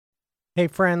Hey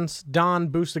friends, Don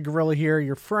Boosted Gorilla here,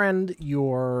 your friend,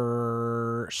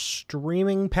 your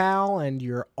streaming pal, and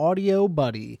your audio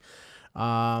buddy.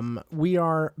 We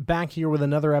are back here with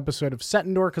another episode of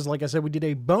Setendor because, like I said, we did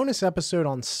a bonus episode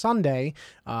on Sunday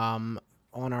on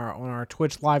our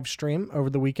Twitch live stream over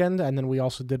the weekend, and then we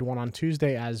also did one on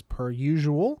Tuesday as per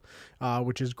usual,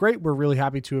 which is great. We're really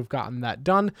happy to have gotten that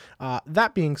done.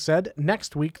 That being said,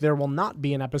 next week there will not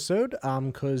be an episode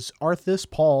because Arthas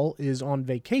Paul is on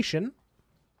vacation.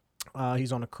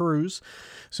 He's on a cruise,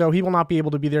 so he will not be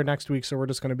able to be there next week. So we're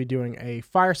just going to be doing a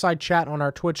fireside chat on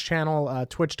our Twitch channel,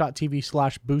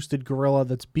 twitch.tv/boosted gorilla.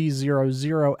 That's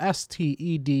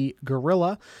B00STED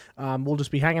gorilla. We'll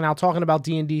just be hanging out, talking about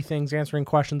D&D things, answering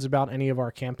questions about any of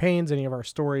our campaigns, any of our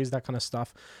stories, that kind of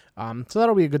stuff. So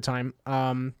that'll be a good time.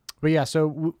 But yeah,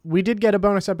 so we did get a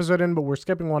bonus episode in, but we're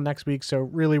skipping one next week. So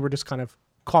really, we're just kind of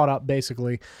caught up,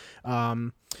 basically.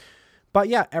 But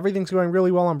yeah, everything's going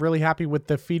really well. I'm really happy with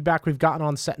the feedback we've gotten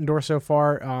on Setendor so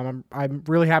far. I'm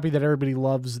really happy that everybody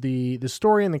loves the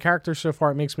story and the characters so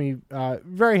far. It makes me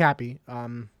very happy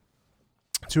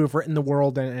to have written the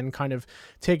world and kind of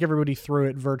take everybody through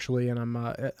it virtually, and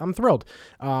I'm thrilled.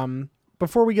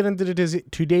 Before we get into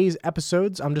today's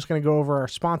episodes, I'm just going to go over our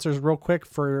sponsors real quick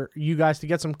for you guys to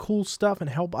get some cool stuff and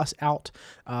help us out.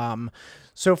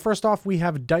 So first off, we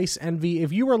have Dice Envy.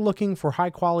 If you are looking for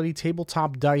high quality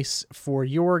tabletop dice for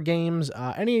your games,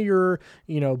 any of your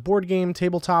board game,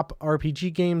 tabletop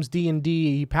RPG games,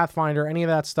 D&D, Pathfinder, any of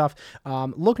that stuff,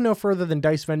 look no further than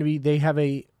Dice Envy. They have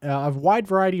a wide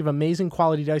variety of amazing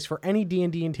quality dice for any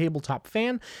D&D and tabletop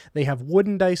fan. They have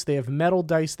wooden dice, they have metal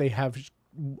dice, they have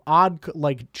odd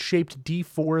shaped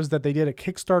D4s that they did a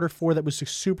Kickstarter for that was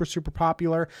just super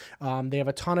popular. They have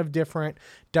a ton of different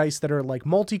dice that are like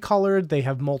multicolored. They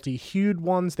have multi-hued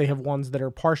ones. They have ones that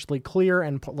are partially clear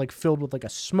and filled with like a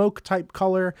smoke type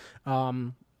color. A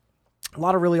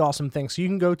lot of really awesome things. So you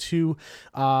can go to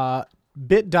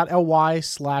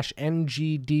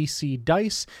bit.ly/ngdc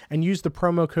dice and use the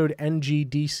promo code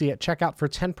ngdc at checkout for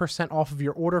 10% off of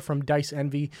your order from Dice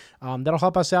Envy. That'll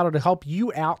help us out. It'll help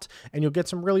you out, and you'll get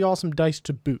some really awesome dice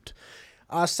to boot.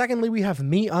 Secondly, we have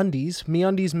MeUndies.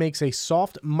 MeUndies makes a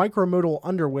soft micromodal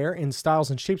underwear in styles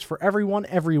and shapes for everyone,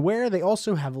 everywhere. They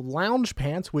also have lounge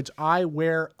pants, which I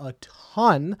wear a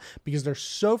ton because they're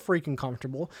so freaking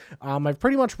comfortable. I've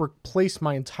pretty much replaced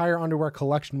my entire underwear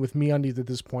collection with MeUndies at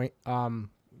this point.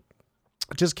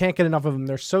 Just can't get enough of them.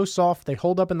 They're so soft. They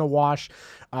hold up in the wash.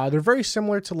 They're very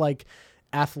similar to like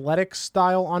athletic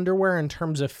style underwear in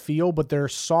terms of feel, but they're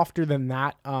softer than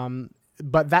that.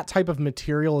 But that type of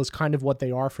material is kind of what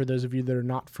they are for those of you that are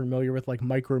not familiar with like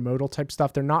micromodal type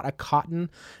stuff. They're not a cotton.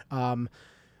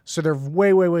 So they're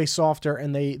way softer,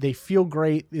 and they feel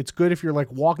great. It's good if you're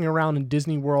like walking around in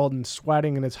Disney World and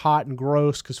sweating and it's hot and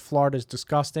gross because Florida is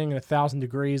disgusting and 1,000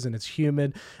 degrees and it's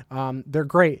humid. They're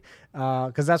great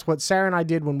because that's what Sarah and I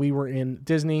did when we were in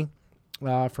Disney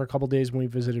for a couple days when we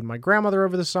visited my grandmother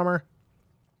over the summer.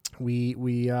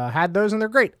 We had those, and they're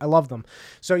great. I love them.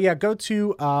 So yeah, go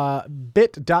to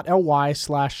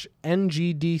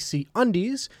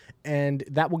bit.ly/ngdcundies, and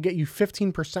that will get you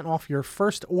 15% off your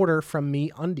first order from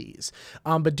MeUndies.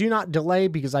 But do not delay,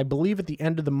 because I believe at the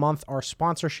end of the month, our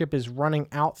sponsorship is running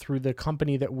out through the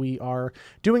company that we are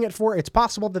doing it for. It's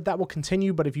possible that will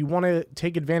continue, but if you want to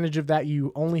take advantage of that,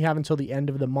 you only have until the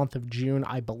end of the month of June,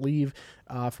 I believe,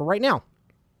 for right now.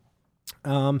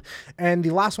 And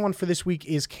the last one for this week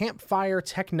is Campfire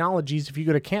Technologies. If you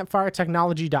go to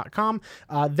campfiretechnology.com,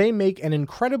 they make an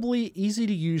incredibly easy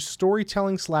to use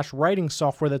storytelling/writing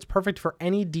software that's perfect for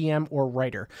any DM or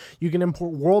writer. You can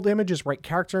import world images, write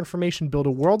character information, build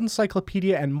a world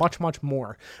encyclopedia, and much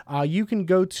more. You can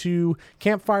go to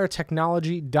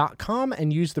campfiretechnology.com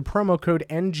and use the promo code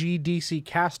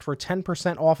NGDCcast for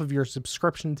 10% off of your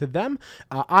subscription to them.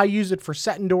 I use it for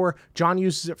Setendor. John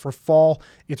uses it for Fall.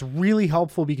 It's really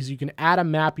helpful because you can add a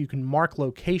map, you can mark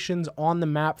locations on the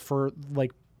map for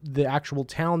like the actual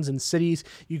towns and cities,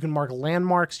 you can mark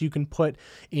landmarks, you can put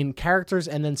in characters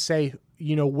and then say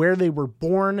where they were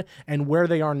born and where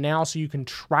they are now, so you can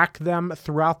track them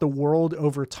throughout the world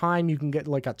over time. You can get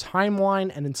like a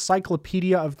timeline, an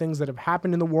encyclopedia of things that have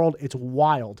happened in the world. It's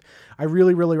wild. I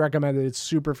really recommend it. It's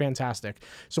super fantastic.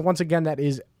 So once again, that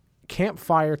is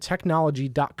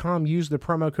campfiretechnology.com. Use the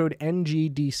promo code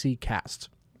NGDCcast.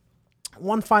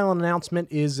 One final announcement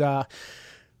is,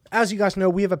 as you guys know,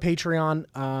 we have a Patreon.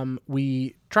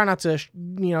 We try not to,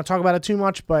 talk about it too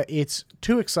much, but it's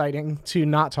too exciting to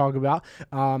not talk about.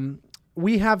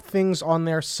 We have things on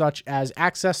there such as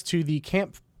access to the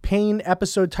campaign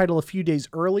episode title a few days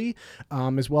early,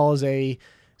 as well as a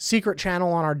secret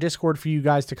channel on our Discord for you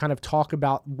guys to kind of talk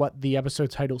about what the episode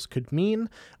titles could mean.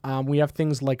 We have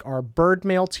things like our bird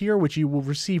mail tier, which you will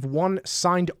receive one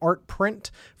signed art print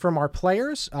from our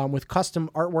players with custom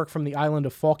artwork from the Island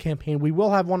of Fall campaign. We will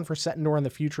have one for Setendor in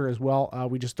the future as well.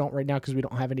 We just don't right now because we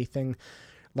don't have anything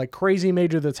like crazy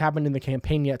major that's happened in the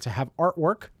campaign yet to have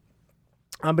artwork.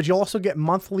 But you'll also get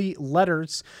monthly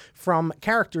letters from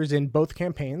characters in both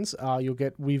campaigns.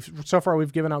 So far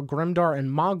we've given out Grimdar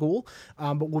and Mogul,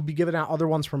 but we'll be giving out other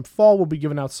ones from Fall. We'll be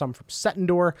giving out some from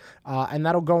Setendor, and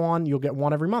that'll go on. You'll get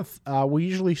one every month. We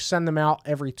usually send them out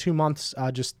every 2 months,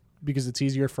 just because it's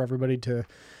easier for everybody to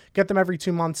get them every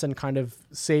 2 months and kind of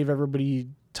save everybody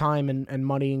time and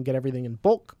money and get everything in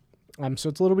bulk. So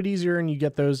it's a little bit easier, and you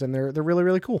get those, and they're really,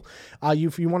 really cool.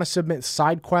 If you want to submit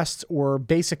side quests or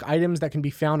basic items that can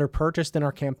be found or purchased in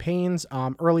our campaigns,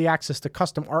 early access to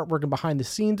custom artwork and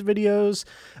behind-the-scenes videos.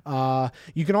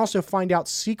 You can also find out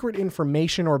secret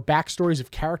information or backstories of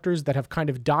characters that have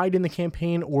kind of died in the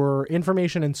campaign, or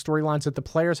information and storylines that the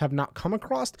players have not come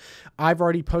across. I've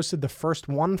already posted the first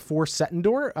one for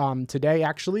Setendor today,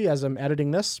 actually, as I'm editing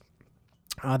this.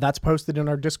 That's posted in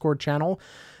our Discord channel,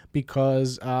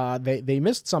 because they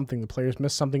missed something. The players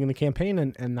missed something in the campaign,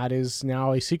 and that is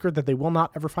now a secret that they will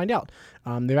not ever find out.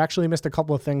 They've actually missed a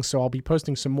couple of things, so I'll be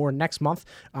posting some more next month.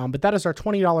 But that is our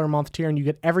 $20 a month tier, and you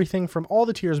get everything from all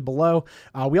the tiers below.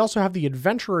 We also have the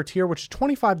Adventurer tier, which is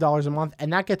 $25 a month,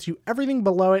 and that gets you everything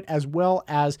below it, as well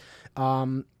as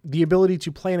the ability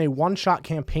to play in a one-shot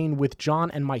campaign with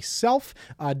John and myself,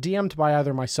 DM'd by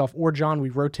either myself or John. We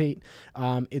rotate.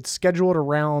 It's scheduled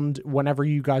around whenever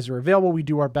you guys are available. We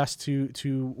do our best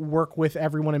to work with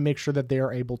everyone and make sure that they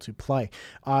are able to play.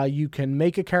 You can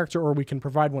make a character, or we can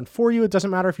provide one for you. It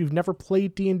doesn't matter if you've never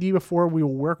played D&D before. We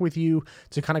will work with you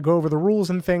to kind of go over the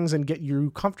rules and things and get you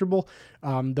comfortable.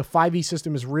 The 5e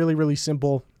system is really, really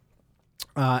simple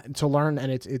to learn,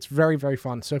 and it's very, very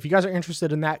fun. So if you guys are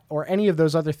interested in that or any of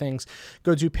those other things,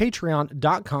 go to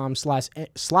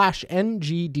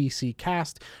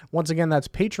patreon.com/NGDCcast. Once again, that's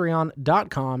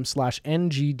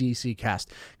patreon.com/NGDCcast.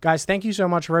 Guys, thank you so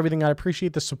much for everything. I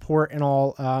appreciate the support and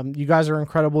all. You guys are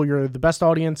incredible. You're the best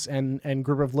audience and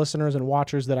group of listeners and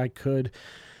watchers that I could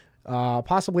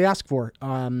possibly ask for.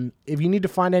 If you need to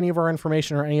find any of our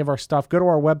information or any of our stuff, go to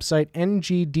our website,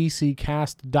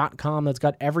 ngdccast.com. That's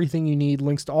got everything you need.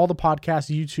 Links to all the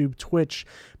podcasts, YouTube, Twitch,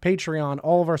 Patreon,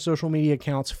 all of our social media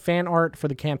accounts, fan art for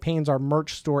the campaigns, our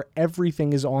merch store.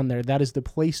 Everything is on there. That is the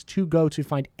place to go to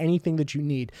find anything that you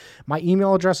need. My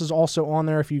email address is also on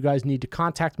there if you guys need to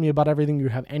contact me about everything. You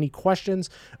have any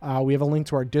questions. We have a link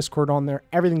to our Discord on there.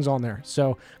 Everything's on there.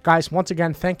 So, guys, once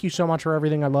again, thank you so much for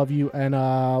everything. I love you, and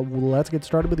let's get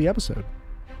started with the episode.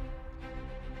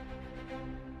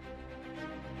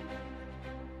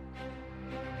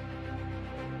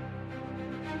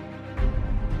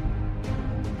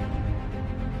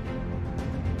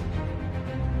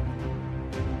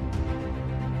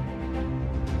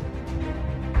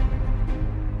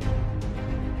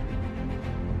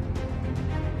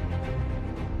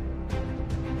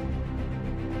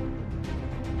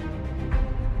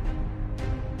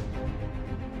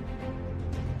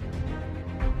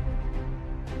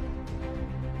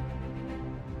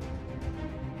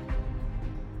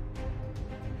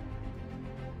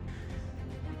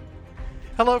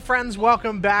 Hello, friends.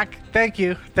 Welcome back. Thank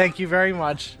you. Thank you very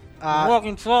much.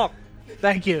 Welcome to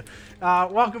Thank you.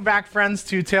 Welcome back, friends,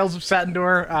 to Tales of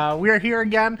Setendor. We are here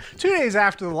again 2 days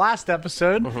after the last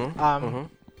episode. And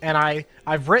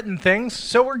I've written things,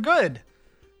 so we're good.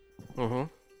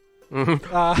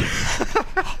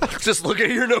 Just look at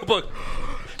your notebook.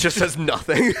 Just says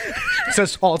nothing.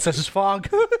 All it says is fog.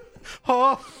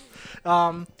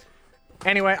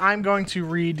 Anyway, I'm going to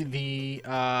read the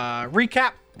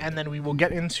recap, and then we will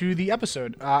get into the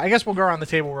episode. I guess we'll go around the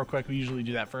table real quick. We usually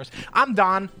do that first. I'm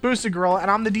Don, Boosted Gorilla, and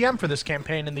I'm the DM for this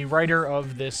campaign and the writer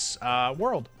of this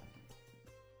world.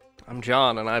 I'm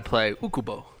John, and I play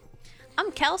Ukubo.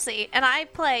 I'm Kelsey, and I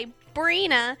play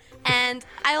Brina, and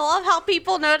I love how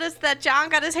people noticed that John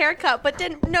got his hair cut, but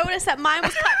didn't notice that mine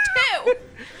was cut too.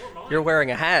 You're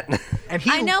wearing a hat. And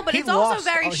I know, but it's also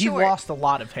very short. He lost a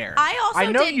lot of hair. I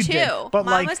also know did you too. Did, but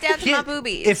Mine was down to my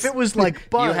boobies. If it was like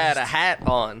buzzed, You had a hat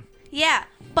on. Yeah,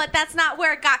 but that's not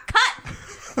where it got cut. It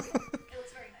was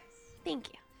very nice.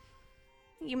 Thank you.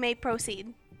 You may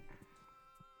proceed.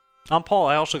 I'm Paul.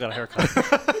 I also got a haircut.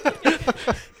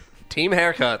 Team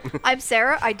haircut. I'm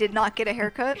Sarah. I did not get a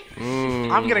haircut.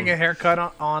 I'm getting a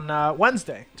haircut on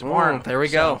Wednesday, tomorrow. There we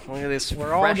go. Look at this.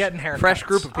 We're all getting haircuts. Fresh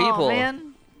group of people. Oh, man.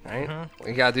 Right?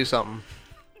 We gotta do something.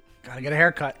 Gotta get a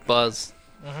haircut. Buzz.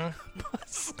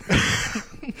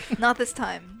 Not this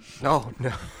time. No,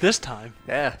 no. This time.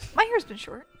 Yeah. My hair's been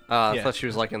short. I Yeah. thought she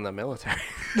was like in the military.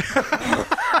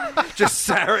 Just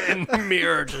Sarah in the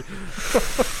mirror.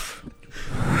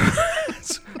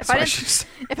 If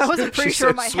I wasn't pretty she's sure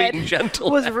so my sweet head and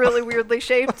gentle was now. really weirdly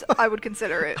shaped, I would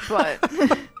consider it. But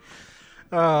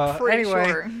pretty Anyway,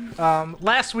 sure.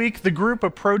 last week the group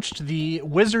approached the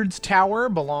Wizard's Tower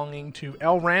belonging to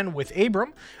Elran with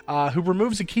Abram, who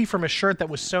removes a key from his shirt that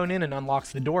was sewn in and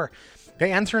unlocks the door.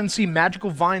 They enter and see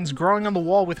magical vines growing on the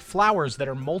wall with flowers that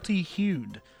are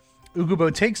multi-hued.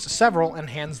 Ukubo takes several and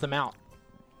hands them out.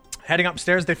 Heading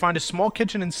upstairs, they find a small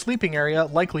kitchen and sleeping area,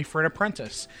 likely for an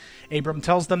apprentice. Abram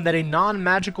tells them that a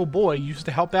non-magical boy used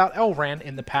to help out Elran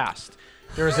in the past.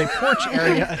 There is a porch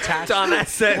area attached. Don, that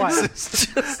sentence What? is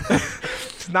just...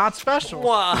 It's not special.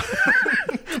 Wow.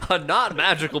 A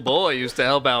not-magical boy used to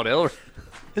help out Elrin.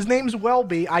 His name's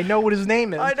Welby. I know what his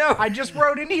name is. I know. I just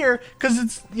wrote in here because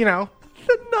it's, the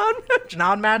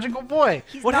non-magical boy.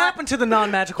 What happened to the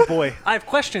non-magical boy? I have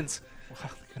questions.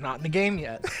 You're not in the game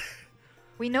yet.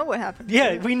 We know what happened.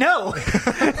 Yeah, we know.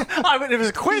 It was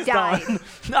a quiz, He died.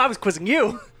 Don. I was quizzing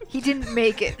you. He didn't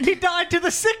make it. He died to the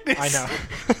sickness. I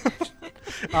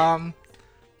know.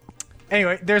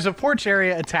 Anyway, there's a porch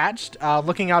area attached,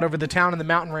 looking out over the town and the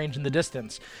mountain range in the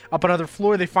distance. Up another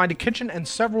floor, they find a kitchen and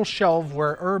several shelves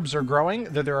where herbs are growing,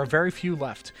 though there are very few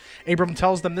left. Abram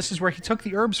tells them this is where he took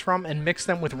the herbs from and mixed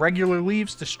them with regular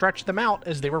leaves to stretch them out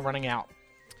as they were running out.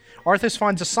 Arthas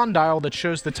finds a sundial that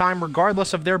shows the time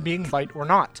regardless of there being light or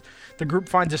not. The group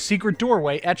finds a secret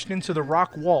doorway etched into the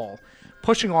rock wall.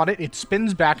 Pushing on it, it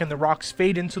spins back and the rocks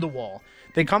fade into the wall.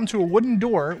 They come to a wooden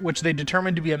door, which they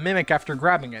determine to be a mimic after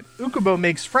grabbing it. Ukubo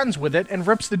makes friends with it and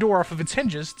rips the door off of its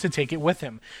hinges to take it with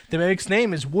him. The mimic's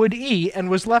name is Wood E and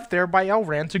was left there by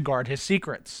Elran to guard his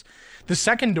secrets. The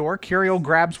second door, Curiel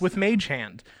grabs with Mage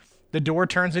Hand. The door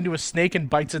turns into a snake and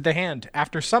bites at the hand.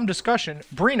 After some discussion,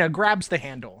 Brina grabs the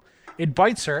handle. It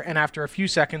bites her, and after a few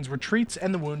seconds retreats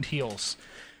and the wound heals.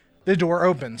 The door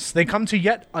opens. They come to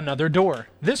yet another door.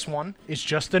 This one is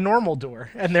just a normal door,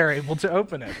 and they're able to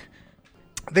open it.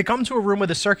 They come to a room with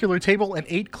a circular table and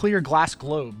 8 clear glass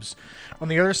globes. On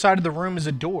the other side of the room is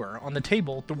a door. On the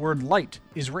table, the word light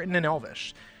is written in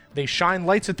Elvish. They shine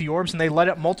lights at the orbs and they light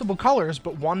up multiple colors,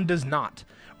 but one does not.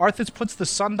 Arthas puts the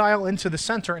sundial into the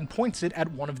center and points it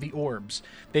at one of the orbs.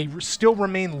 They still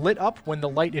remain lit up when the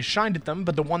light is shined at them,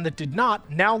 but the one that did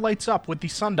not now lights up with the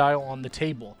sundial on the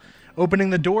table. Opening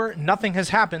the door, nothing has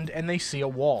happened, and they see a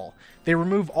wall. They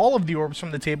remove all of the orbs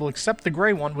from the table except the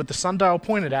gray one with the sundial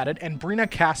pointed at it, and Brina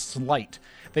casts light.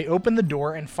 They open the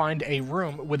door and find a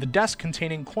room with a desk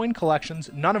containing coin collections,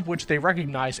 none of which they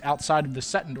recognize outside of the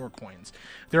Setendor coins.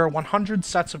 There are 100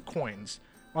 sets of coins.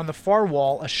 On the far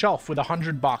wall, a shelf with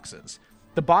 100 boxes.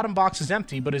 The bottom box is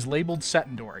empty, but is labeled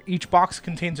Setendor. Each box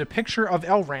contains a picture of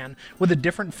Elran with a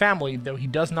different family, though he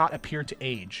does not appear to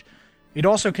age. It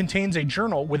also contains a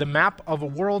journal with a map of a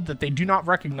world that they do not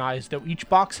recognize, though each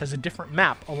box has a different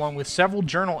map, along with several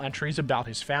journal entries about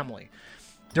his family.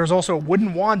 There's also a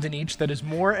wooden wand in each that is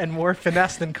more and more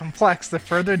finessed and complex the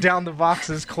further down the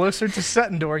boxes closer to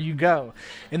Setendor you go.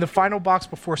 In the final box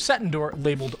before Setendor,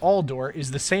 labeled Aldor,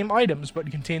 is the same items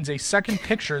but contains a second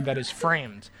picture that is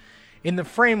framed. In the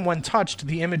frame, when touched,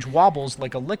 the image wobbles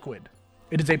like a liquid.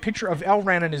 It is a picture of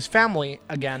Elran and his family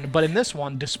again, but in this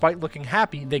one, despite looking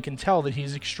happy, they can tell that he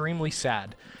is extremely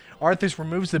sad. Arthas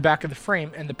removes the back of the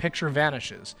frame and the picture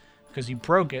vanishes, because he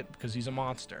broke it because he's a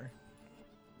monster.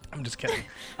 I'm just kidding.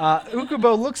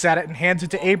 Ukubo looks at it and hands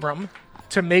it to Abram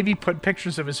to maybe put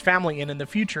pictures of his family in the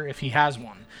future if he has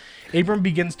one. Abram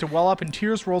begins to well up and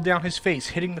tears roll down his face,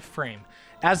 hitting the frame.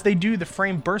 As they do, the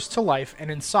frame bursts to life,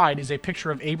 and inside is a picture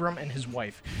of Abram and his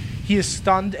wife. He is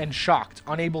stunned and shocked,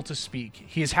 unable to speak.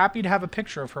 He is happy to have a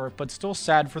picture of her, but still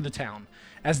sad for the town.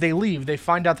 As they leave, they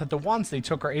find out that the wands they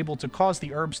took are able to cause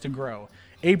the herbs to grow.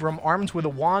 Abram, armed with a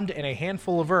wand and a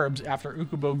handful of herbs after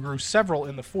Ukubo grew several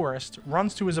in the forest,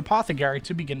 runs to his apothecary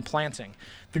to begin planting.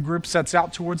 The group sets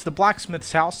out towards the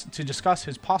blacksmith's house to discuss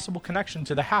his possible connection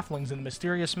to the halflings and the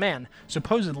mysterious man,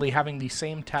 supposedly having the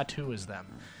same tattoo as them.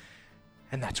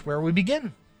 And that's where we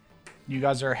begin. You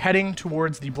guys are heading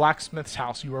towards the blacksmith's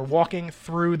house. You are walking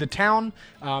through the town.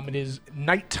 It is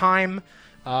nighttime,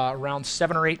 around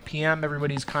 7 or 8 p.m.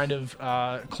 Everybody's kind of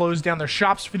closed down their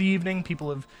shops for the evening.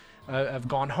 People have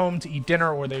gone home to eat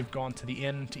dinner, or they've gone to the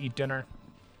inn to eat dinner.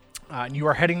 And you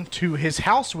are heading to his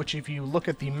house, which if you look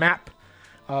at the map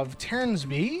of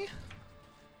Ternsby,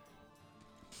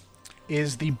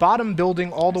 is the bottom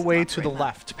building all the way to the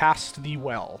left, past the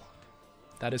well.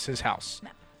 That is his house.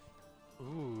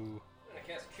 I'm gonna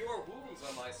cast Cure Wounds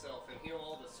on myself and heal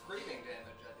all the screaming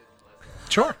damage.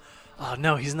 Sure. Oh,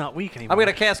 no, he's not weak anymore. I'm going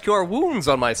to cast Cure Wounds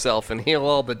on myself and heal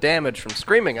all the damage from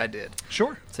screaming I did.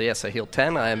 Sure. So yes, I healed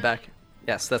 10. I am back.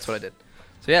 Yes, that's what I did.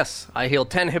 So yes, I healed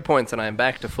 10 hit points and I am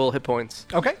back to full hit points.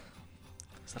 Okay.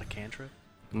 Is that a cantrip?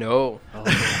 No.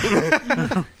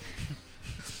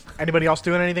 Anybody else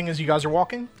doing anything as you guys are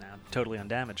walking? Nah, I'm totally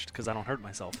undamaged because I don't hurt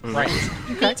myself. Right.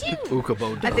 Me too.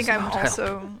 Ukubo I does think I'm not help.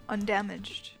 also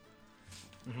undamaged.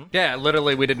 Yeah,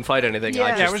 literally, we didn't fight anything. Yeah. I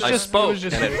Yeah, just, it was I just- spoke it was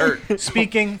just- and it hurt.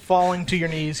 Speaking, falling to your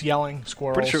knees, yelling,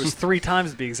 squirrels. Pretty sure it was 3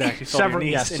 times to be exact. You felt several,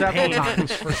 your knees yes, in several pain.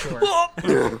 times for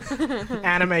sure.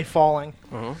 Anime falling.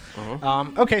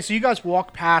 Okay, so you guys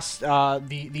walk past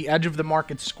the edge of the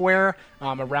market square,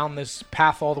 around this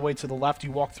path all the way to the left.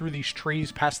 You walk through these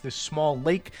trees, past this small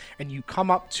lake, and you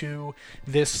come up to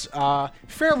this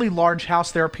fairly large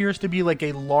house. There appears to be like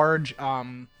a large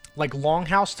like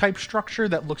longhouse type structure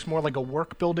that looks more like a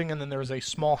work building, and then there's a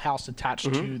small house attached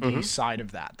to the side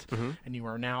of that. And you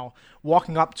are now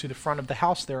walking up to the front of the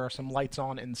house. There are some lights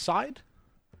on inside.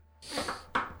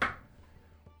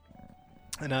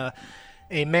 And a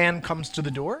man comes to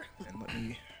the door, and let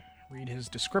me read his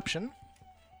description.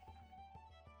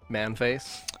 Man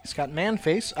face. He's got man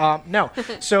face. No.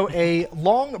 So a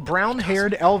long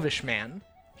brown-haired elvish man.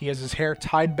 He has his hair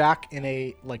tied back in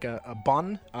a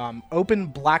bun. Open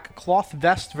black cloth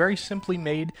vest, very simply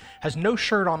made. Has no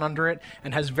shirt on under it,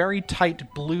 and has very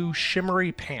tight blue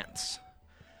shimmery pants.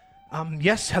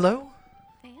 Yes, hello?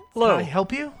 Hello. Can I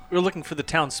help you? We're looking for the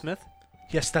town smith.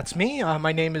 Yes, that's me.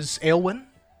 My name is Aylwin.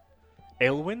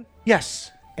 Aylwin? Yes.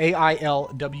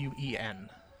 Ailwen.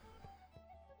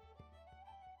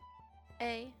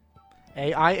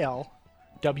 Ailwen.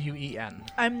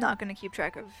 I'm not going to keep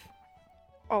track of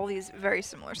all these very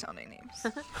similar sounding names.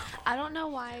 I don't know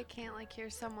why I can't hear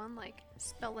someone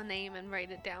spell a name and write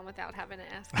it down without having to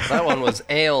ask. That one was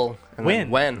ale. And then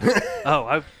When? When? Oh,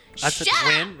 I said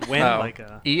Shut when, Oh. like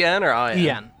a... E-N or I-N?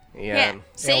 En. Yeah. E-N.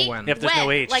 See? Aylwen. If there's no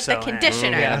When, H, like so, the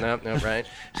conditioner. Yeah, Yeah. no, right.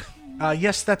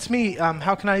 Yes, that's me.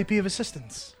 How can I be of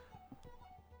assistance?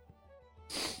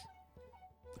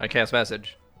 I cast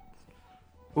message.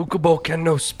 Ukubo can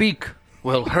no speak.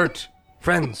 Will hurt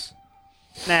friends.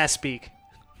 Nah, speak.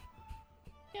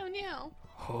 No.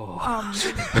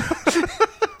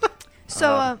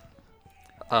 So,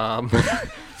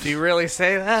 Do you really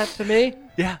say that to me?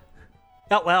 Yeah.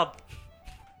 Out loud.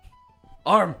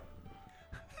 Arm.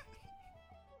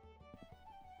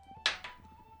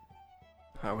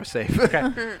 Oh, we're safe.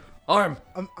 Okay. Arm.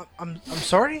 I'm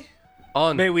sorry.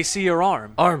 On. May we see your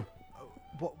arm? Arm.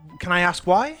 Can I ask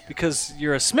why? Because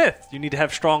you're a smith. You need to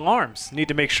have strong arms. You need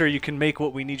to make sure you can make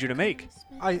what we need you to make.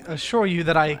 I assure you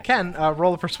that I can.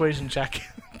 Roll a persuasion check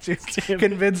to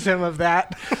convince him of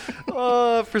that.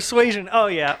 Persuasion. Oh,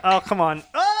 yeah. Oh, come on.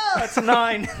 Oh, that's a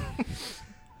 9.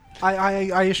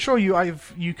 I assure you,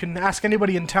 you can ask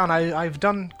anybody in town. I've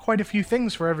done quite a few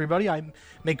things for everybody. I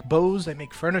make bows. I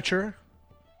make furniture.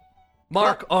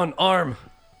 Mark on arm.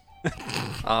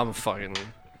 I'm fucking.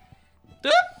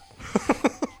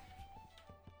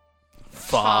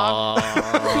 Fog.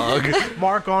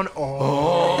 Mark on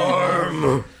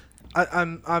arm.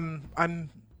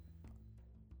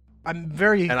 I'm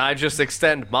very. And I just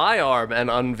extend my arm and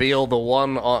unveil the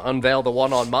one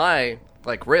on my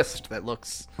wrist that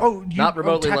looks not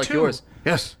remotely like tattoo. yours.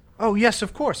 Yes. Oh yes,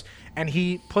 of course. And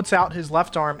he puts out his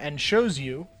left arm and shows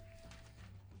you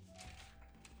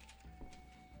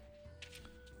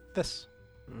this.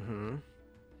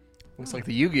 Looks like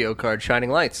the Yu-Gi-Oh card, Shining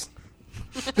Lights.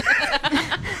 Is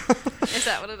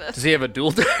that what it is? Does he have a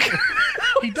dual deck?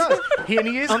 He does. He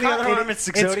is On the other Kai- arm, it's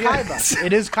it's Exodia. Kaiba.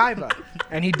 It is Kaiba,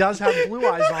 and he does have blue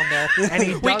eyes on there. And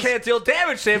he does, We can't deal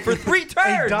damage to him for 3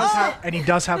 turns. he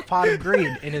does have Pot of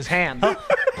Greed in his hand.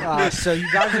 So you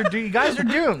guys are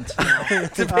doomed.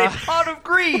 to pay Pot of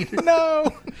Greed.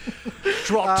 No.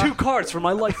 Draw 2 cards from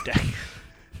my life deck.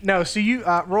 No. So you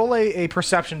roll a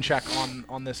perception check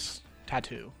on this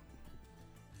tattoo,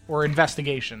 or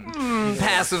investigation.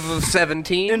 Passive of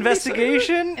 17.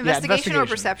 Investigation? Yeah, investigation or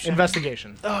perception?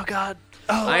 Investigation. Oh, God.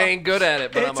 Oh, I ain't good at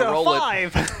it, but I'm it's gonna a roll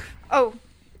it.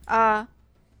 5.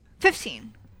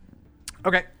 15.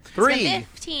 Okay. 3.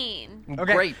 15.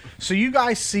 Okay. Great. So you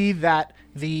guys see that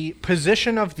the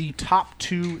position of the top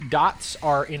 2 dots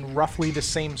are in roughly the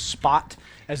same spot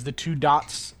as the 2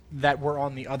 dots that were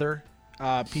on the other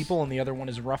people, and the other one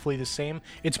is roughly the same.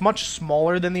 It's much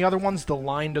smaller than the other ones. The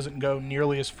line doesn't go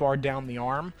nearly as far down the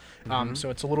arm,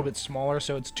 so it's a little bit smaller.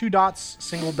 So it's 2 dots,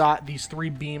 single dot, these 3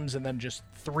 beams, and then just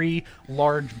 3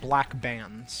 large black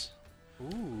bands.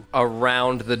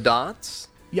 Around the dots?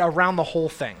 Yeah, around the whole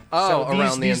thing. Oh, so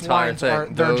around the these entire lines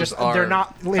thing. They're Those they're are-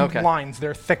 not in okay. lines.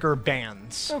 They're thicker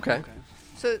bands. Okay.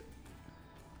 So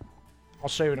I'll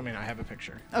show you what I mean. I have a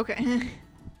picture. Okay.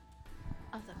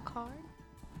 Of the card?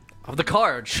 Of the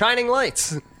card, shining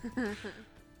lights.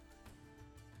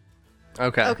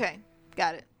 Okay. Okay.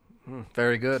 Got it.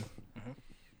 Very good.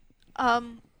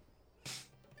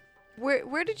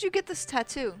 Where did you get this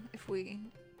tattoo? If we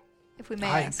may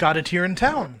I ask. got it here in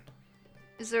town.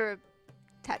 Is there a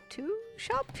tattoo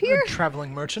shop I'm here? a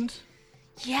traveling merchant.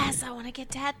 Yes, I want to get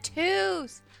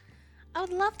tattoos. I would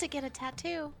love to get a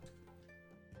tattoo.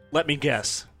 Let me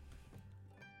guess.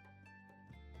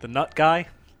 The nut guy?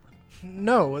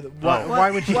 No, why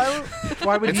would he?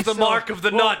 Why would It's he the sell- mark of the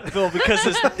nut. Well, because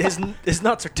his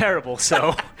nuts are terrible,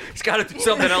 so... He's got to do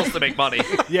something else to make money.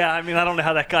 Yeah, I mean, I don't know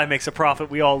how that guy makes a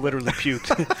profit. We all literally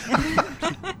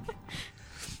puked.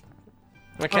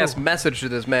 I cast message to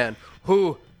this man.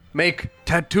 Who make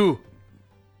tattoo?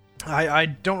 I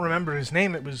don't remember his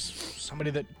name. It was somebody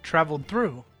that traveled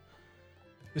through.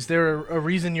 Is there a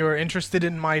reason you're interested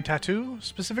in my tattoo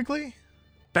specifically?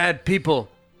 Bad people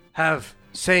have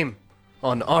same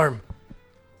on arm.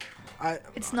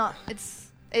 It's not.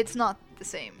 It's not the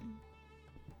same.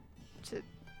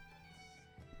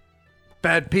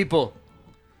 Bad people.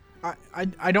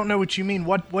 I don't know what you mean.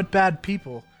 What bad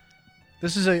people?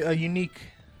 This is a unique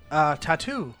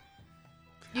tattoo.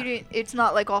 You didn't. It's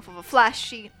not like off of a flash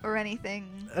sheet or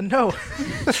anything. No.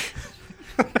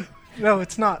 No,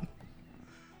 it's not.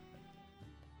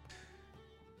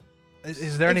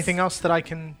 Is there anything else that I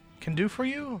can do for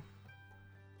you?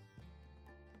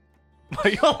 Why are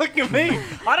y'all looking at me?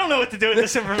 I don't know what to do with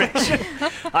this information.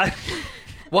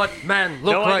 What man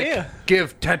look No like? idea.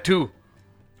 Give tattoo.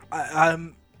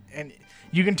 And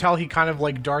you can tell he kind of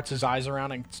like darts his eyes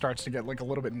around and starts to get like a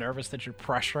little bit nervous that you're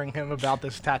pressuring him about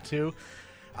this tattoo.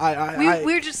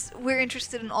 We're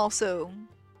interested in also.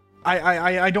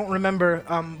 I don't remember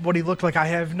what he looked like. I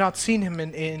have not seen him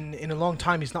in a long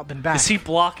time. He's not been back. Is he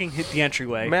blocking the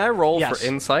entryway? May I roll Yes. for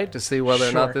insight to see whether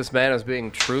or Sure. not this man is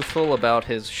being truthful about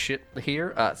his shit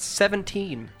here?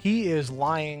 17. He is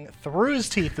lying through his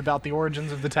teeth about the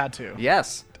origins of the tattoo.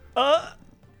 Yes.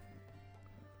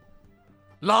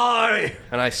 Lie!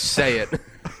 And I say it.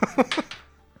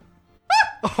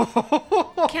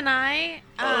 Can I?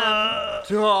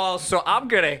 Oh, so I'm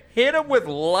gonna hit him with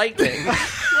lightning.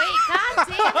 Wait, god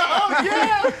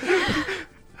damn it!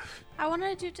 I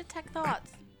wanted to do detect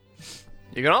thoughts.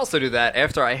 You can also do that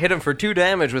after I hit him for 2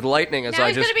 damage with lightning as Now I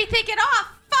he's just... gonna be thinking, "Oh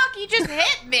fuck, you just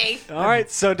hit me." All right,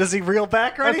 so does he reel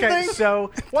back or Okay, anything?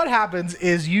 so what happens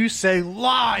is you say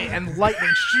lie and lightning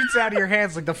shoots out of your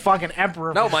hands like the fucking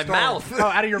emperor. No, from my Star mouth. Wars. Oh,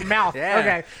 out of your mouth. Yeah.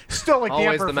 Okay, still like Always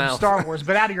the emperor the from mouth. Star Wars,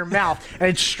 but out of your mouth, and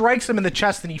it strikes him in the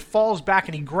chest, and he falls back,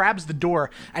 and he grabs the door,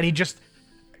 and he just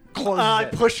closes I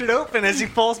it. push it open as he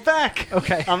falls back.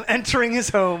 Okay. I'm entering his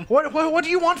home. What do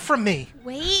you want from me?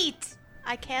 Wait,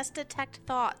 I cast detect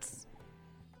thoughts.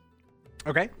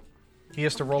 Okay, he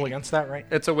has to roll against that, right?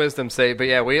 It's a wisdom save, but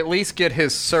yeah, we at least get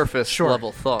his surface Sure.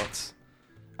 level thoughts.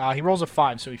 He rolls a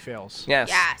 5, so he fails. Yes.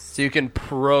 Yes. So you can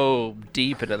probe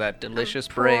deep into that delicious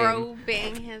brain.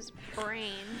 Probing his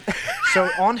brain. So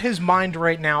on his mind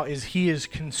right now is he is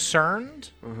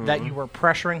concerned that you are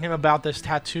pressuring him about this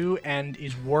tattoo and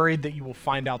is worried that you will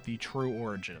find out the true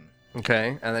origin.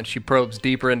 Okay, and then she probes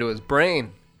deeper into his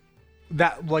brain.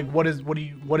 That like what does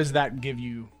that give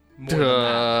you more than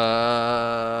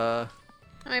that?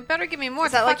 I mean, better give me more.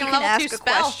 Is that like you fucking can level 2 ask a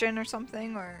spell. question or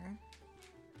something, or?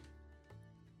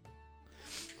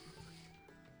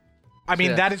 I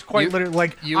mean Yeah. that is quite You- literally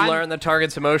like You I'm- learn the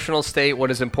target's emotional state,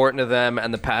 what is important to them,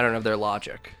 and the pattern of their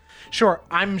logic. Sure,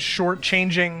 I'm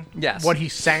shortchanging Yes. what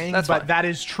he's saying, That's but fine. that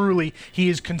is truly he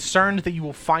is concerned that you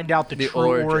will find out the true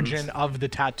origins. origin of the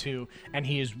tattoo, and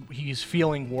he is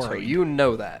feeling So worried. you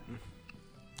know that.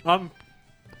 I'm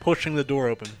pushing the door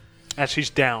open as she's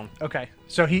down. Okay,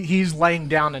 so he's laying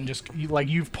down and just like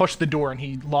you've pushed the door and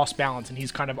he lost balance and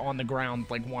he's kind of on the ground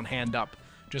like one hand up,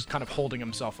 just kind of holding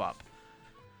himself up.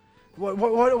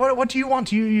 What do you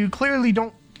want? You clearly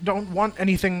don't want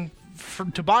anything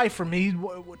to buy from me.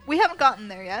 What? We haven't gotten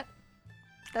there yet.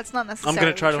 That's not I'm necessarily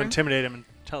going to try to true. intimidate him and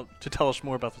tell us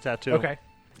more about the tattoo. Okay.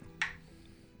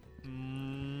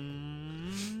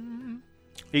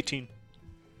 18.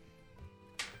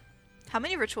 How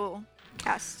many ritual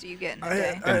casts do you get in a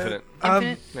day? Infinite.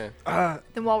 Infinite? Yeah.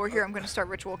 Then while we're here, I'm going to start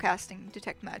ritual casting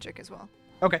Detect Magic as well.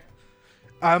 Okay.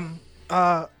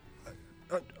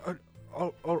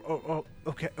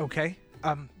 Okay. Okay.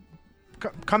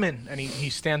 come in. And he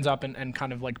stands up and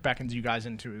kind of like beckons you guys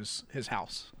into his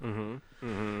house.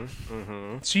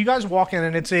 So you guys walk in,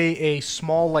 and it's a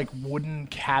small, like, wooden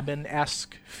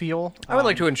cabin-esque feel. I would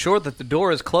like to ensure that the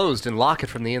door is closed and lock it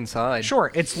from the inside.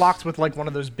 Sure, it's locked with, like, one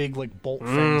of those big, like, bolt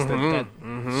things that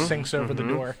sinks over the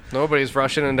door. Nobody's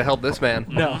rushing in to help this man.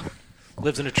 No.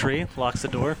 Lives in a tree, locks the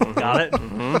door. Got it.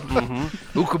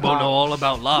 Ukubo know all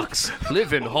about locks.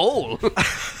 Live in hole.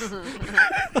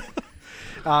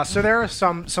 So there are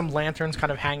some lanterns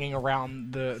kind of hanging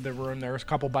around the room. There's a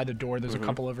couple by the door. There's a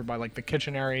couple over by like the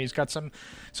kitchen area. He's got some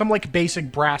like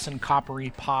basic brass and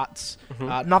coppery pots.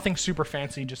 Nothing super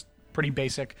fancy, just pretty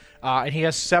basic. And he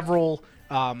has several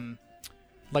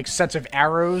like sets of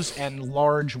arrows and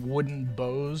large wooden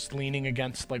bows leaning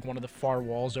against like one of the far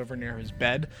walls over near his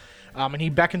bed. And he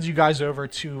beckons you guys over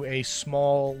to a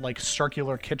small like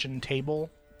circular kitchen table.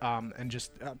 And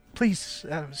just please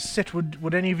sit.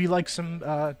 Would any of you like some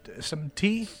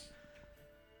tea?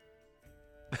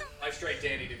 I'm straight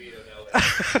Danny DeVito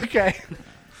now. Okay.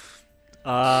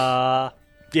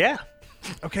 Yeah.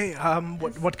 Okay.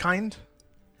 What kind?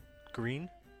 Green.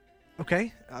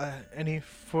 Okay. Any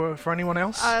for anyone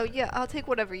else? Yeah, I'll take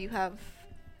whatever you have.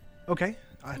 Okay.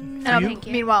 No, you? thank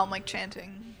you. Meanwhile, I'm like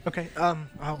chanting. Okay.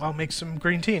 I'll make some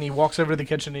green tea. And he walks over to the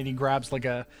kitchen and he grabs like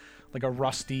a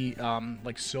rusty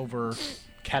like silver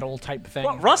kettle type thing.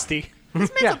 What, rusty? This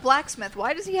man's Yeah. a blacksmith.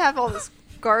 Why does he have all this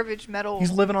garbage metal?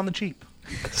 He's living on the cheap.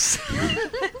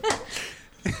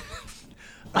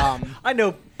 I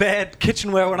know bad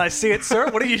kitchenware when I see it, sir.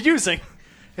 What are you using?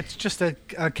 It's just a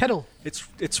kettle.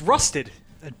 It's rusted.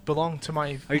 It belonged to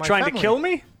my. Are you my trying family. to kill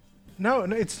me? No,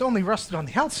 it's only rusted on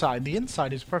the outside. The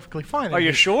inside is perfectly fine. Are And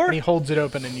you sure? And he holds it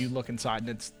open, and you look inside,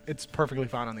 and it's perfectly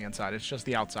fine on the inside. It's just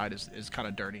the outside is kind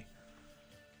of dirty.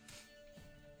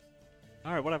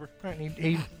 All right, whatever. All right, and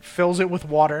he fills it with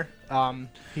water.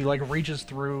 He like reaches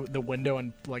through the window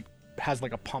and like has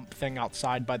like a pump thing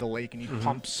outside by the lake, and he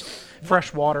pumps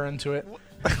fresh water into it.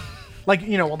 Like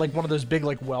like one of those big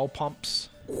like well pumps.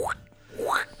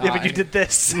 Yeah, but you did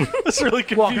this. It's really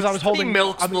confusing. Well, because I was holding. He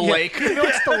milks the lake. He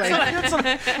milks the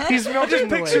lake. He's milking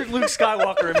the Pictured lake. Luke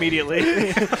Skywalker immediately.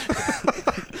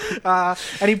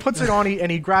 And he puts it on.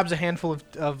 And he grabs a handful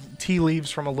of tea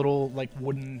leaves from a little like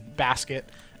wooden basket,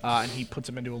 and he puts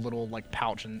them into a little like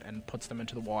pouch and puts them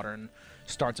into the water and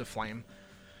starts a flame.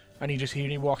 And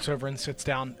he walks over and sits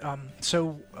down.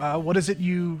 So what is it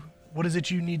you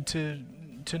need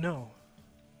to know?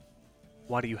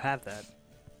 Why do you have that?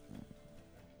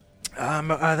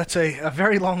 That's a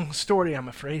very long story, I'm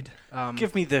afraid.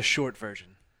 Give me the short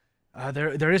version.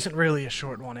 There isn't really a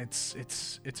short one. It's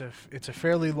a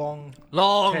fairly long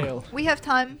tale. We have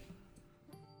time.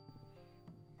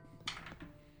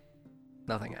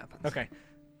 Nothing happens. Okay.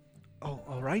 Oh,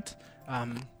 all right.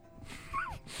 I'm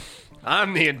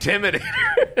the intimidator.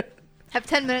 Have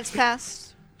 10 minutes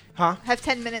passed? Huh? Have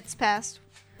 10 minutes passed?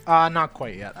 Not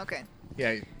quite yet. Okay.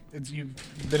 Yeah,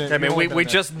 you've been. I mean, we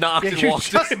just knocked and you walked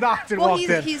just in. knocked and Well, walked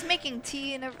in. he's making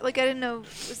tea and like I didn't know,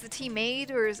 is the tea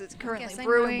made or is it currently Guessing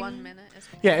brewing? 1 minute is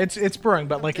Yeah, it's brewing,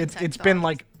 but like Good it's time been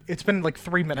like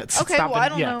 3 minutes. Okay, It's not well, been, I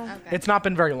don't know. Okay. It's not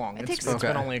been very long. It It's takes- been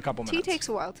Okay. only a couple Tea minutes. takes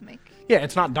a while to make. Yeah,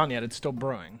 it's not done yet. It's still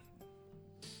brewing.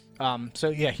 So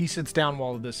yeah, he sits down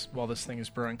while this thing is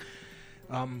brewing.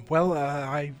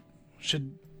 I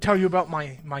should tell you about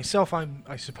myself.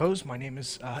 I suppose my name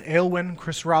is Aelwyn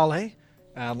Crisrale.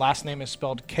 Last name is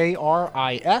spelled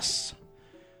Krisralei.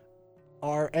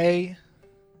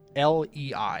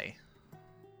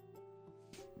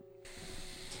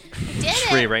 Did Just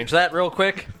it? rearrange that real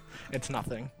quick. It's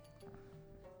nothing.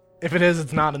 If it is,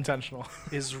 it's not intentional.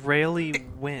 Israeli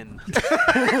win.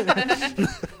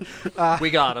 We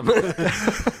got him.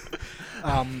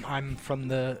 I'm from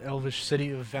the elvish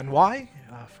city of Venwy,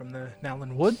 from the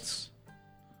Nowlin Woods.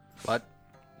 What?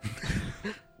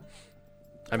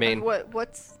 I mean,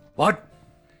 What's what?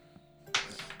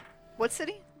 what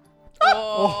city?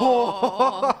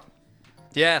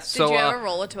 Yes. Did So you ever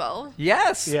roll a 12?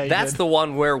 yes, Yeah, you that's did. the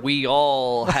one where we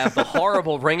all have the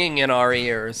horrible ringing in our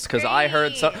ears because I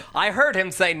heard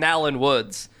him say Nowlin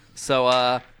Woods. So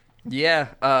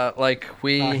like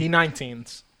we. He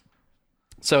 19s.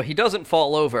 So he doesn't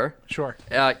fall over. Sure.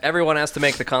 Everyone has to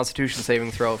make the Constitution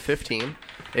saving throw of 15.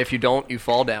 If you don't, you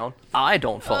fall down. I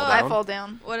don't fall down. I fall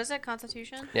down. What is it?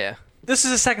 Constitution? Yeah. This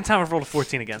is the second time I've rolled a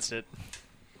 14 against it.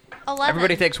 11.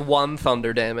 Everybody takes 1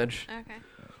 thunder damage. Okay.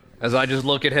 As I just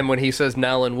look at him when he says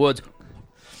Nowlin Woods.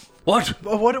 What?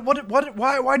 What?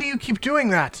 Why do you keep doing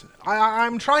that?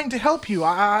 I'm trying to help you.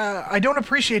 I don't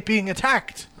appreciate being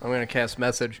attacked. I'm gonna cast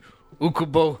message.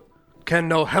 Ukubo can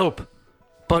no help.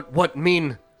 But what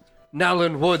mean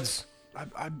Nowlin Woods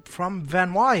I'm from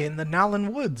Van Wy in the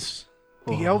Nalan Woods,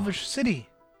 the Elvish city.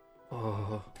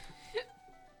 Oh.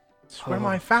 It's where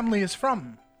my family is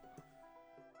from.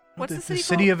 What's the the city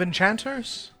city called? of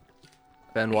enchanters?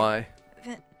 Van Y.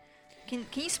 Can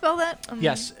you spell that?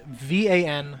 Yes,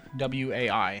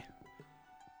 Vanwai.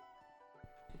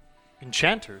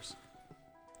 Enchanters.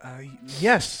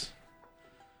 Yes.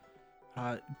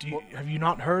 Have you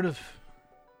not heard of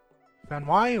Van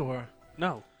Wy or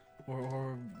No.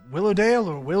 Willowdale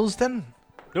or Willsden?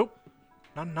 Nope.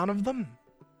 None of them.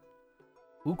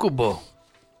 Ukubo.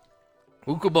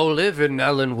 Ukubo live in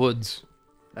Allen Woods.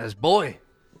 As boy.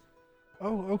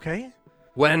 Oh, okay.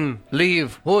 When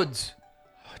leave woods.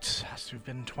 It has to have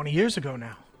been 20 years ago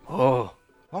now. Oh.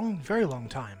 Very long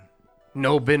time.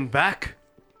 No been back.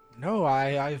 No,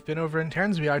 I've been over in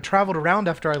Ternsby. I traveled around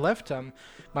after I left.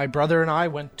 My brother and I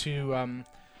went to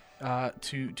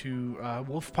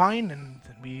Wolfpine, and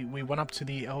we went up to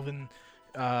the elven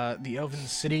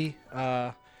city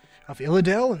of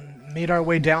Illidale, and made our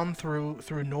way down through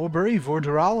Norbury,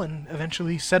 Vorderal, and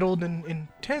eventually settled in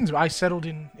Ternsby. I settled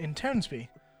in Ternsby.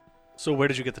 So where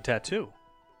did you get the tattoo?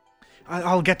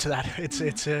 I'll get to that.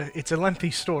 It's a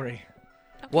lengthy story.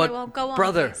 Okay, What? well, go on,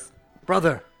 Brother. please.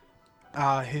 Brother.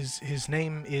 His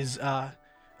name is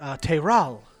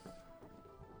Tayral.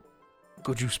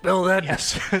 Could you spell that?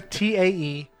 Yes,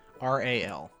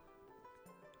 Taeral.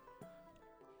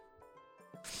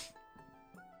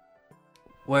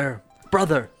 Where?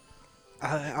 Brother.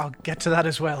 I'll get to that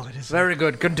as well. It is Very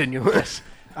good. Continue.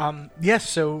 yes.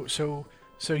 So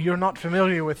you're not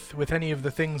familiar with any of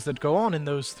the things that go on in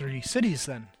those three cities,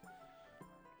 then?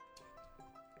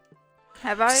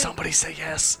 Have I? Somebody say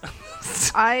yes.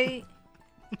 I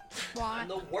Why?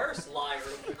 the worst liar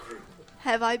of the group.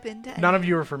 have I been to? None of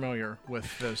you are familiar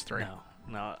with those three.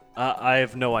 No. I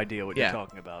have no idea what Yeah. you're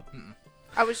talking about.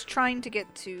 I was trying to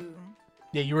get to.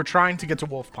 Yeah, you were trying to get to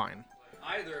Wolfpine.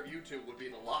 Either of you two would be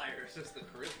the liars. It's the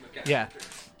charisma guy. Yeah,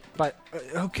 but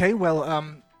okay.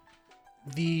 Well,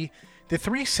 the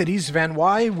three cities, Van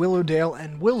Wy, Willowdale,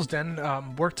 and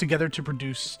Willsden, work together to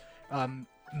produce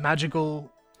magical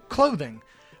clothing.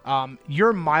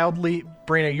 You're mildly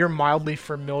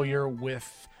familiar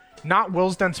with not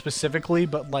Willsden specifically,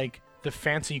 but like the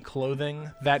fancy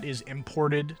clothing that is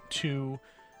imported to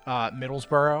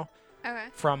Middlesbrough Okay.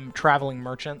 from traveling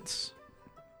merchants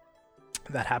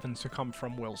that happens to come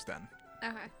from Willsden.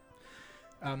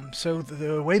 Okay. So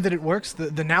the way that it works, the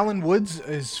Nalan Woods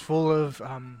is full of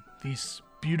these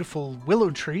beautiful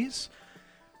willow trees,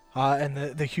 and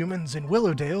the humans in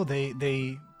Willowdale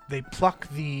they pluck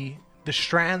the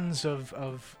strands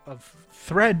of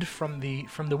thread from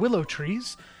the willow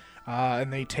trees,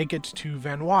 and they take it to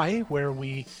Van Wy, where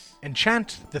we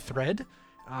enchant the thread,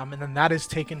 and then that is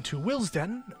taken to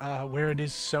Willsden, where it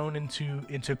is sewn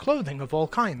into clothing of all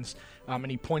kinds. And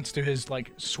he points to his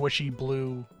like swishy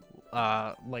blue,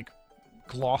 like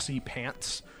glossy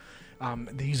pants.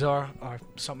 These are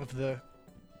some of the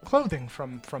clothing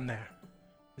from there.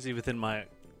 Is he within my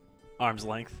arm's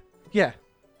length? Yeah.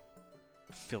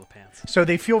 Feel the pants. So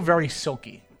they feel very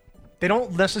silky. They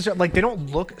don't necessarily they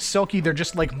don't look silky. They're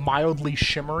just like mildly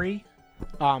shimmery.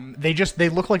 They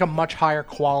look like a much higher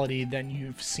quality than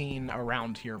you've seen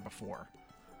around here before.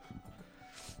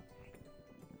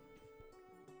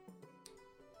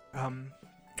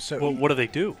 So Well, what do they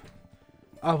do?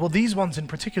 well, these ones in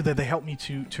particular, they help me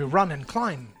to run and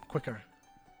climb quicker.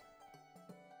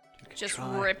 Just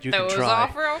try. rip You can those try.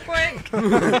 off real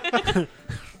quick.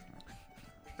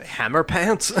 The hammer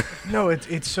pants. No,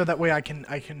 it's so that way I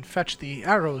can fetch the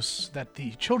arrows that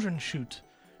the children shoot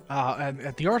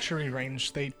at the archery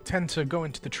range. They tend to go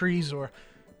into the trees, or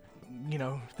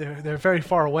they're very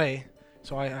far away.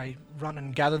 So I run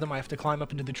and gather them. I have to climb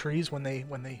up into the trees when they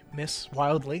miss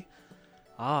wildly.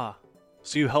 Ah.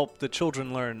 So you help the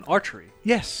children learn archery.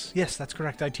 Yes, that's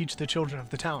correct. I teach the children of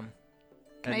the town.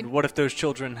 Can And I- what if those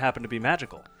children happen to be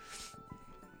magical?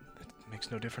 It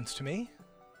makes no difference to me.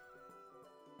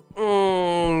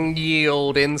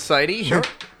 Yield insighty. Sure.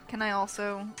 Can I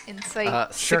also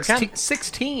insight? Sure can.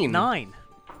 16. 9.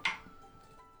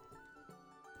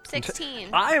 16.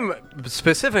 I'm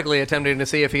specifically attempting to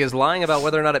see if he is lying about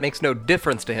whether or not it makes no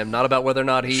difference to him, not about whether or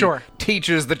not he Sure.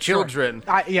 teaches the children.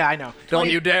 I know. Don't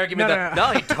you dare give me No, that. no,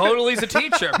 No, he totally is a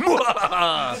teacher.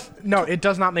 No, it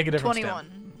does not make a difference to him.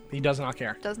 21 He does not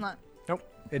care. does not. Nope.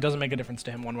 It doesn't make a difference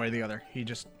to him one way or the other. He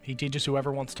teaches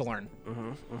whoever wants to learn.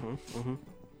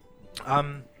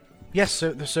 Yes,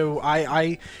 so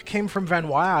I came from Van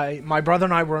Wy. My brother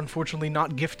and I were unfortunately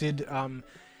not gifted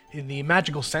in the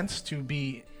magical sense to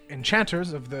be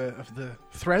enchanters of the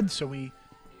thread, so we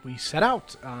set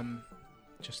out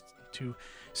just to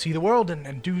see the world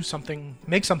and do something,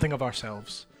 make something of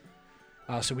ourselves.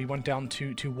 So we went down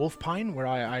to Wolfpine, where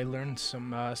I learned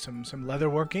some leather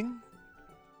working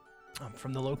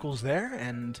from the locals there,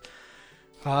 and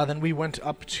then we went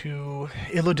up to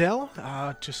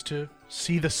Illodel just to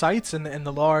see the sights and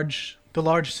the large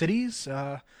cities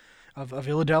of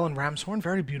Illodel and Ramshorn.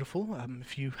 Very beautiful.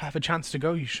 If you have a chance to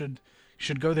go, you should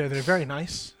go there. They're very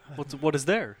nice. What is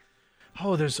there?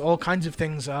 Oh, there's all kinds of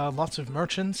things. Lots of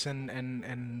merchants and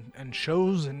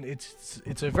shows, and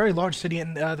it's a very large city.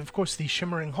 And of course, the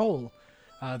Shimmering Hole,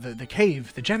 the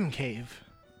cave, the gem cave.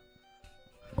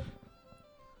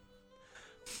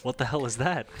 What the hell is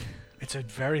that? It's a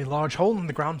very large hole in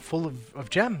the ground full of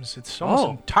gems. It's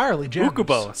almost entirely gems.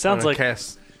 Ukubo. Sounds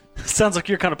like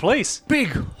your kind of place.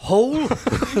 Big hole.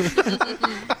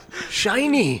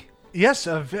 Shiny. Yes,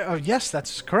 yes,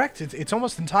 that's correct. It's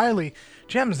almost entirely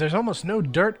gems. There's almost no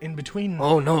dirt in between.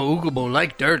 Oh no, Ukubo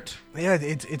like dirt. Yeah,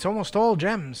 it's almost all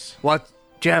gems. What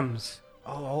gems?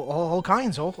 All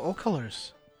kinds, all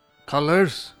colors.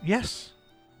 Colors? Yes.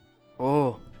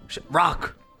 Oh,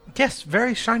 rock. Yes,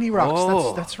 very shiny rocks.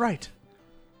 Oh. That's right.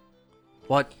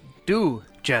 What do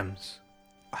gems?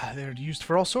 They're used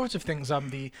for all sorts of things.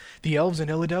 The elves in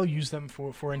Illodel use them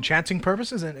for enchanting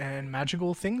purposes and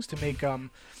magical things to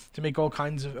make all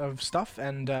kinds of stuff,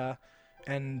 and the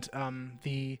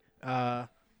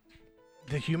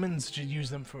humans use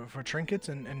them for trinkets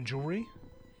and jewelry.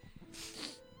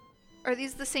 Are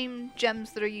these the same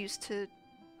gems that are used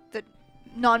that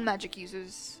non-magic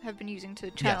users have been using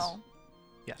to channel?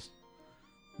 Yes.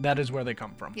 That is where they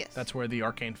come from. Yes. That's where the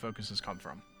arcane focuses come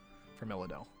from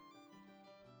Illodel.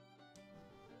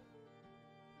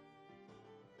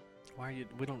 Why are you?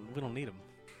 We don't need them.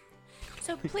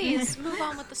 So please move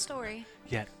on with the story.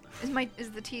 Yet. Is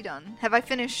the tea done? Have I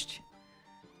finished?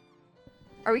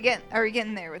 Are we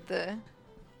getting there with the?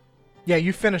 Yeah,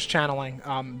 you finish channeling.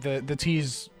 The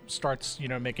tease starts,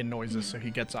 making noises, so he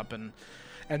gets up and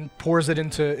pours it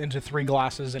into 3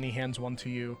 glasses, and he hands one to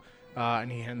you,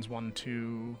 and he hands one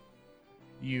to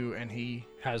you, and he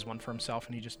has one for himself,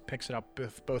 and he just picks it up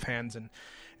with both hands and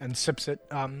sips it.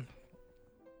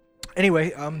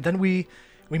 Anyway, then we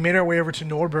made our way over to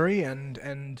Norbury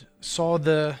and saw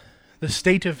the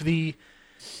state of the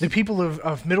people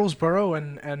of Middlesbrough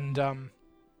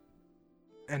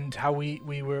and how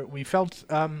we felt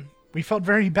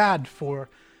very bad for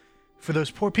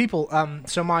those poor people.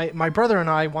 So my brother and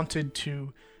I wanted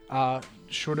to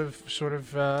sort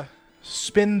of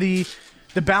spin the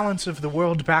balance of the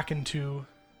world back into.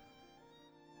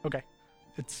 Okay,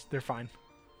 they're fine.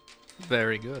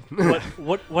 Very good.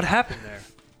 What happened there?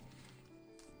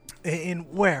 In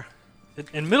where?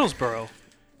 In Middlesbrough.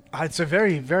 It's a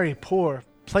very, very poor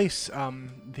place.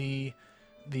 The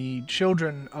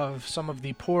children of some of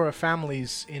the poorer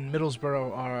families in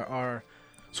Middlesbrough are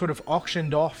sort of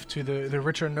auctioned off to the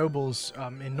richer nobles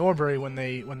in Norbury when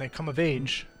they come of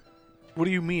age. What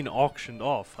do you mean auctioned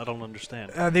off? I don't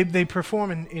understand. They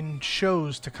perform in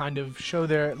shows to kind of show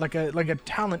their like a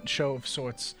talent show of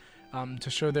sorts, to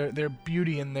show their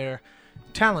beauty and their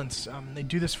talents. They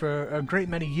do this for a great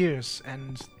many years,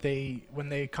 and when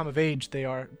they come of age, they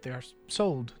are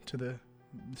sold to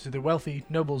the wealthy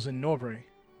nobles in Norbury.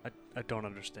 I don't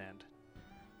understand.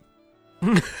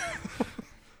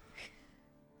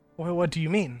 Well, what do you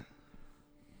mean?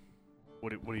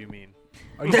 What do you mean?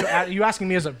 Are you asking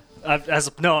me as a?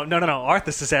 No.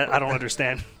 Arthas is saying I don't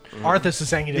understand. Arthas is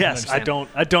saying he doesn't Yes, understand.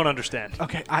 I don't understand.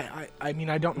 Okay, I mean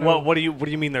I don't know. What do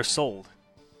you mean they're sold?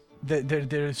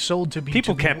 They're sold to be.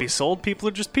 People can't be sold. People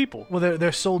are just people. Well,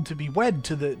 they're sold to be wed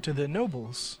to the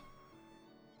nobles.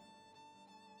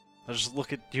 I just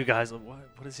look at you guys.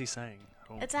 What is he saying?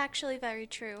 It's actually very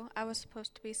true. I was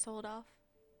supposed to be sold off.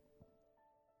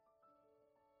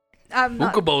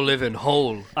 Ukubo live in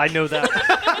hole. I know that.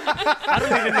 I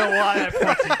don't even know why I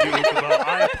pointed you, Ukubo.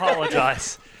 I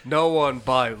apologize. No one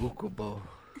buy Ukubo.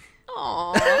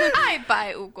 Aww, I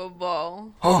buy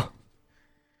Ukubo. Oh,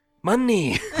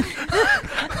 money.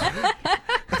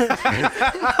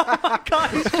 God,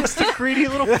 he's just a greedy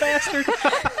little bastard.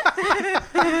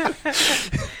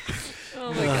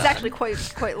 It's actually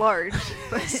quite large.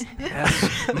 But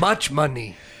Yes, much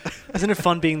money. Isn't it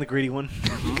fun being the greedy one?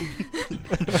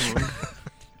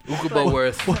 Ukubo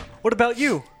worth. What about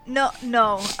you? no.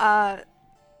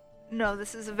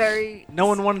 This is a very No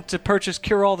one wanted to purchase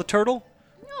Cure All the Turtle?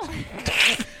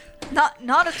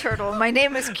 not a turtle. My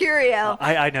name is Curiel.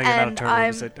 I know you're not a and turtle.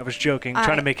 I was joking,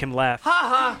 trying to make him laugh.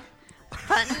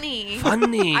 Funny.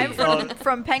 Funny. I'm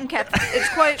from Penketh.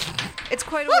 It's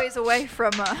quite a ways away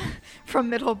from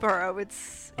Middleborough.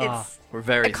 It's We're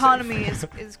very economy is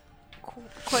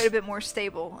quite a bit more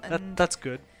stable. And That's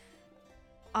good.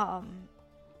 um,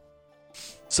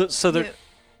 So there. yeah.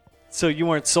 So you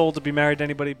weren't sold to be married to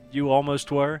anybody. You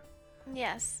almost were,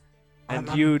 Yes. and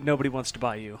I'm- nobody wants to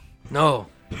buy you. No.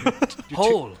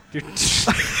 Hole. You're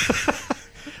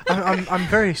I'm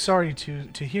very sorry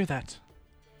to hear that.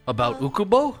 About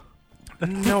Ukubo?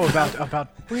 No,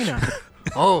 about Brina.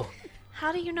 Oh.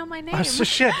 How do you know my name? So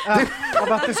shit.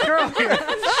 About this girl here.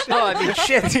 Oh, I mean,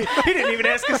 shit. he didn't even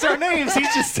ask us our names.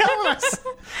 He's just telling us.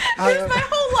 Here's my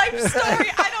whole life story.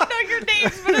 I don't know your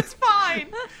names, but it's fine.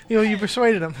 You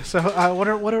persuaded him. So what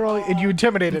are all? And you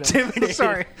intimidated him. Intimidated.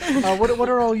 Sorry. What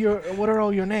are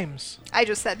all your names? I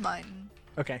just said mine.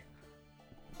 Okay.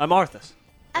 I'm Arthas.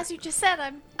 As you just said,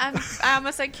 I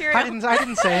almost said Curiel. I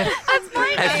didn't say it. That's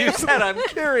my As name. you said, I'm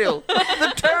Curiel,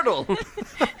 the turtle.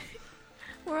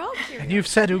 We're all Curiel. And you've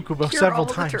said Ukubo You're several all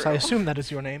the times. I turtle. assume that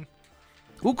is your name.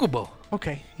 Ukubo.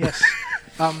 Okay. Yes.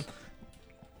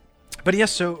 But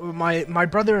yes. So my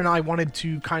brother and I wanted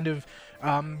to kind of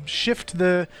shift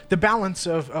the balance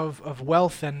of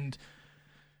wealth and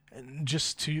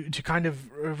just to kind of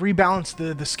rebalance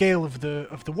the scale of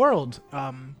the world.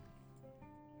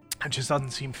 It just doesn't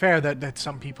seem fair that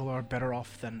some people are better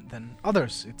off than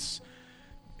others.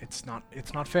 It's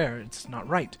not fair. It's not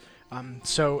right.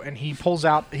 So and he pulls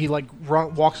out. He like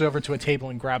walks over to a table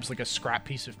and grabs like a scrap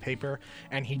piece of paper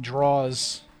and he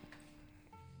draws.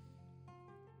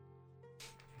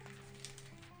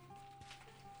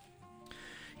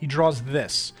 He draws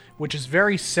this, which is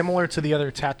very similar to the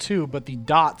other tattoo, but the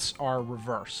dots are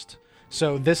reversed.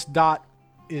 So this dot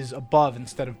is above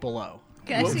instead of below.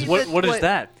 Can I see What is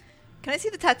that? Can I see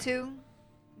the tattoo?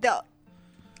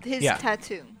 His Yeah.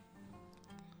 tattoo.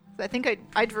 I think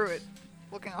I drew it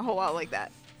looking a whole lot like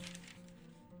that.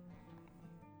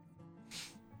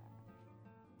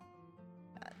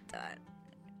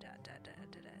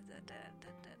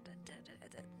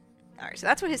 Alright, so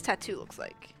that's what his tattoo looks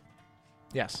like.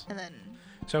 Yes. And then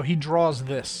So he draws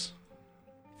this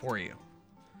for you.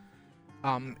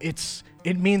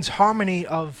 It means harmony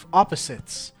of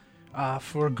opposites.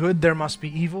 For good there must be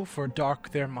evil, for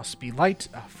dark there must be light,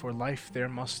 for life there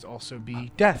must also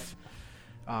be death.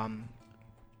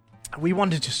 We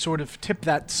wanted to sort of tip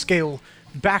that scale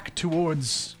back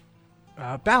towards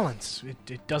balance.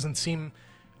 It doesn't seem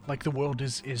like the world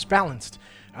is balanced.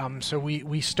 So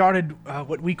we started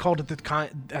what we called at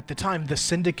the time the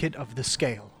Syndicate of the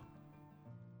Scale.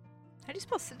 how do you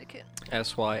spell syndicate?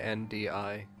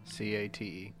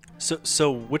 Syndicate.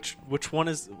 So which one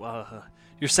is?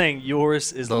 You're saying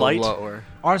yours is The light. lower.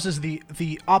 Ours is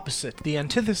the opposite, the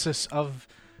antithesis of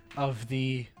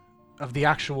the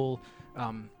actual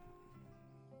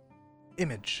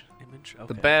image. Image. The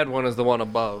Okay. bad one is the one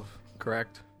above,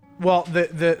 correct? Well,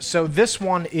 so this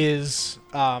one is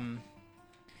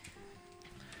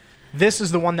this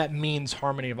is the one that means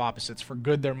harmony of opposites. For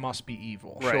good there must be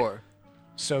evil. Right. Sure.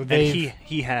 So And they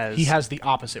he has he has the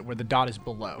opposite where the dot is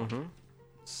below.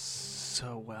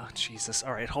 So well, Jesus.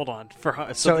 All right, hold on.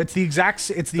 So it's the exact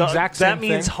same that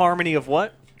means thing. harmony of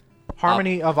what?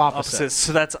 Harmony of opposites. Opposites.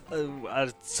 So that's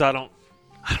so I don't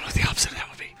know what the opposite of that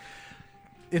would be.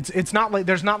 It's not like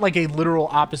there's not like a literal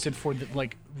opposite for the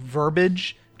like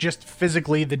verbiage. Just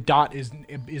physically, the dot is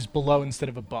below instead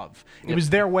of above. It was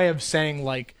their way of saying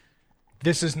like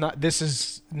this is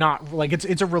not like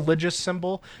it's a religious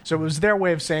symbol. So it was their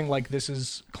way of saying like this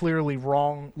is clearly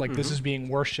wrong. Like this is being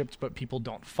worshipped, but people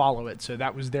don't follow it. So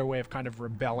that was their way of kind of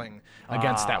rebelling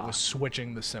against that, was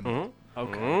switching the symbol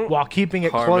Okay. while keeping it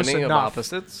close Harmony of enough.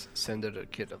 opposites.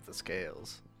 Syndicate of the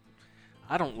scales.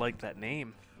 I don't like that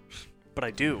name, but I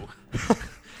do.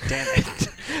 Damn it.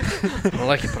 I don't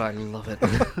like it, but I love it.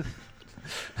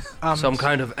 Some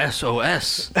kind of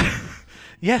SOS.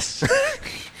 Yes.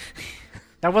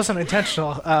 That wasn't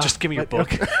intentional. Just give me your but-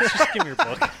 book. Just give me your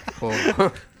book.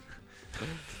 Oh.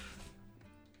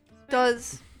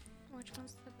 Does Which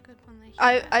one's the good one? That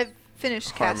he I've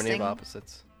finished Harmony casting. of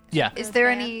opposites. Yeah. Is there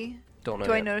Bad. any? Don't know.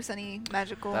 Do I yet. notice any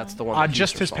magical? That's the one. That he's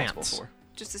just his responsible pants. For.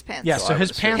 Just his pants. Yeah, So so I his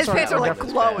would assume- pants His are pants are like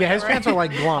definitely- glowing. Yeah, his right? pants are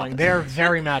like glowing. They're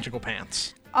very magical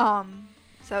pants. So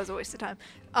that was a waste of time.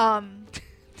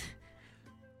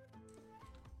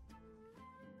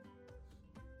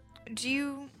 Do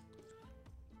you?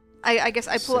 I guess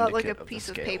I pull out like a Syndicate of the piece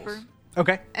of Scales. paper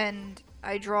Okay. and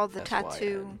I draw the S-Y-N.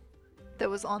 tattoo that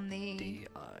was on the.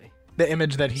 D-I-T. The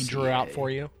image that he drew out for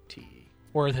you,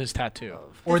 or his tattoo,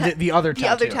 Of or The the other The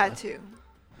tattoo. other tattoo.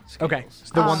 Okay,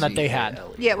 it's the one that they had.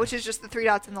 C-A-L-E. Yeah, which is just the 3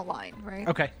 dots in the line, right?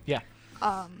 Okay, yeah.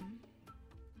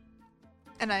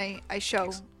 And I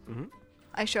show Mhm.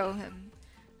 I show him.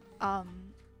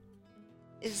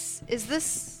 Is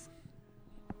this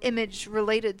image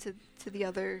related to the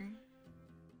other?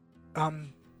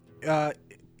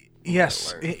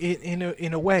 Yes,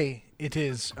 in a way it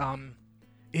is.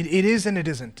 It is and it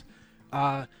isn't.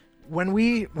 When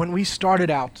we started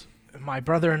out, my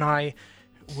brother and I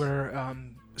were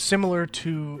similar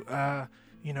to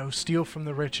steal from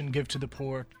the rich and give to the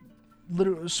poor,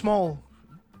 little small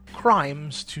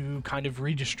crimes to kind of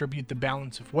redistribute the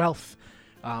balance of wealth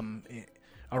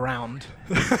around.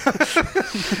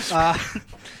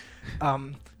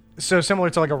 So similar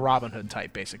to like a Robin Hood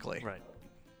type, basically. Right.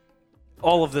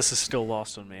 All of this is still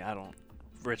lost on me. I don't.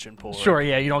 Rich and poor. Sure,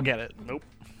 yeah, you don't get it. Nope.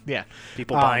 Yeah.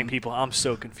 People buying people. I'm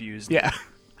so confused. Yeah.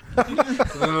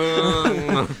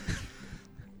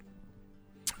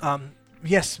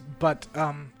 Yes, but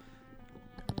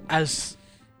as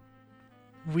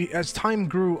time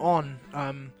grew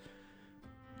on,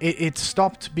 it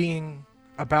stopped being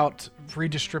about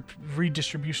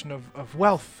redistribution of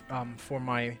wealth for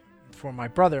my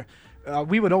brother.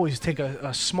 We would always take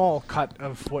a small cut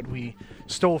of what we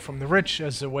stole from the rich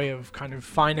as a way of kind of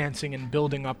financing and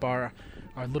building up our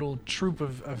little troop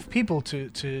of people to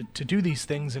do these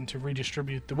things and to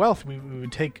redistribute the wealth. We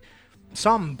would take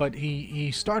some, but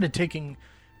he started taking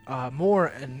more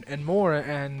and more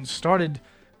and started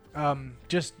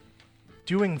just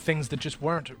doing things that just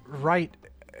weren't right.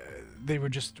 They were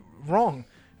just wrong.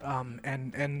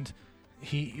 And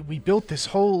we built this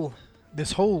whole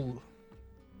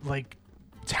like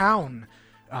town.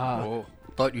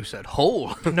 Thought you said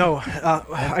hole. No,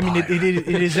 I mean it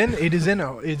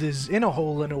is in a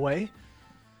hole in a way.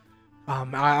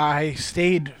 I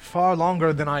stayed far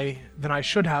longer than I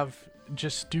should have,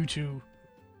 just due to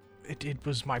it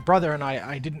was my brother and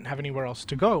I didn't have anywhere else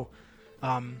to go.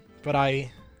 But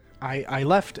I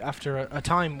left after a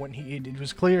time when it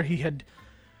was clear he had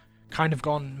kind of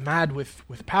gone mad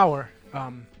with power.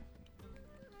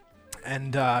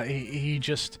 And he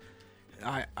just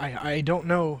I don't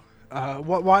know.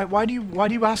 Why do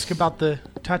you ask about the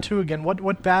tattoo again?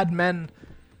 What bad men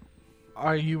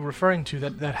are you referring to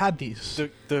that had these?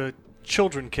 The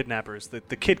children kidnappers, the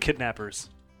kid kidnappers,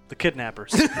 the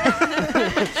kidnappers.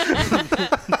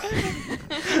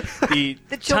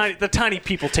 the tiny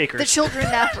people takers. The children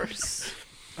nappers.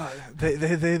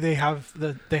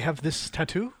 They have this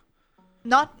tattoo?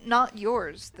 Not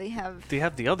yours. They have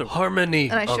the other one. Harmony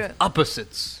And I of should.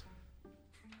 opposites.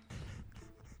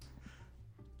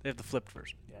 They have the flipped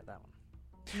version. Yeah, that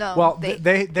one. no. Well, they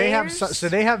have theirs- so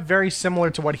they have very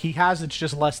similar to what he has. It's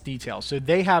just less detail. So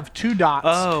they have 2 dots,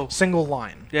 Oh. single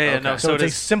line. Yeah, Okay. no. So, So it's it a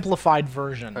is, simplified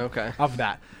version Okay. of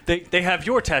that. they have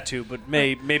your tattoo, but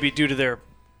maybe due to their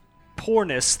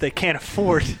poorness, they can't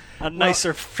afford a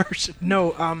nicer version.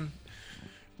 No,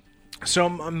 so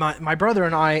my brother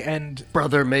and I and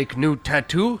Brother make new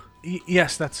tattoo?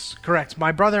 yes, that's correct.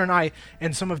 My brother and I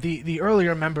and some of the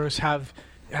earlier members have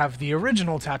the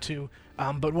original tattoo.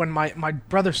 But when my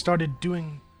brother started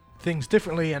doing things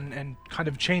differently and kind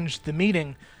of changed the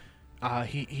meaning,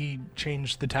 he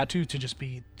changed the tattoo to just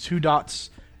be 2 dots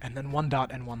and then 1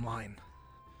 dot and 1 line.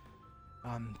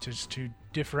 Just to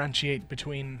differentiate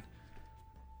between,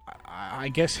 I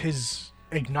guess, his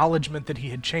acknowledgement that he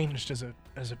had changed as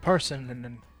a person and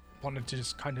then wanted to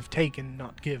just kind of take and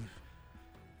not give.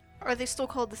 Are they still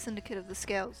called the Syndicate of the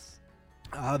Scales?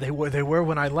 They were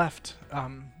when I left.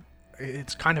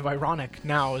 It's kind of ironic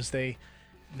now as they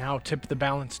now tip the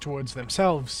balance towards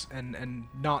themselves and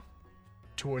not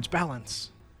towards balance.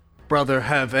 Brother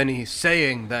have any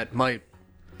saying that might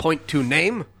point to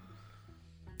name?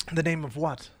 The name of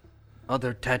what?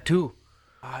 Other tattoo.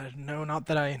 No, not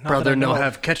that I. Not Brother that I know no of.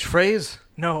 have catchphrase?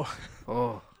 No.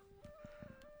 Oh.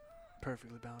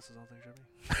 Perfectly balances all things,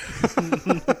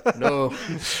 Jimmy.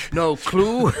 No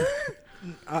clue?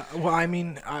 Well, I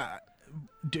mean,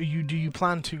 do you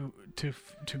plan to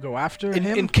go after him?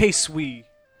 In case we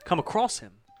come across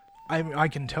him. I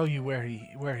can tell you where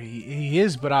he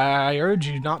is, but I urge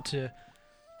you not to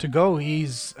go.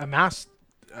 He's amassed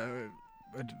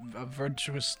a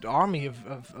virtuous army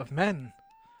of men.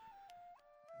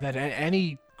 That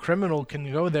any criminal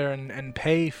can go there and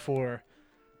pay for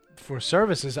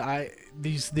services.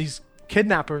 These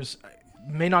kidnappers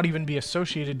may not even be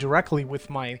associated directly with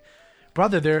my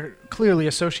brother. They're clearly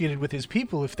associated with his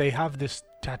people. If they have this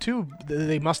tattoo,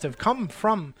 they must have come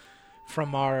from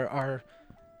our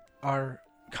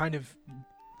kind of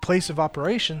place of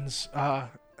operations.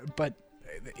 But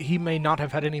he may not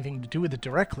have had anything to do with it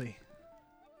directly.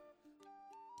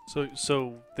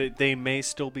 So they may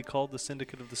still be called the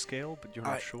Syndicate of the Scale, but you're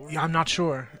not sure? Yeah, I'm not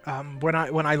sure. When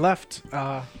I left,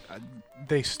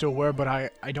 they still were, but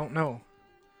I don't know.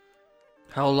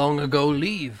 How long ago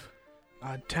leave?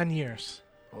 10 years.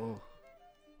 Oh.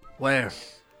 Where?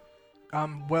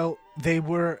 Well, they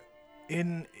were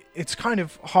in... It's kind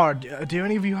of hard. Do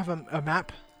any of you have a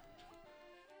map?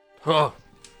 Oh,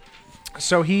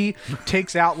 So he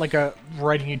takes out like a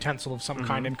writing utensil of some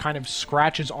kind and kind of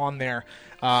scratches on there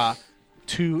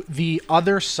to the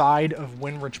other side of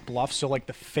Winrich Bluff. So like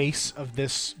the face of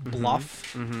this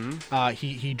bluff,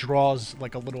 he draws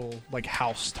like a little like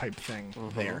house type thing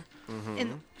there.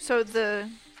 So the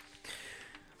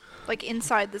like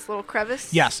inside this little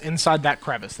crevice. Yes, inside that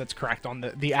crevice. That's correct. On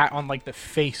on like the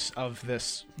face of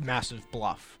this massive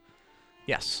bluff.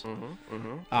 Yes.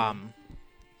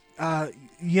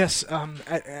 Yes.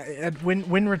 At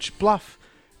Winrich Bluff,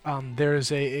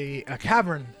 there's a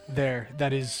cavern there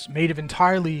that is made of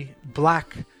entirely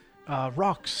black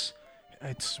rocks.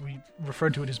 We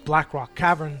referred to it as Black Rock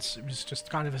Caverns. It was just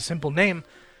kind of a simple name,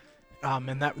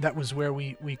 and that was where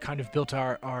we kind of built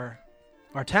our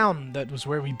town. That was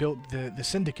where we built the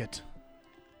syndicate.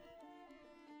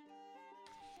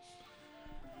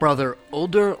 brother,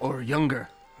 older or younger?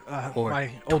 Or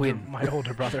my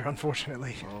older brother,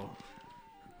 unfortunately. Oh.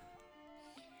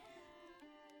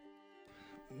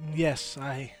 Yes,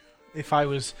 if I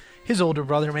was his older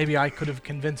brother, maybe I could have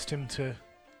convinced him to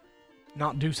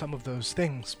not do some of those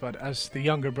things, but as the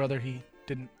younger brother, he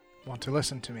didn't want to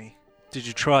listen to me. Did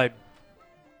you try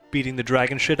beating the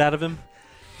dragon shit out of him?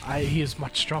 He is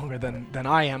much stronger than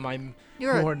I am. I'm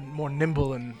You're more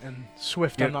nimble and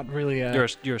swift. You're- I'm not really You're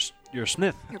a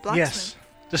smith. You're blacksmith. Yes.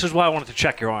 This is why I wanted to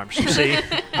check your arms. You see,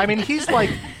 I mean, he's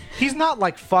not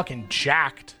like fucking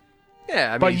jacked. Yeah,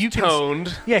 I mean, But he's you can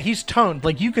toned. Yeah, he's toned.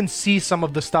 Like, you can see some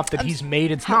of the stuff that he's made.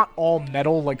 It's not all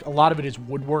metal. Like, a lot of it is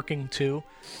woodworking, too.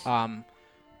 And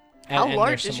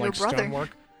large there's is some, your like, brother? stonework.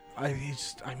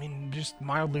 He's just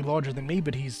mildly larger than me,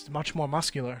 but he's much more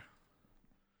muscular.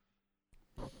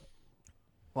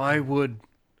 Why would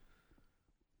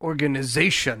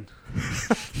organization?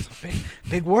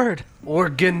 Big word.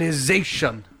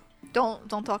 Organization. Don't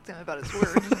talk to him about his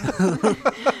word.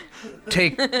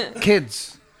 Take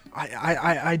kids.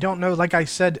 I don't know. Like I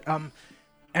said,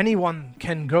 anyone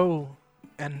can go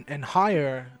and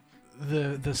hire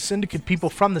the syndicate people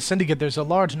from the syndicate. There's a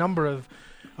large number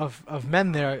of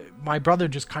men there. My brother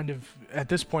just kind of, at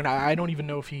this point, I don't even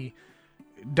know if he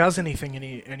does anything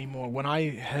anymore. When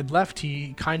I had left,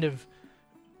 he kind of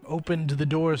opened the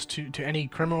doors to any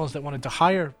criminals that wanted to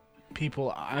hire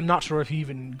people. I'm not sure if he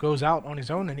even goes out on his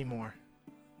own anymore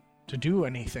to do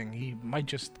anything. He might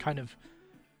just kind of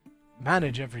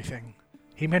manage everything.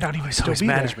 He may not even so still he's be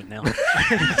management now.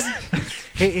 there.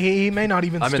 He may not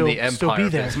even I'm still, in the still be Empire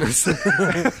there. business.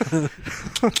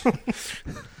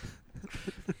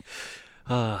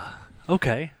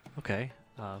 Okay.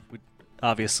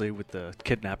 Obviously, with the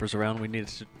kidnappers around, we needed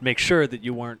to make sure that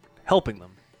you weren't helping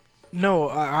them. No,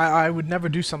 I would never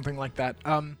do something like that.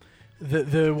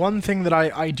 The one thing that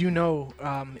I do know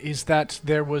is that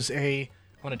there was I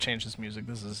want to change this music.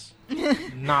 This is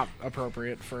not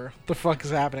appropriate for the fuck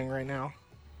is happening right now.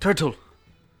 Turtle.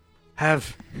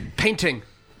 Have painting.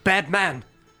 Bad man.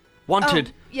 Wanted.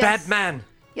 Oh, yes. Bad man.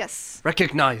 Yes.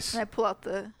 Recognize. And I pull out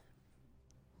the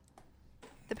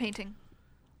painting.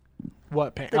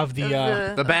 What of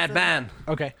the The bad man.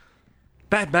 okay.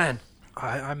 Bad man.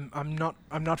 I'm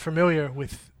not familiar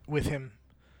with him.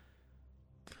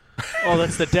 Oh,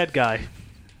 that's the dead guy.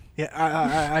 Yeah,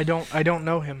 I don't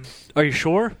know him. Are you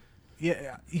sure?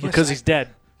 Yeah, yes, Because he's dead.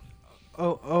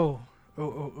 Oh,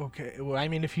 okay. Well, I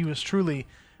mean, if he was truly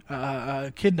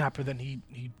a kidnapper, then he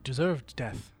deserved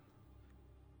death.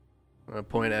 I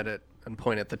point at it and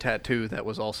point at the tattoo that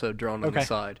was also drawn on the Okay.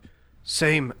 side.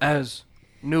 Same as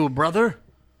new brother?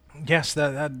 Yes,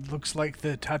 that looks like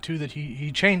the tattoo that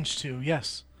he changed to.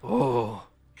 Yes. Oh.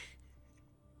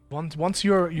 Once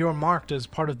you're marked as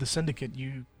part of the syndicate,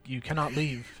 you cannot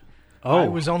leave. Oh, I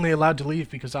was only allowed to leave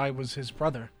because I was his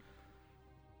brother.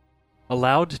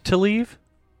 allowed to leave?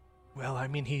 Well, I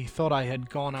mean, he thought I had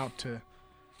gone out to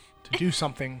do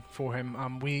something for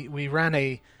him. We ran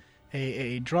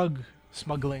a drug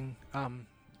smuggling.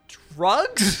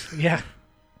 Drugs? Yeah.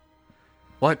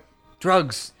 What?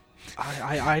 Drugs.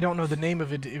 I don't know the name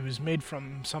of it. It was made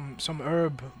from some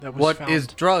herb that was What found. is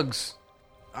drugs?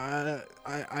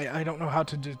 I don't know how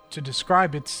to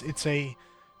describe. It's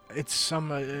some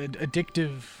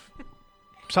addictive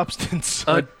substance.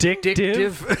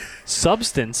 Addictive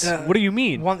substance? What do you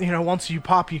mean? Once you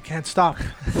pop, you can't stop.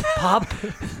 Pop?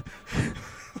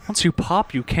 Once you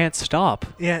pop, you can't stop.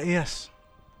 Yeah. Yes.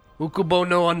 Ukubo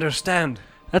no understand.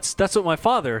 That's what my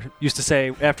father used to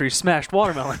say after he smashed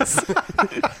watermelons.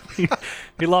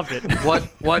 he loved it.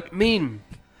 What mean?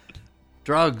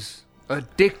 Drugs.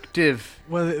 Addictive.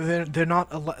 Well, they're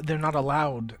not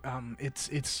allowed.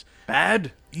 It's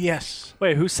Bad? yes.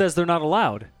 Wait, who says they're not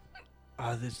allowed?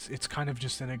 It's kind of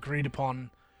just an agreed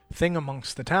upon thing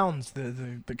amongst the towns.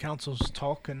 The councils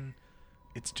talk, and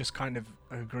it's just kind of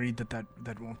agreed that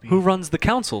won't be. Who runs the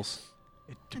councils?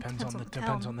 It depends on the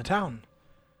town. town.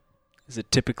 Is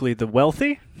it typically the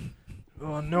wealthy?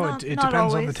 Well, no, Not- it not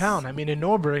depends on the always. town. I mean, in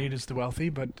Norbury it is the wealthy,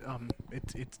 but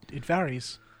it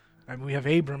varies. I mean, we have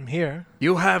Abram here.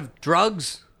 You have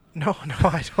drugs? No,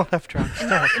 I don't have drugs.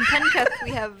 No. In Penketh,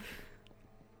 we have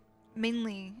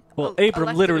mainly. Well, el- Abram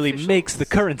elected literally officials. makes the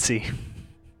currency.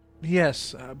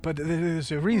 Yes, but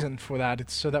there's a reason for that.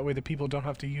 It's so that way the people don't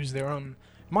have to use their own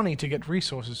money to get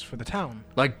resources for the town.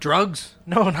 Like drugs?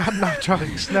 No, not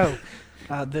drugs. No,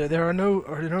 there are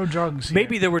no drugs. Here.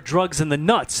 Maybe there were drugs in the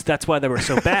nuts. That's why they were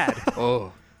so bad.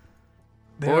 Oh.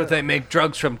 There Or are- they make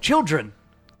drugs from children.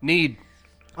 Need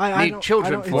need don't-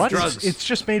 children don't- for it's- drugs. It's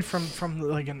just made from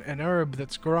like an herb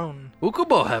that's grown.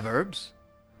 Ukubo have herbs.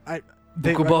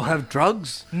 They, Ukubo have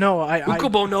drugs. No,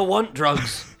 Ukubo no want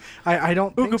drugs. I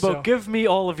don't think Ukubo, so. give me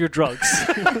all of your drugs.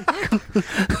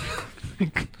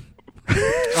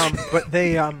 But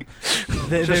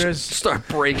there's Start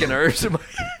breaking herbs.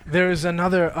 there's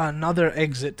another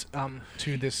exit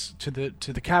to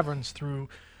the caverns through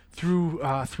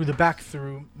the back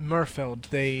through Murfeld.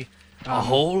 They A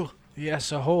hole?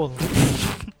 yes, a hole.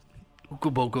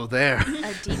 Ukubo go there.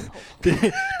 A deep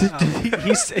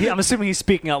hole. I'm assuming he's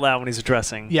speaking out loud when he's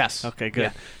addressing. Yes. Okay,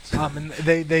 good. And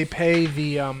they pay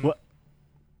the What?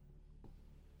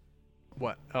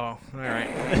 What? Oh, all right.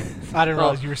 I didn't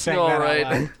realize you were saying all that. right.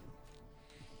 Out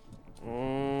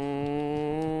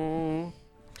loud.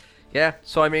 Yeah,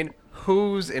 so I mean,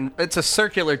 who's in... It's a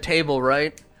circular table,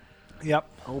 right? Yep.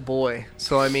 Oh boy.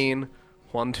 So I mean,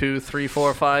 1, 2, 3,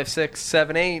 4, 5, 6,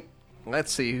 7, 8.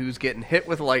 Let's see who's getting hit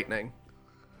with lightning.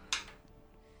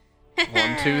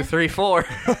 1, 2, 3, 4.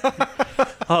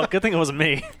 Oh, good thing it wasn't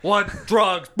me. What?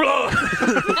 Drugs. Blood.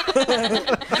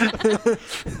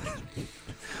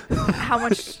 How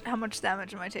much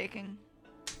damage am I taking?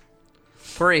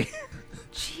 3.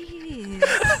 Jeez.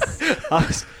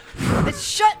 Uh,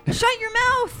 Shut your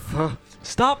mouth.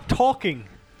 Stop talking.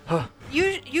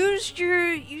 Use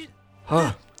your.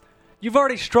 You've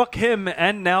already struck him,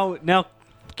 and now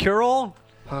cure all.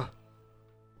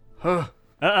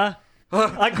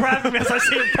 I grab him as I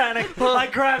see him panic. I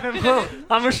grab him.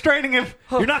 I'm restraining him.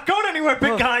 You're not going anywhere,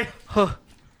 big guy.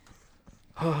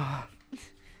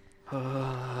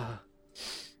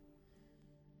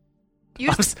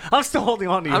 I'm still holding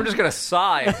on to you. I'm just gonna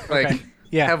sigh, like, Okay.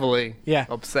 Yeah. heavily Yeah.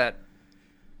 upset.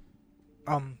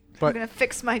 I'm But gonna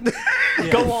fix my.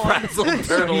 Go on. Frazzled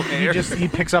turtle hair. he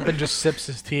picks up and just sips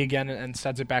his tea again and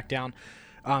sets it back down.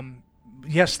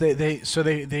 Yes,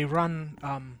 they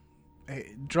run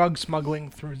drug smuggling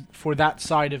for that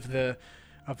side of the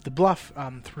bluff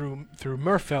through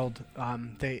Murfeld.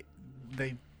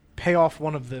 They pay off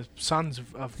one of the sons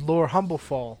of Lord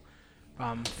Humblefall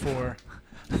for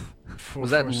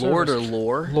Was that for Lord or service.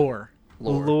 Lore? Lore?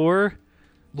 Lure.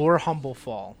 Lord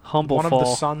Humblefall. One of the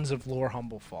Humblefall. sons of Lord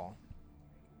Humblefall.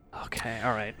 Okay,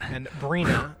 all right. And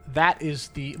Brina, that is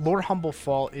the Lord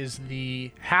Humblefall is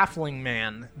the halfling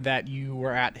man that you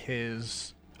were at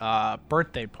his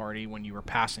birthday party when you were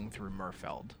passing through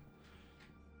Murfeld.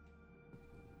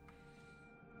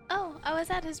 Oh, I was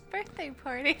at his birthday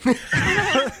party.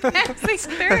 Passing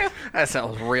through. That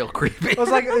sounds real creepy. It was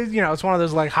like it's one of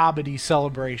those like hobbity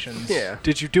celebrations. Yeah.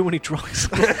 Did you do any drugs?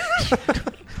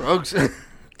 Drugs.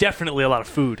 Definitely a lot of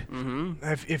food.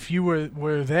 If you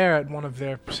were there at one of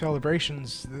their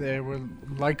celebrations, there were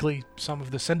likely some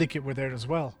of the syndicate were there as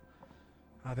well.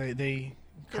 They They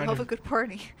kind love a of good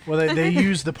party. well they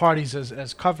use the parties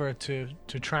as cover to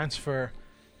transfer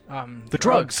The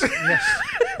drugs. Yes.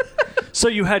 So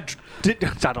you had.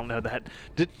 I don't know that.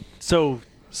 So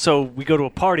we go to a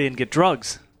party and get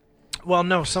drugs. Well,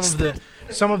 no, some of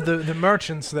the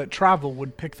merchants that travel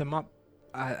would pick them up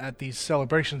at these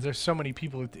celebrations. There's so many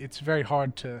people; it's very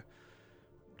hard to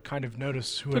kind of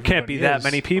notice who. There can't be everybody that is.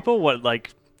 many people. What,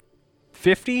 like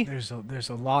 50? There's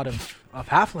a lot of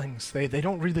halflings. They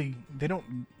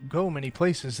don't go many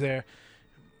places. There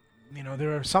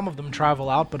are some of them travel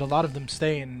out, but a lot of them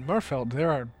stay in Murfeld. There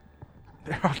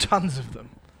are tons of them.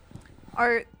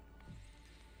 Are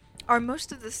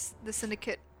most of the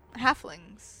syndicate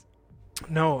halflings?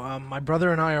 No, my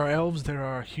brother and I are elves. There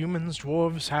are humans,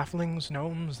 dwarves, halflings,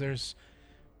 gnomes. There's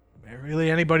really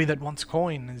anybody that wants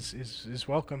coin is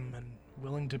welcome and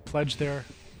willing to pledge their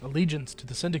allegiance to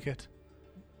the syndicate.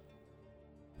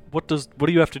 What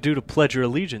do you have to do to pledge your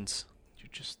allegiance?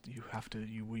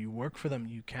 You work for them.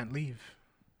 You can't leave.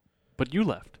 But you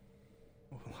left.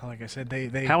 Like I said,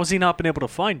 they How has he not been able to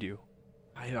find you?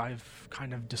 I've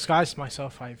kind of disguised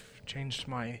myself. I've changed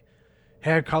my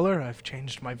hair color. I've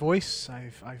changed my voice.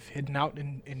 I've hidden out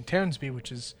in Ternsby,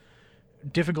 which is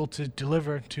difficult to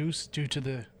deliver to due to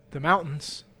the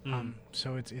mountains.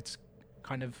 So it's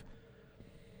kind of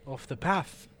off the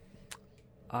path.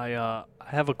 I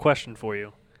have a question for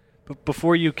you. But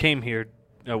before you came here,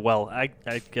 I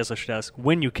guess I should ask,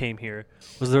 when you came here,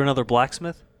 was there another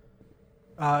blacksmith?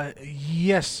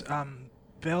 Yes,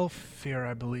 Belfir,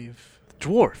 I believe.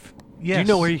 Dwarf. Yes. Do you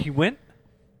know where he went?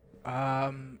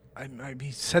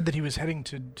 He said that he was heading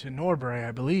to Norbury,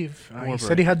 I believe. He Norbury.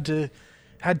 said he had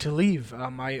to leave.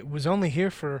 I was only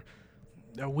here for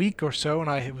a week or so, and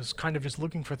I was kind of just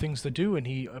looking for things to do, and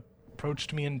he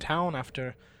approached me in town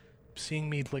after seeing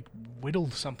me like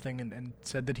whittle something and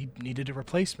said that he needed a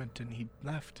replacement, and he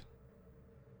left.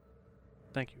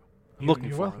 Thank you. I'm looking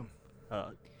You're for welcome.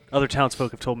 him. Other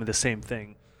townsfolk have told me the same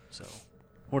thing. So,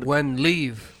 When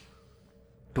leave,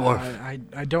 dwarf?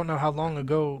 I don't know how long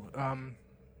ago.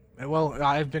 Well,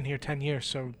 I've been here 10 years,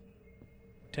 so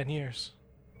 10 years.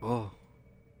 Oh.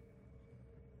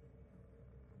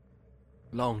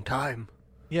 Long time.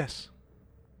 Yes.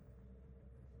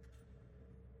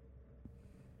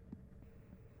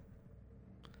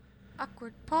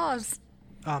 Awkward pause.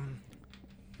 Got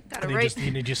it And right.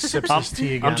 he just sips his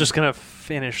tea again. I'm just gonna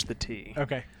finish the tea.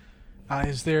 Okay.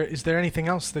 Is there anything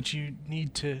else that you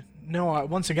need to know?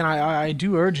 Once again, I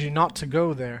do urge you not to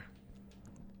go there.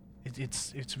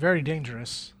 It's very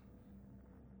dangerous.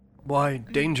 Why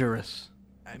dangerous?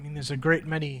 I mean, there's a great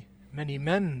many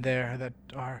men there that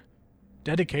are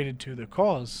dedicated to the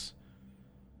cause.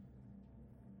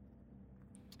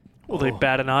 Will they Oh.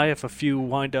 bat an eye if a few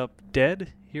wind up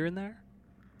dead here and there?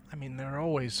 I mean, there are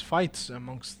always fights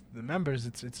amongst the members.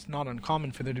 It's not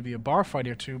uncommon for there to be a bar fight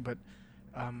or two, but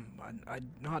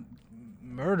not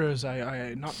murders.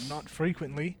 I not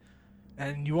frequently,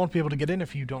 and you won't be able to get in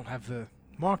if you don't have the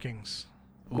markings.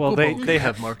 Well, Ukubo they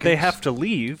have have markings. they have to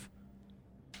leave.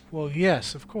 Well,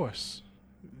 yes, of course,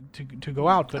 to go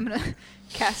out, but I'm gonna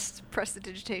cast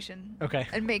prestidigitation okay.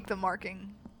 and make the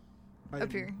marking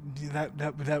appear,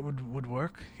 That would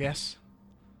work. Yes.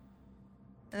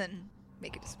 and then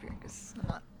make it disappear because I'm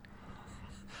not.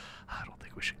 I don't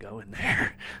think we should go in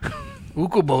there.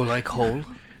 Ukubo like hole.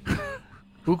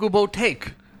 Ukubo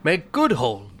take. Make good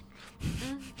hole.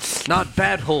 Not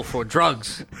bad hole for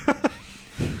drugs.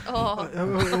 Oh,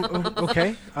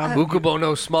 Okay. Ukubo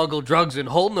no smuggle drugs in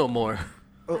hole no more.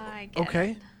 I get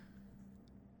Okay.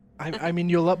 it. I mean,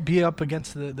 you'll be up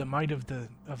against the might of the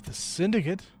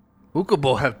syndicate.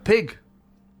 Ukubo have pig.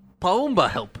 Paumba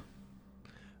help.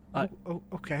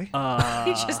 Okay.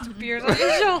 He just appears on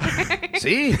your shoulder.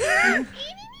 See?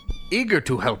 Eager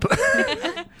to help.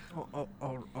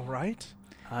 All right.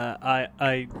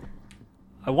 I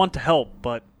want to help,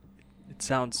 but it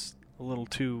sounds a little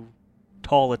too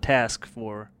tall a task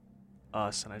for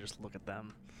us. And I just look at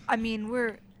them. I mean,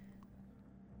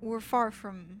 we're far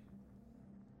from,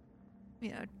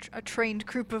 a trained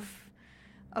group of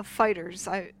fighters.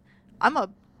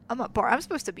 I'm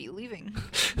supposed to be leaving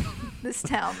this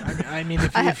town. I mean,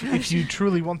 I if you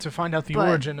truly want to find out the But-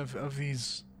 origin of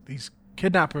these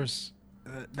kidnappers,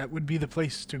 that would be the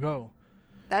place to go.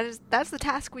 That's the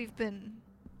task we've been.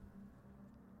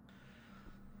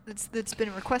 That's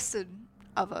been requested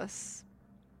of us.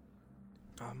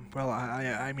 Well,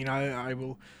 I mean, I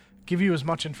will give you as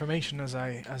much information as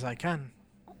I can.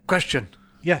 Question.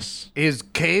 Yes, Is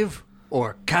cave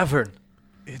or cavern?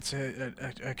 it's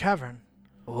a cavern.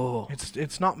 Oh.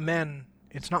 It's not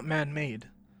man-made.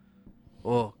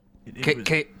 Oh. It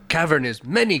was- Cavern is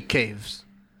many caves.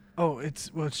 Oh, it's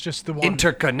just the one.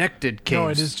 Interconnected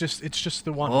caves. No, it's just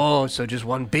the one. Oh, so just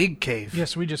one big cave.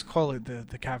 Yes, we just call it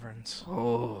the caverns.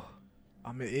 Oh.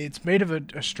 It's made of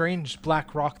a strange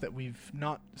black rock that we've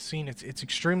not seen. It's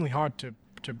extremely hard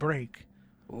to break.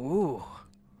 Ooh.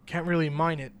 Can't really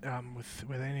mine it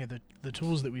with any of the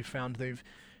tools that we've found.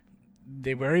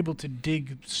 They were able to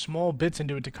dig small bits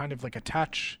into it to kind of like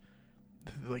attach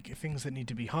like things that need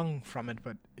to be hung from it,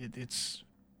 but it's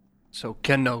So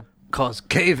can no cause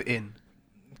cave in.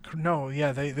 no,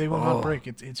 yeah, they will Oh. not break.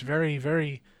 It's very,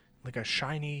 very like a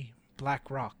shiny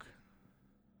black rock.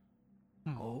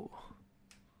 Oh.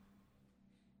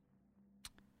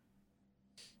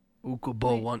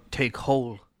 Ukubo want take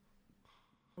hole.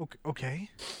 Okay.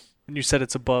 And you said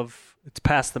it's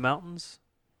past the mountains?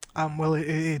 Well,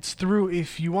 it's through.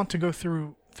 If you want to go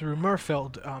through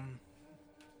Murfeld,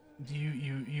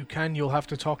 you'll have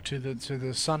to talk to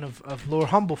the son of Lord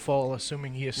Humblefall,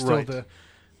 assuming he is still Right.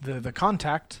 the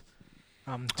contact.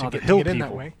 To the get hill in that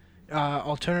people. way.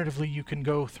 Alternatively, you can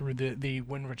go through the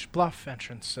Winrich Bluff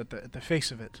entrance at the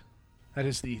face of it. That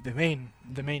is the main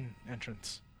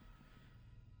entrance.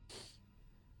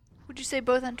 Would you say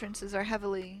both entrances are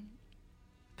heavily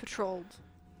patrolled?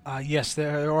 Yes,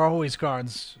 there are always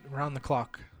guards around the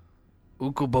clock.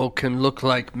 Ukubo can look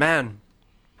like man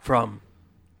from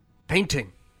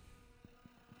painting.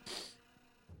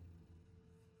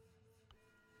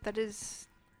 That is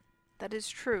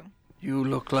true. You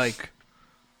look like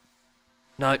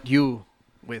not you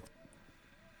with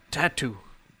tattoo.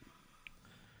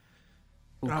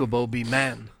 Ukubo be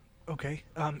man. Okay.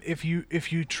 If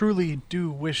you truly do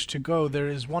wish to go, there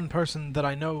is one person that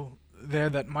I know there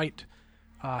that might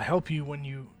help you when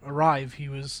you arrive. He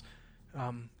was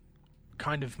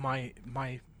kind of my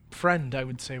friend, I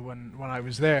would say, when I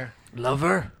was there.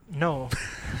 Lover? No.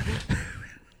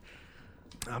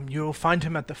 You'll find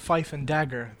him at the Fife and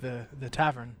Dagger, the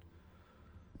tavern.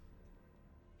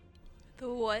 The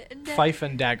what? Fife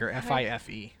and Dagger,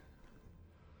 F-I-F-E.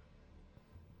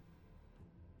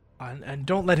 And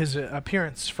don't let his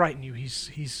appearance frighten you.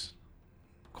 He's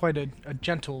quite a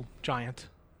gentle giant.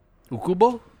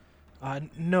 Ukubo?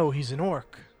 No, he's an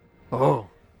orc. Oh.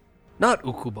 Not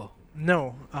Ukubo.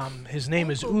 No, his name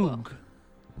is Ukubo. Oog.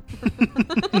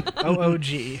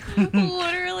 O-O-G.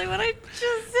 Literally what I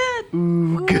just said.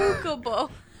 Ukubo.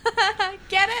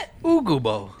 Get it?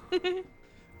 Ugubo.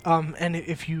 And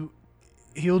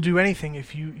he'll do anything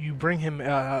if you bring him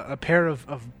a pair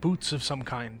of boots of some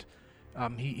kind.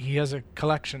 He has a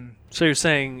collection. So you're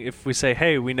saying if we say,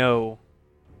 hey, we know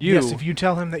you, Yes, if you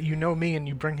tell him that you know me and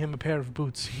you bring him a pair of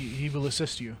boots, he will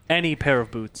assist you. any pair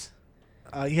of boots,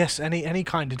 Yes, any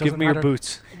kind. It doesn't give me matter. your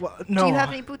boots. Well, no. Do you have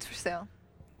any boots for sale?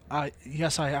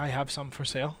 Yes, I have some for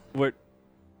sale.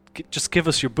 Just give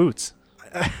us your boots.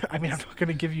 I mean, I'm not going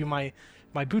to give you my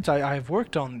boots. I have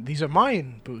worked on. These are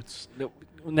mine boots.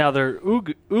 Now they're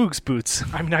Oog's boots.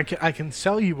 I mean, I can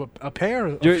sell you a pair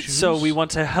of shoes. So we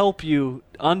want to help you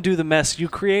undo the mess you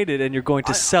created, and you're going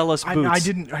to sell us boots. I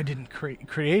didn't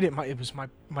create it. It was my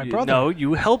brother. No,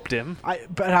 you helped him.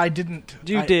 But I didn't.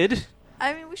 You did.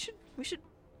 I mean, we should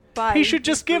buy. He should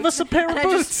just these give boots. us a pair of And I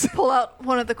boots. just pull out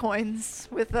one of the coins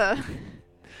with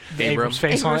Abram's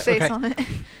face on it. Abram's face Okay. on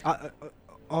it.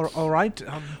 All right.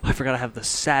 I forgot I have the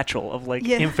satchel of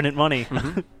Yeah. infinite money.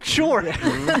 Sure.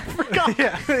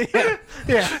 yeah.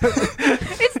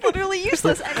 It's literally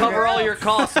useless. Cover all your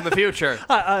costs in the future.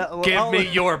 Give me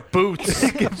your boots,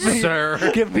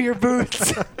 sir. Give me your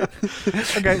boots.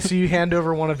 Okay, so you hand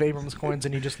over one of Abram's coins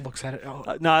and he just looks at it.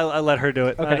 Oh, No, I let her do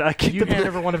it. okay. I keep You the hand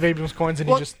over one of Abram's coins and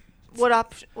What- he just.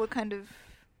 What kind of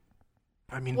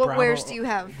I mean, what brown wares or- do you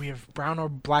have? We have brown or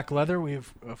black leather. We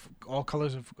have all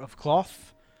colors of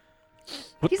cloth.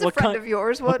 He's a friend of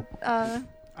yours. What? I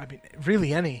mean,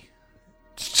 really any.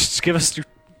 Just give us your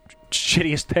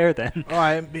shittiest pair then. Oh,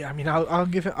 I mean, I'll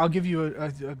give you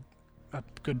a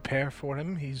good pair for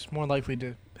him. He's more likely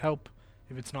to help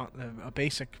if it's not a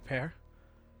basic pair.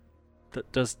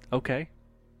 Okay.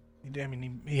 I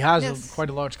mean, he has Yes. quite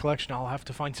a large collection. I'll have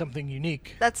to find something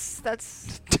unique. That's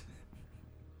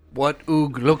What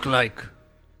Oog look like?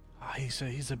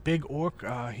 He's a big orc.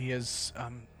 He has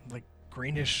like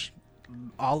greenish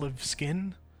olive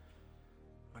skin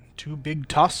and two big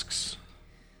tusks.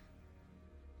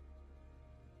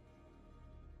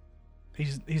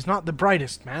 He's not the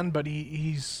brightest man, but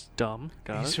he's Dumb.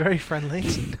 Got he's it. very friendly.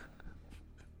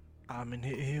 And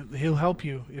he'll help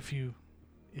you if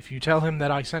you tell him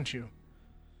that I sent you.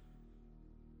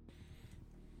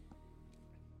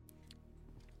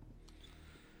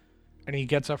 And he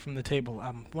gets up from the table.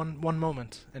 One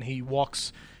moment, and he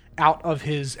walks out of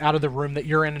the room that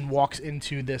you're in, and walks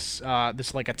into this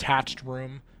like attached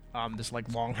room, this like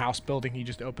longhouse building. He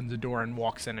just opens the door and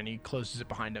walks in, and he closes it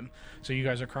behind him. So you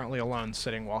guys are currently alone,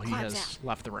 sitting while he Climbs has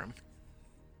left the room.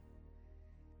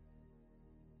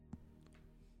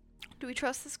 Do we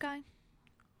trust this guy?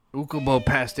 Ukubo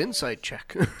passed insight check.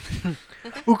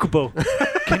 Ukubo,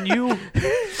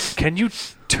 can you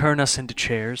turn us into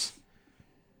chairs?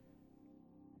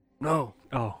 No.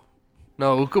 Oh,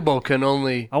 No, Ukubo can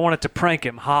only... I wanted to prank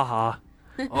him. Ha ha.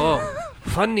 Oh,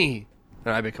 funny.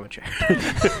 And I become a chair.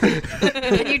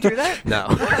 Can you do that? No.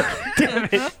 Damn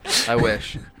it. I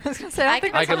wish. I was gonna say I don't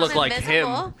think I could become look like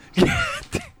him.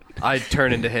 invisible. I'd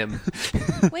turn into him.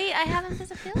 Wait, I have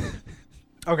invisibility.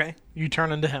 Okay, you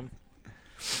turn into him.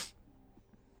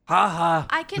 Ha ha.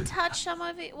 I can touch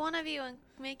one of you and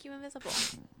make you invisible.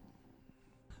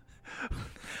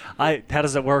 How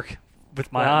does that work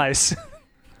with my Well- eyes?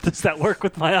 Does that work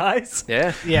with my eyes?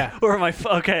 Yeah. Yeah. Or am I?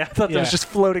 Okay, I thought that was Yeah. just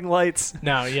floating lights.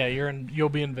 No, yeah, you'll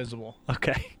be invisible.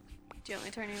 Okay. Do you want me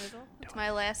to turn you invisible? It's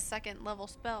my last second level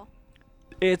spell.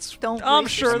 It's. Don't I'm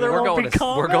waste sure your there we're won't going be to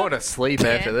combat. we're going to sleep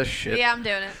after this shit. Yeah, I'm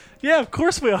doing it. Yeah, of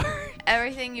course we are.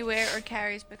 Everything you wear or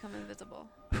carries become invisible.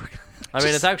 I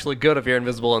mean, it's actually good if you're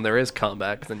invisible and there is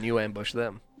combat, 'cause then you ambush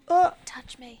them.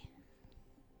 Touch me.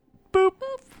 Boop.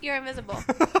 Boop. You're invisible.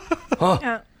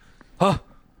 Yeah.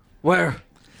 Where?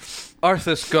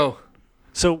 Arthas, go.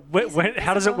 So when,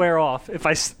 how does it invisible. wear off? If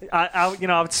I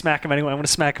would smack him anyway. I'm gonna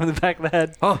smack him in the back of the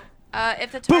head.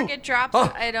 If the target drops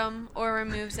an item or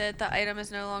removes it, the item is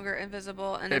no longer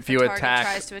invisible, and If the you target attack-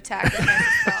 tries to attack, it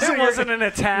casts a spell. It wasn't an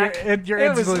attack. You're It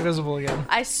was- instantly visible again.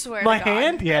 I swear My to God.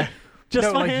 hand? Yeah. Just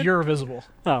no, my like hand? you're visible.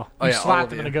 Oh, Oh, You yeah, all slap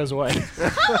of him you. and it goes away. Come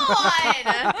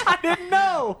on! I didn't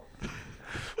know.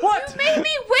 What? You made me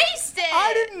waste it!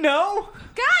 I didn't know.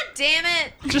 God damn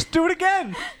it! Just do it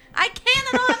again. I can't,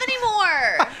 I don't have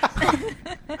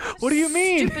any more! What do you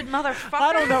mean? Stupid motherfucker.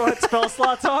 I don't know what spell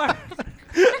slots are.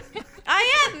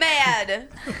 I am mad!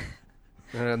 I'm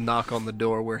gonna knock on the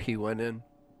door where he went in.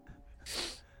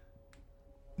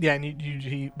 Yeah, and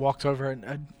he walks over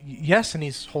and yes, and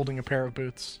he's holding a pair of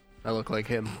boots. I look like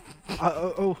him.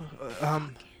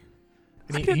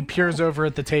 And he peers over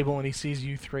at the table and he sees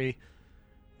you three.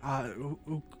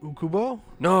 Ukubo?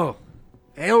 No,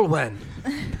 Aelwen.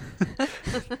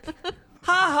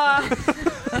 Ha ha!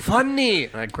 Funny.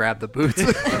 I grab the boots.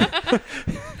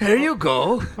 Here you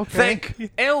go. Okay. Thank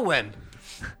Aelwen.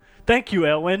 Thank you,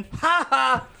 Elwin. Ha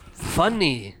ha!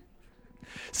 Funny.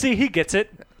 See, he gets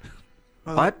it.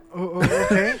 What?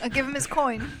 Okay. I'll give him his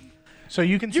coin. So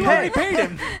you can see You already paid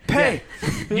him. Pay.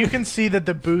 you can see that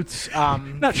the boots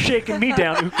Not shaking me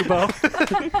down,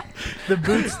 Ukubo. the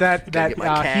boots that get my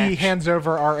he cash. hands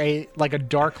over are a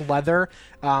dark leather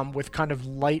with kind of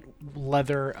light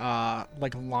leather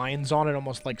like lines on it,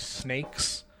 almost like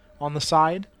snakes on the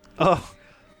side. Oh.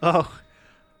 Are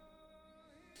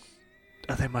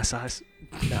they my size?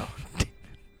 No.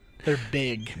 They're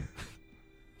big.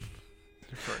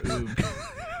 They're for Oog.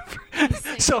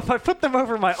 So if I put them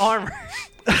over my armor,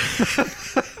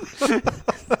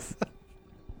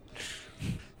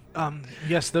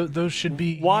 Yes, those should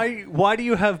be. why do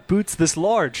you have boots this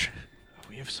large?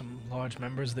 We have some large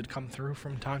members that come through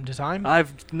from time to time.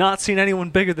 I've not seen anyone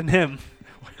bigger than him.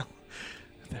 Well,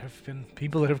 there have been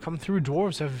people that have come through.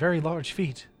 Dwarves have very large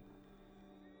feet.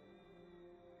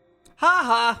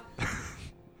 Ha ha!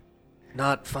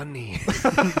 Not funny.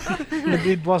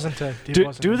 It wasn't a. It Do-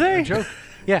 wasn't do a they? joke.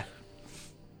 Yeah,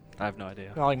 I have no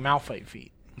idea. like Malphite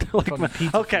feet. Like From my-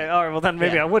 pizza okay, all right. Well, then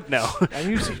maybe Yeah. I would know. And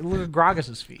you see, look at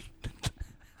Gragas's feet.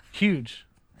 Huge.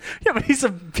 Yeah, but he's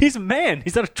a man.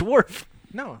 He's not a dwarf.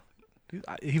 No,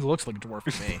 he looks like a dwarf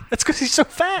to me. That's because he's so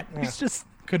fat. Yeah. He's just.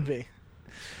 Could be.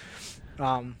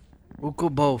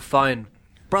 Ukubo, find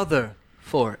brother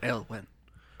for Aelwen.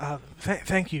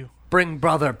 Thank you. Bring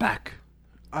brother back.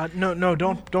 No,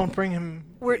 don't bring him.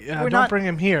 We're don't not- bring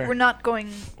him here. We're not going.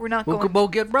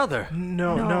 Ukubo, get brother.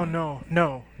 No.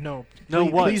 No,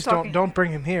 Please, what? please don't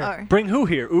bring him here. Oh. Bring who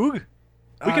here? Oog?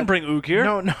 We Uh, can bring Oog here.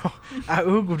 No.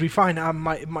 Oog would be fine.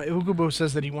 My Ukubo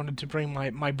says that he wanted to bring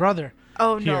my brother.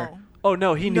 Oh Here. no. Oh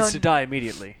no, he needs No. to die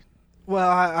immediately. Well,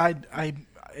 I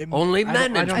Only I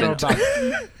don't know management. about.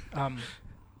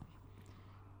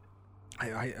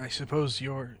 I suppose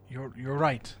you're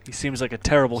right. He seems like a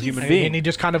terrible human And being. he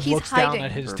just kind of He's looks down hiding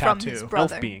at his from tattoo. his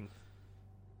brother. Elf being.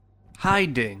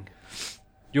 Hiding.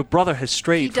 Your brother has He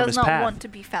strayed from does his not path. want to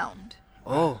be found.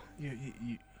 Oh.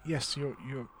 Yes,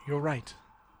 you're right.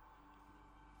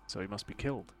 So he must be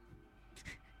killed.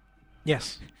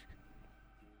 Yes.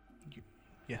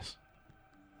 Yes.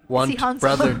 Want Han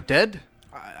brother Solo? dead?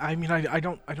 I mean, I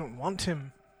don't want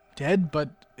him dead, but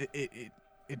it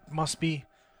must be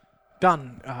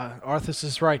done. Arthas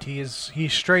is right. He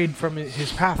strayed from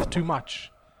his path too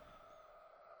much.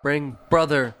 Bring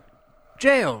brother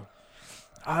jail.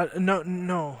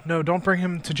 No, don't bring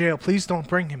him to jail. Please don't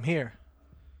bring him here.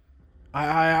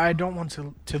 I don't want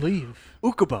to leave.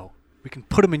 Ukubo, we can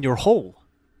put him in your hole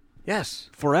Yes.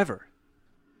 forever.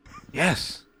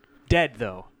 Yes. Dead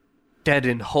though. Dead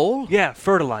in hole? Yeah,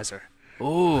 fertilizer.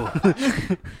 Ooh.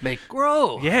 Make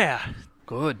grow. Yeah.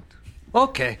 Good.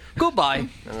 Okay. Goodbye.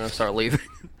 I'm gonna start leaving.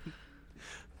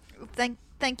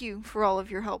 Thank you for all of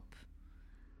your help.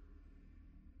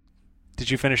 Did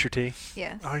you finish your tea?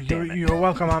 Yes. Damn it. You're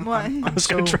welcome. What? I'm I was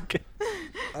gonna so drink it.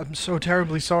 I'm so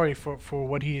terribly sorry for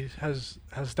what he has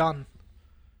done.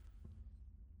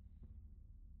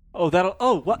 Oh, that'll.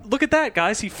 Oh, what? Look at that,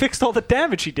 guys! He fixed all the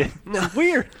damage he did.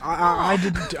 Weird. I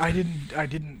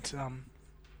didn't.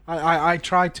 I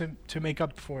tried to make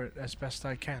up for it as best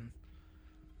I can.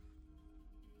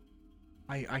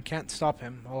 I can't stop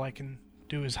him. All I can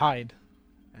do is hide,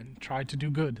 and try to do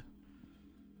good.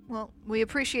 Well, we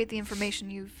appreciate the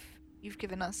information you've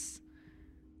given us.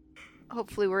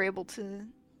 Hopefully, we're able to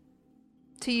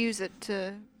use it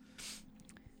to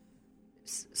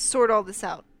sort all this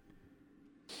out.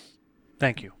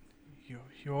 Thank you.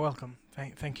 You're welcome.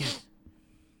 Thank you.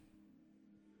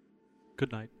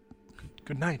 Good night.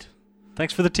 Good night.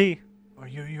 Thanks for the tea. Oh,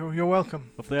 you're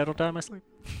welcome. Hopefully I don't die in my sleep.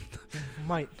 You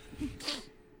might.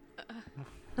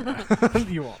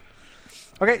 You won't.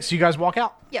 Okay, so you guys walk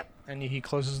out. Yep. And he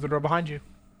closes the door behind you.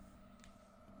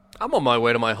 I'm on my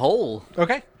way to my hole.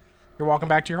 Okay. You're walking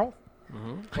back to your hole.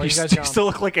 Mm-hmm. Where you guys You going? still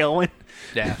look like Elwyn.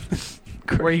 Yeah.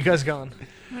 Where are you guys going?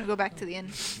 I'm gonna go back to the inn.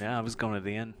 Yeah, I was going to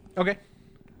the inn. Okay.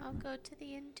 I'll go to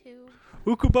the inn too.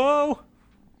 Ukubo!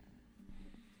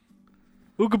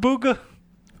 Ooga booga!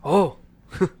 Oh.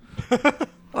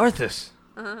 Arthas.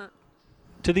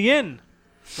 To the inn!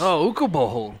 Oh, Ukubo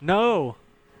hole. No!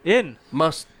 In!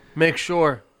 Must make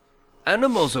sure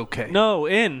animals okay. No,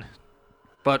 in!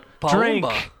 But Drink.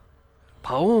 Paumba.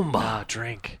 Paumba. Ah,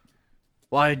 drink.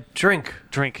 Why drink?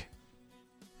 Drink.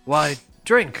 Why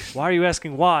drink? Why are you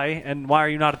asking why, and why are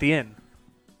you not at the inn?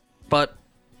 But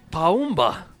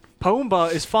Paumba.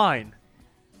 Paumba is fine.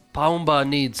 Paumba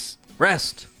needs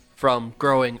rest from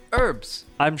growing herbs.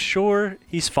 I'm sure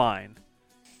he's fine.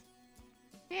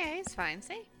 Yeah, he's fine.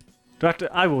 See? Do I have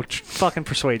to? I will fucking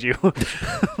persuade you.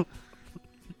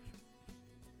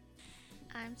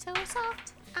 I'm so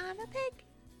soft. I'm a pig.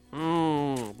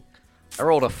 I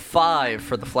rolled a 5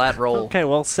 for the flat roll. Okay,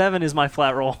 well, 7 is my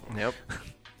flat roll. Yep.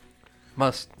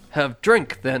 Must have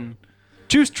drink, then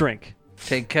Juice drink.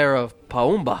 take care of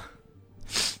Paumba.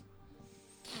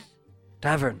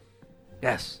 Tavern.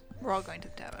 Yes. We're all going to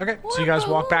the tavern. Okay. So you guys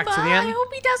walk back to the I inn.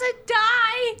 hope he doesn't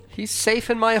die. He's safe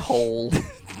in my hole.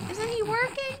 Isn't he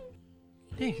working?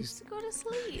 He He's- needs to go to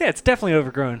sleep. Yeah, it's definitely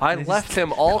overgrown. I left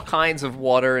him all kinds of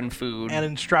water and food. And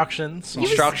instructions.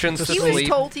 Instructions to He was sleep.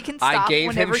 told he can stop I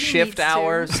gave him whenever he shift needs to.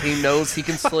 hours. He knows he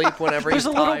can sleep whenever There's he's a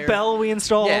little tired. bell we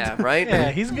installed. Yeah, right? Yeah,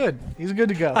 he's good. He's good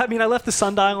to go. I mean, I left the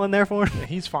sundial in there for him.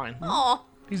 He's fine. Aw.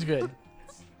 He's good.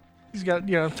 He's got,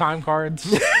 time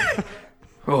cards.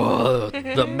 Oh,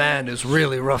 the man is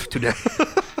really rough today.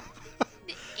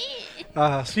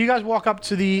 So you guys walk up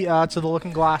to the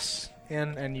Looking Glass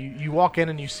Inn, and you walk in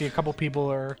and you see a couple people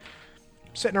are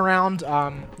sitting around.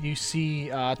 You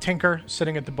see Tinker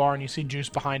sitting at the bar, and you see Juice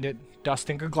behind it,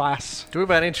 dusting a glass. Do we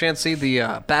by any chance see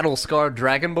the battle-scarred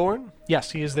Dragonborn?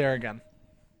 Yes, he is there again.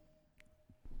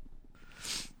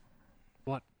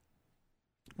 What?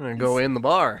 I'm going to go in the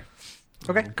bar.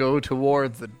 Okay. Go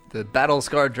towards the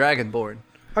battle-scarred Dragonborn.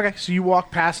 Okay, so you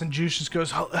walk past, and Juice just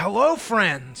goes, "Hello,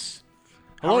 friends.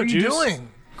 How Hello, are you Juice. doing?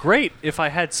 Great if I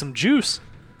had some juice.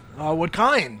 What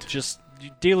kind? Just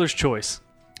dealer's choice.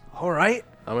 All right.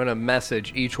 I'm going to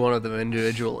message each one of them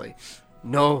individually.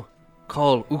 No,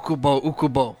 call Ukubo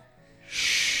Ukubo.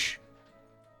 Shh.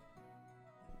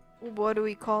 What do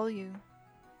we call you?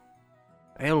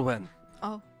 Aelwen.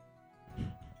 Oh,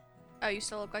 Oh, you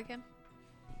still look like him?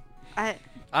 I'm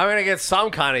going to get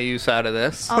some kind of use out of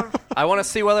this. Oh. I want to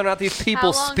see whether or not these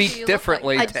people long do you speak look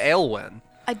differently like? to Aelwen.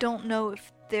 I don't know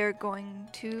if they're going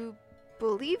to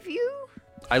believe you.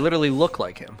 I literally look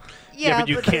like him. Yeah, but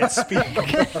you can't speak.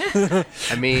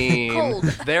 I mean, Cold.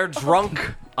 they're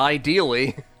drunk,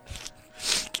 ideally.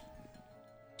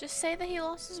 Just say that he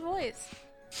lost his voice.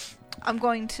 I'm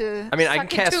going to. I mean, I can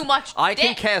Sucking cast. too much I can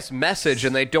dick. cast message,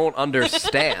 and they don't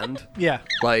understand. Yeah.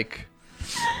 Like,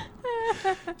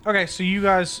 Okay, so you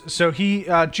guys,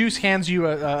 Juice hands you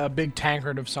a big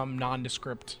tankard of some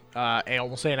nondescript ale.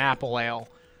 We'll say an apple ale,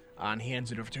 and he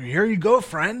hands it over to you. Here you go,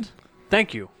 friend.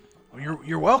 Thank you. Oh,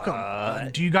 you're welcome.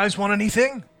 Do you guys want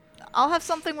anything? I'll have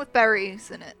something with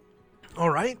berries in it. All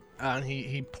right. And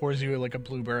he pours you like a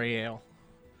blueberry ale.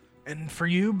 And for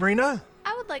you, Brina?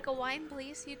 I would like a wine,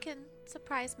 please. You can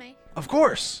surprise me. Of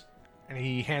course. And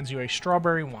he hands you a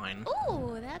strawberry wine.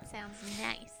 Ooh, that sounds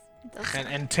nice.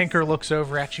 And Tinker looks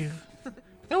over at you.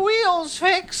 The wheel's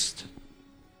fixed.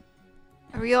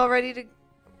 Are we all ready to?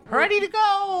 Ready to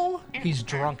go. He's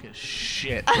drunk as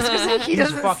shit. I was gonna say, he He's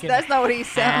doesn't. fucking That's not what he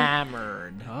sounds.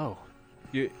 Hammered. Oh.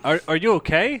 Are you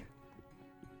okay?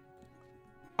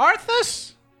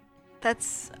 Arthas?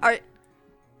 That's.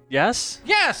 Yes?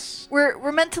 Yes.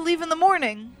 We're meant to leave in the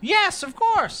morning. Yes, of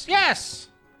course. Yes.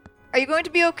 Are you going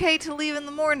to be okay to leave in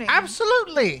the morning?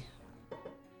 Absolutely.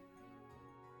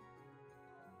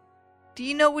 Do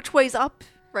you know which way's up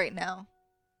right now?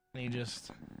 And he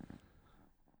just...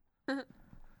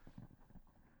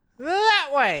 that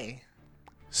way.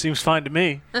 Seems fine to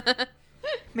me.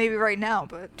 Maybe right now,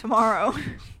 but tomorrow.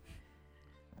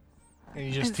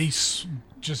 And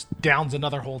just downs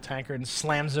another whole tankard and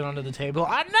slams it onto the table.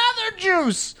 Another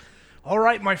juice! All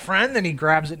right, my friend. Then he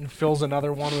grabs it and fills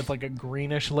another one with like a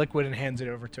greenish liquid and hands it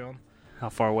over to him. How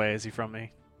far away is he from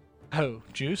me? Oh,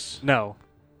 juice? No,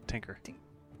 Tinker.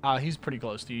 He's pretty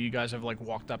close to you. You guys have like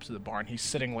walked up to the bar and he's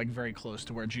sitting like very close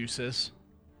to where Juice is.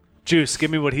 Juice, give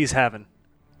me what he's having.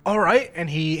 All right, and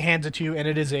he hands it to you, and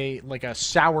it is a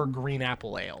sour green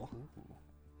apple ale.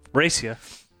 Race ya.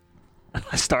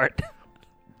 I start.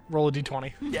 Roll a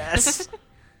d20. Yes.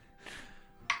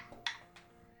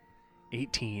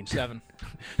 18. 7.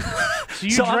 So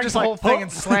you So I'm drink just the like, whole thing "Oh."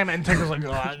 and slam it, and Tinker's like,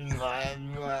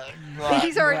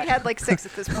 He's already had like 6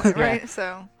 at this point, right?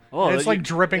 So Oh, and it's like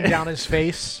dripping down his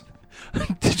face.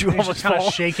 did you He's almost just kind fall?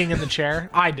 of shaking in the chair.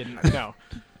 I didn't, no.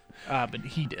 But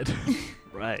he did.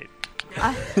 Right.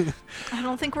 I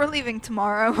don't think we're leaving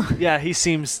tomorrow. Yeah, he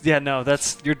seems. Yeah, no,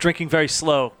 you're drinking very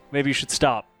slow. Maybe you should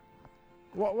stop.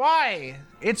 Why?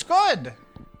 It's good.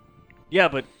 Yeah,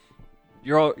 but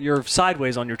you're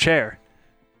sideways on your chair.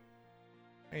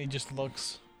 And he just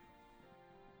looks.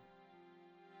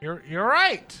 You're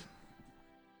right.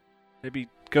 Maybe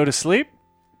go to sleep.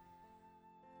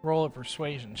 Roll a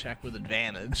persuasion check with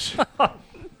advantage.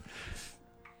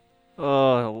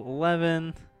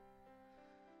 11.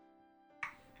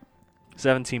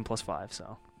 17 plus 5,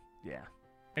 so yeah.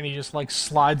 And he just like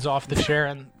slides off the chair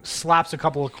and slaps a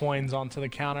couple of coins onto the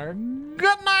counter.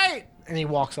 Good night. And he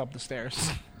walks up the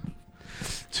stairs.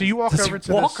 So you walk Does over he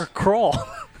to walk this. or crawl?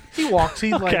 He walks.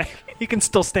 He Okay, like he can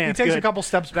still stand. he takes Good. a couple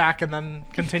steps back and then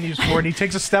continues forward. He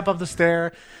takes a step up the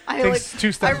stair. I Takes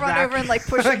 2 steps run back. over and like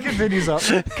push and him, continues up.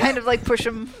 kind of like push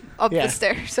him up Yeah. the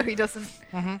stairs so he doesn't.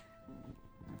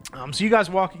 So you guys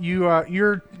walk.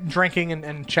 You're drinking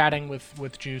and chatting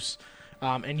with Juice,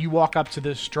 and you walk up to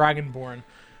this Dragonborn,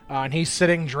 and he's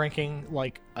sitting drinking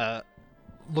like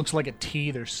looks like a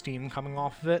tea. There's steam coming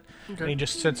off of it, and he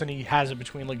just sits and he has it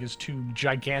between like his 2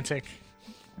 gigantic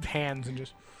hands and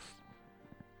just.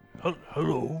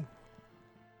 Hello.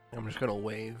 I'm just gonna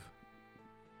wave,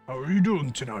 How are you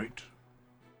doing tonight?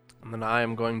 and then I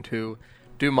am going to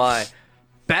do my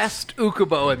best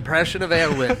Ukubo impression of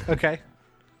Aelwyn. Okay.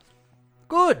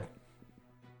 Good.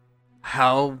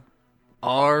 How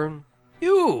are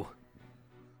you?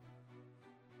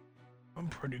 I'm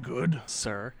pretty good.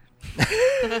 Sir.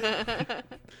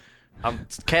 I'm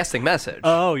casting message.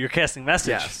 Oh, you're casting message.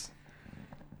 yes.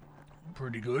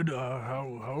 Pretty good.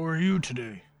 How are you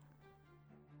today?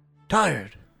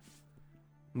 Tired.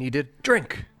 Needed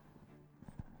drink.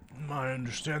 I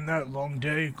understand that. Long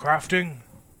day crafting.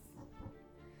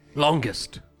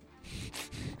 Longest.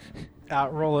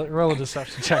 Roll a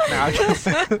deception check now. I guess.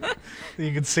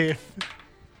 You can see if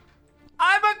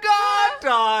I'm a god,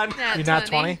 Don. you're not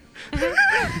 20.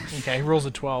 Okay, he rolls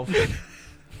a 12.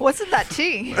 What's in that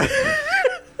tea?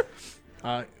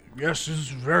 Yes, this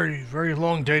is a very, very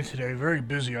long day today. Very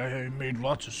busy. I made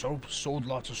lots of soap, sold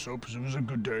lots of soaps. It was a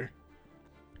good day.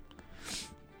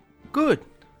 Good.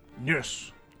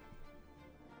 Yes.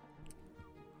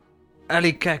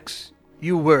 Alikex,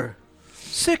 you were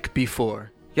sick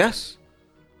before, yes?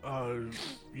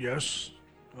 Yes.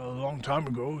 A long time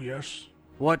ago, yes.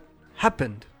 What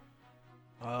happened?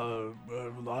 A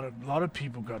lot of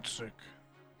people got sick.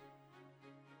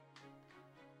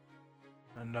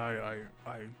 And I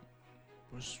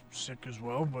was sick as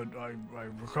well, but I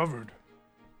recovered.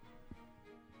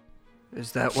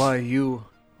 Is that why you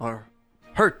are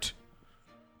hurt?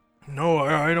 No,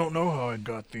 I don't know how I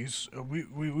got these.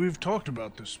 We've talked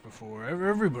about this before.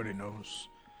 Everybody knows.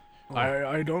 Oh.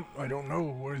 I don't know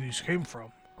where these came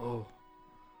from. Oh.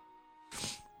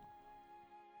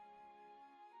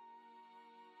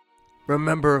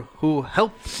 Remember who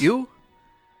helped you?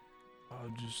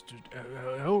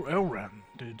 Elran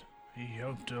did. He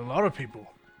helped a lot of people.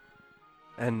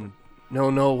 And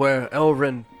know where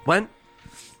Elrin went?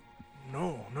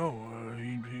 No.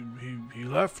 He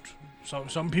left.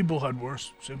 Some people had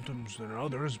worse symptoms than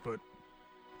others, but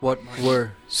What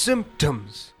were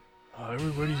symptoms?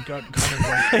 everybody's got kind of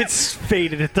like It's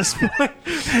faded at this point.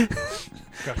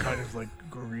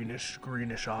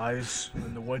 greenish eyes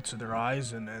in the whites of their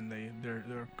eyes, and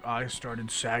their eyes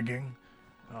started sagging,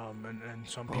 and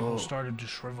some people Oh. started to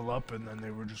shrivel up, and then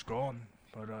they were just gone.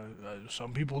 But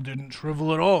some people didn't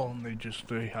shrivel at all, and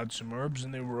they had some herbs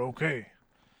and they were okay.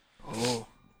 Oh.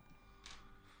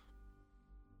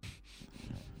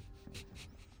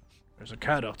 There's a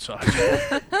cat outside.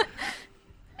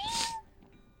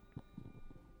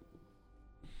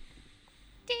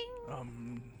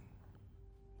 Ding.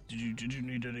 Did you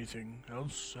need anything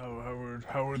else?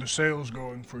 How are the sales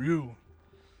going for you?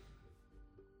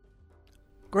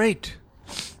 Great.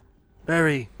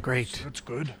 Very great. That's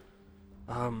good.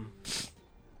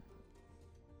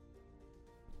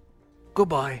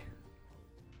 Goodbye.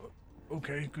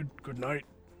 Okay, good night.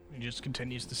 He just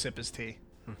continues to sip his tea.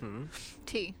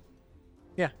 Tea.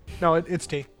 Yeah. No, it's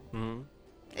tea.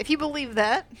 If you believe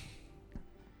that.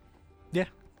 Yeah.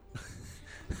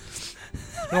 It's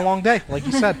been a long day, like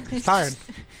you said. He's tired.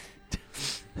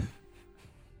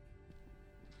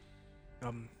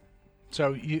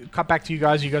 So you cut back to you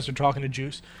guys. You guys are talking to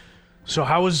Juice. So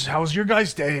how was your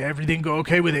guys' day? Everything go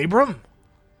okay with Abram?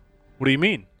 What do you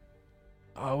mean?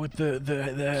 With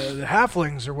the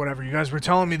halflings or whatever you guys were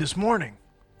telling me this morning.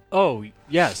 Oh,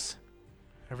 yes.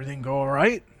 Everything go all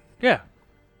right? Yeah,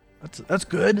 That's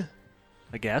good.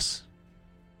 I guess.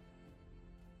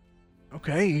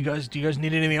 Okay, do you guys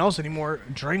need anything else? Any more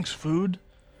drinks, food?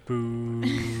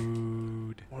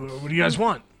 Food. What do you guys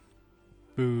want?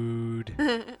 Food.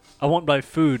 I want my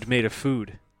food made of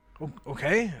food.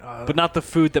 Okay. But not the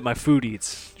food that my food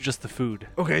eats. Just the food.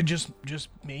 Okay, just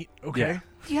meat. Okay. Yeah.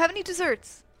 Do you have any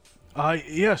desserts?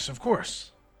 Yes, of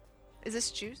course. Is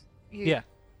this juice? Yeah.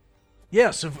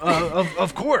 Yes,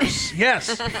 of course. Yes.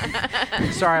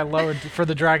 Sorry, I lowered for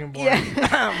the dragonborn.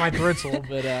 Yeah. My throat's a little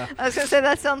bit. I was gonna say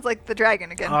that sounds like the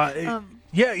dragon again.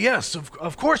 Yes,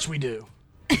 of course we do.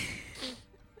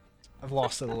 I've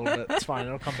lost it a little bit. It's fine.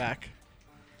 It'll come back.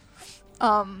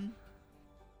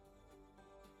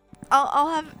 I'll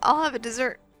have a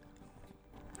dessert.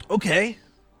 Okay.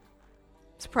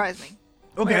 Surprise me.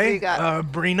 Okay. Whatever you got.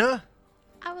 Brina,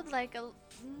 I would like a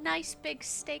nice big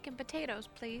steak and potatoes,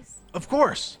 please. of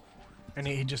course. And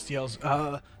he just yells,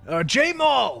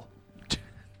 J-Mall!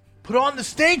 Put on the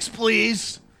steaks,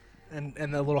 please! And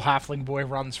the little halfling boy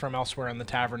runs from elsewhere in the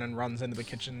tavern and runs into the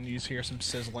kitchen. And you just hear some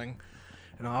sizzling.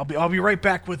 And I'll be right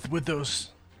back with those.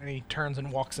 And he turns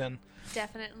and walks in.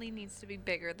 Definitely needs to be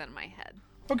bigger than my head.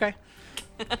 Okay.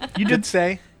 You did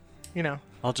say,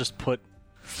 I'll just put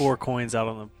 4 coins out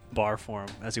on the bar for him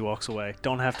as he walks away.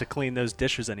 Don't have to clean those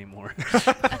dishes anymore.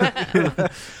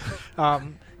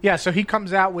 Yeah, so he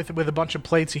comes out with a bunch of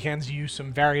plates. He hands you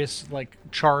some various like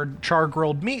char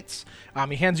grilled meats.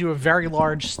 He hands you a very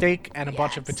large steak and a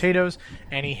bunch of Yes. potatoes,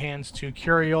 and he hands to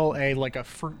Curiel a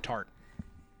fruit tart.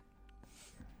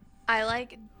 I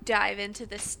dive into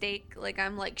the steak like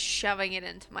I'm shoving it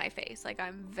into my face. Like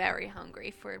I'm very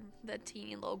hungry for the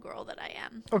teeny little girl that I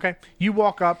am. Okay, you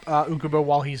walk up Ukubo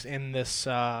while he's in this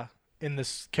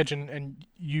kitchen, and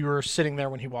you're sitting there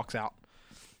when he walks out.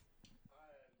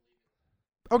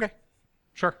 Okay,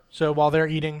 sure. So while they're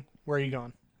eating, where are you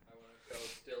going? I want to go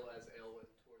still as Aelwyn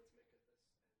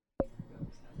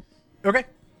towards Okay.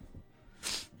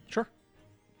 Sure.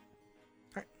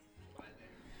 All right.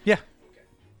 Yeah.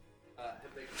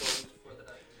 Have they closed for the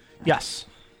night? Yes.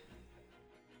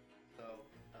 So,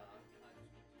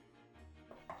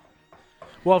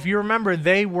 Well, if you remember,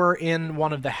 they were in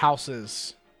one of the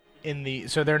houses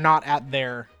so they're not at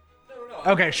their.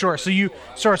 Okay, sure. So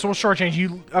so we'll shortchange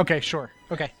you. Okay, sure.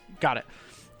 Okay, got it.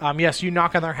 Yes, you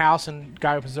knock on their house and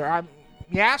guy opens their.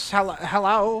 Yes,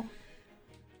 hello.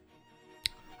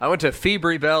 I went to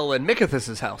Febribel and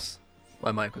Mikathus's house.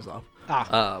 My mic was off.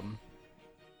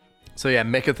 So yeah,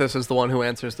 Mikathus is the one who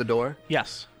answers the door.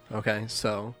 Yes. Okay,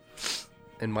 so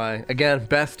in my again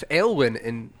best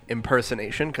Aelwyn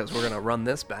impersonation, because we're gonna run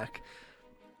this back.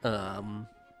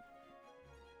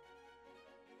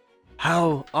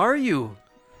 How are you,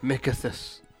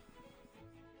 Mikathus?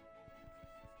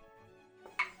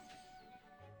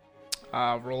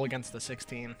 Roll against the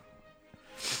 16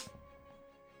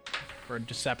 for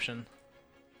deception.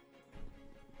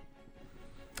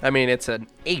 I mean, it's an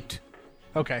 8.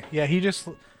 Okay, yeah, he just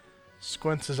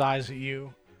squints his eyes at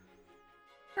you.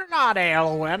 You're not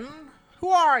Aelwyn. Who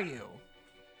are you?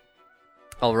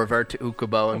 I'll revert to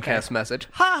Ukubo and Okay. cast message.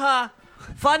 Ha ha!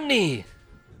 Funny!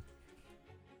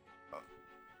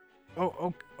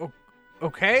 Oh,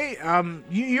 okay.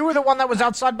 You were the one that was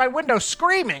outside my window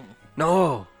screaming.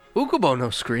 No, Ukubo no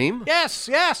scream. Yes.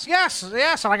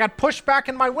 And I got pushed back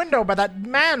in my window by that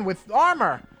man with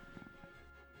armor.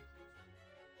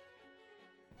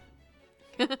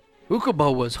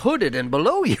 Ukubo was hooded and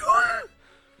below you.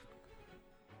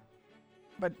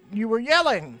 But you were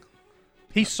yelling.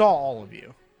 He saw all of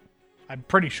you. I'm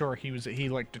pretty sure he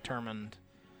determined,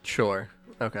 Sure.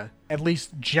 Okay. at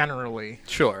least generally.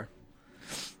 Sure.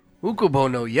 Ukubo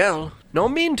no yell. No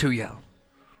mean to yell.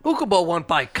 Ukubo want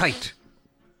buy kite.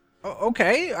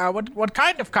 Okay. What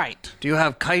kind of kite? Do you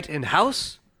have kite in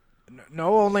house?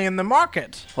 No, only in the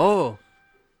market. Oh.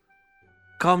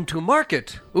 Come to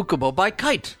market. Ukubo buy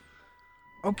kite.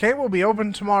 Okay, we'll be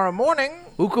open tomorrow morning.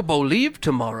 Ukubo leave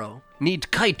tomorrow.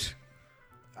 Need kite.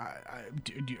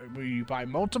 Will you buy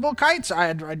multiple kites?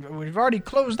 We've already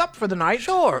closed up for the night.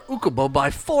 Sure, Ukubo buy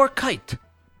 4 kite.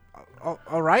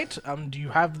 All right. Do you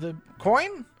have the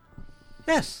coin?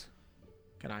 Yes.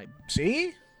 Can I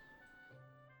see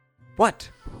What?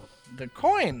 the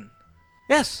coin?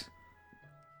 Yes.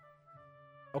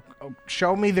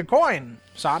 Show me the coin,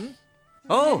 son.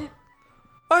 Oh,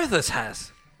 Arthas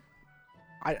has.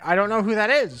 I don't know who that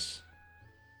is.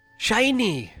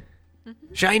 Shiny.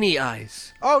 Shiny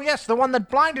eyes. Oh yes, the one that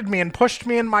blinded me and pushed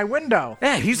me in my window.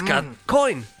 Yeah, he's got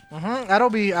coin. That'll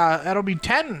be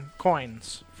 10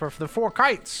 coins for the 4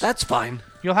 kites. That's fine.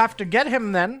 You'll have to get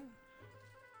him then.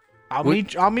 I'll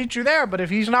meet you there, but if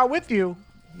he's not with you,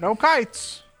 no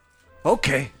kites.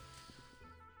 Okay.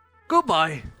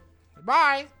 Goodbye,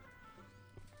 Bye.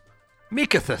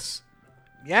 Mikathus.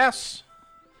 Yes.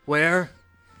 Where?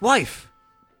 Wife.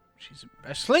 She's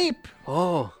asleep.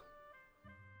 Oh.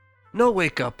 No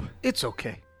wake up. It's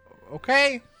okay.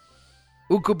 Okay.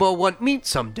 Ukubo want meat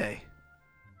someday.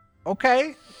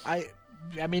 Okay. I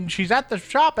mean, she's at the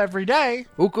shop every day.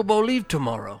 Ukubo leave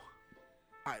tomorrow.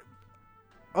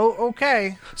 Oh,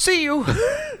 okay. See you.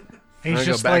 He's gonna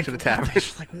just go back like, to the tavern.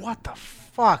 He's like, what the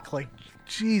fuck? Like,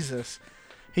 Jesus.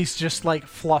 He's just like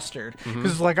flustered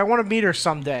because like I want to meet her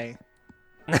someday,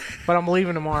 but I'm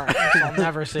leaving tomorrow, so I'll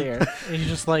never see her. And he's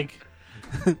just like,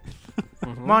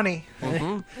 money.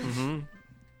 And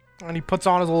he puts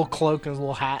on his little cloak and his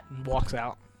little hat and walks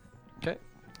out. Okay.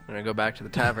 I'm gonna go back to the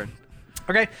tavern.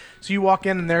 Okay, so you walk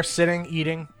in and they're sitting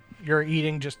eating. You're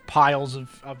eating just piles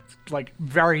of like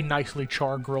very nicely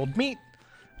char-grilled meat.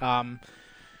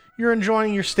 You're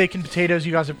enjoying your steak and potatoes.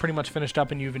 You guys have pretty much finished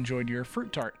up and you've enjoyed your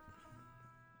fruit tart.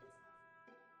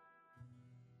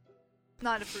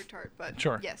 Not a fruit tart, but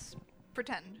Sure. yes.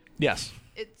 Pretend. Yes.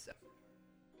 It's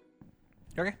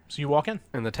Okay, so you walk in.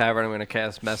 In the tavern, I'm gonna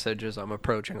cast message as I'm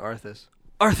approaching Arthas.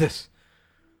 Arthas!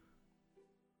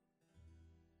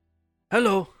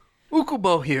 Hello.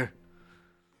 Ukubo here.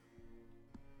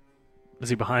 Is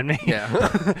he behind me?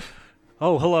 Yeah.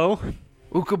 Oh, hello.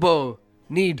 Ukubo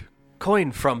need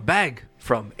coin from bag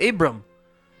from Abram.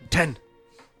 10.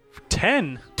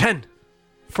 10? 10.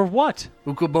 For what?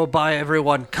 Ukubo buy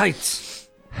everyone kites.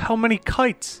 How many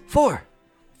kites? 4.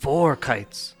 4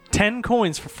 kites. 10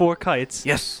 coins for 4 kites.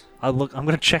 Yes. I'm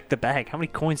gonna check the bag. How many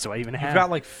coins do I even have? You've got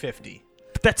like 50.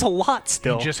 But that's a lot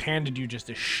still. He just handed you just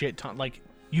a shit ton. Like,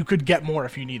 you could get more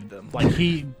if you needed them. Like,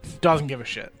 he doesn't give a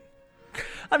shit.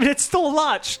 I mean, it's still a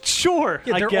lot. Sure.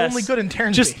 Yeah, I they're guess. only good in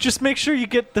Terransby. Just make sure you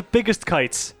get the biggest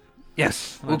kites.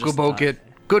 Yes. I just Ukubo thought-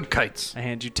 get good kites. I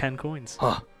hand you 10 coins.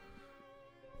 Huh.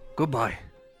 Goodbye.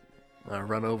 I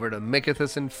run over to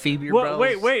Mikathus and Phoebe.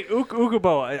 Wait,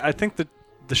 Ukubo. I think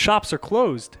the shops are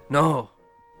closed. No.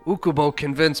 Ukubo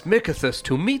convinced Mikathus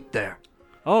to meet there.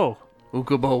 Oh.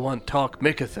 Ukubo want talk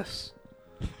Mikathus.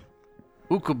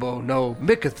 Ukubo know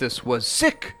Mikathus was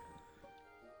sick.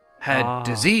 Had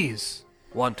disease.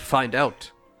 Want find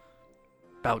out.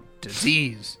 About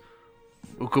disease.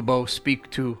 Ukubo speak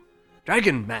to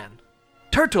Dragon Man.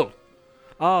 Turtle.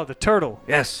 Oh, the turtle.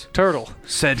 Yes. Turtle.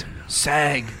 Said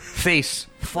sag. Face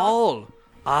fall.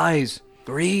 Eyes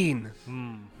green.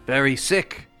 Very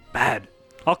sick. Bad.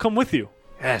 I'll come with you.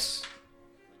 Yes.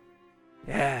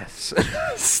 Yes.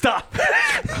 Stop.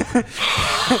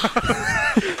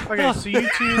 Okay, so you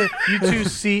two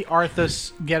see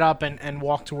Arthas get up and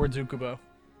walk towards Ukubo.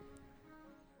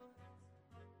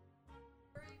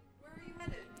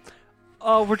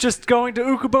 Oh, we're just going to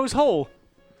Ukubo's hole.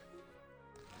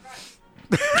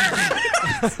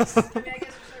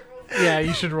 Yeah,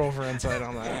 you should roll for insight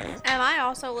on that. Am I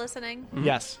also listening?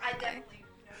 Yes. I definitely.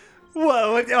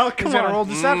 Whoa. Oh, come He's gonna on. roll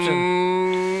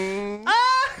deception.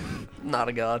 Not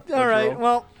a god. All right.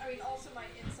 Well, I mean, also my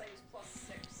insight is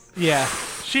 +6. Yeah,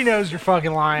 she knows you're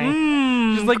fucking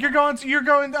lying. She's like, we're going to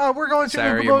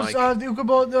Sarah, your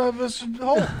Ukubo's, mic. this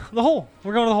hole. the hole.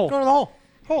 We're going to the hole. Go to the hole.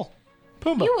 Hole.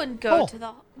 Pumbaa. You wouldn't go Hole. to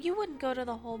the. You wouldn't go to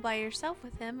the hole by yourself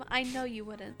with him. I know you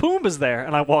wouldn't. Pumbaa's there,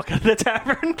 and I walk out of the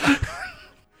tavern.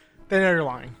 They know you're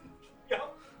lying.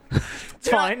 It's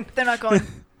fine. They're not going.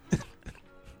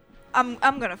 I'm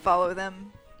gonna follow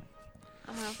them.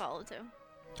 I'm gonna follow too.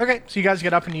 Okay, so you guys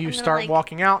get up and you gonna, start like,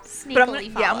 walking out. Sneakily But I'm gonna.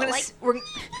 follow. Yeah, I'm gonna. Like, We're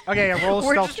Okay, yeah, roll a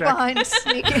we're stealth just check. behind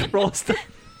sneaking. Roll a st-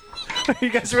 Are you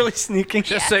guys really sneaking?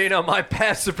 Just so you know, my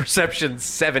passive perception's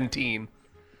 17.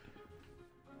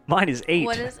 Mine is 8.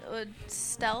 what is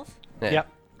stealth? Yeah. Yep.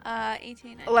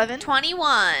 18. 11.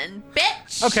 21.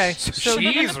 Bitch. Okay, so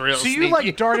She's real so you sneaky.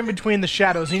 like dart in between the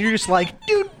shadows and you're just like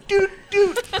doot doot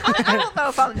doot. I don't know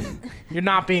if I'm. You're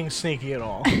not being sneaky at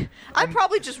all. I'm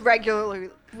probably just regularly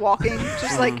walking,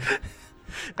 just like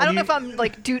I don't know if I'm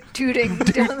like tooting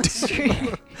down the street.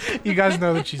 You guys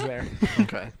know that she's there.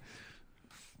 Okay.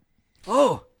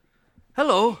 Oh,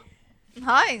 hello.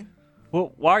 Hi.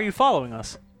 Well, why are you following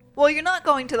us? Well, you're not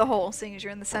going to the hole, seeing as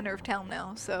you're in the center of town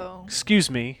now. So Excuse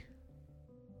me,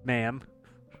 ma'am.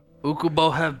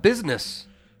 Ukubo have business.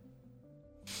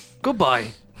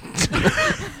 Goodbye.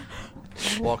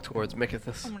 Walk towards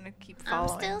Mikathus. I'm gonna keep I'm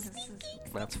following. still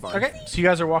That's fine. Okay, so you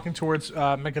guys are walking towards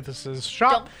Mikathus's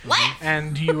shop, Don't laugh.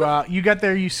 and you get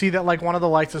there. You see that like one of the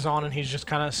lights is on, and he's just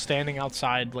kind of standing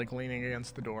outside, like leaning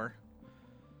against the door.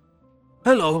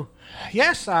 Hello.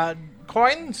 Yes,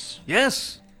 coins.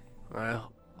 Yes. I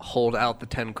hold out the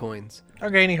 10 coins.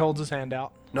 Okay, and he holds his hand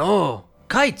out. No,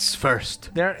 kites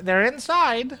first. They're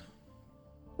inside.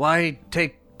 Why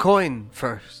take coin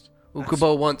first?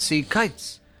 Ukubo wants see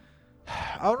kites.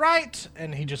 All right,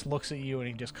 and he just looks at you, and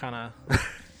he just kind of.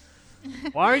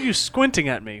 Why are you squinting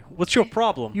at me? What's your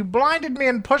problem? You blinded me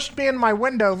and pushed me in my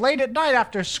window late at night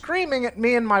after screaming at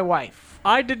me and my wife.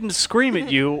 I didn't scream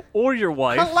at you or your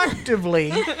wife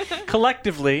Collectively,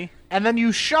 collectively. and then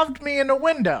you shoved me in a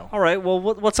window. All right. Well,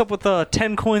 what's up with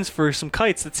 10 coins for some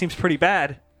kites? That seems pretty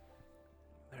bad.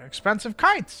 They're expensive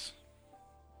kites.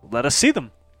 Let us see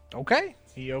them. Okay.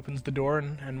 He opens the door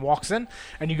and walks in,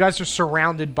 and you guys are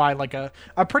surrounded by like a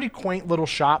pretty quaint little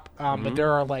shop. But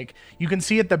there are like you can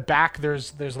see at the back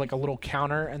there's like a little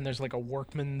counter, and there's like a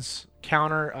workman's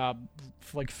counter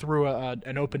like through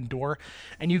an open door,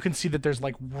 and you can see that there's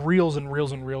like reels and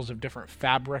reels and reels of different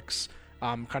fabrics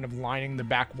kind of lining the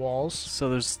back walls. So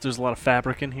there's a lot of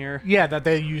fabric in here. Yeah, that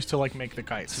they use to like make the It's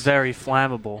kites. very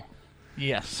flammable.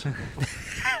 Yes.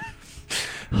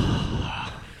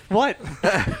 What?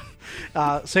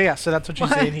 So that's what you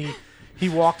say. And he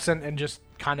walks in and just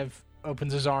kind of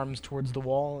opens his arms towards the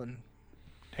wall and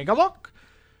take a look.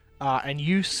 And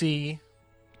you see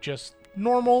just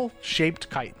normal shaped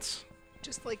kites.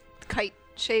 Just like kite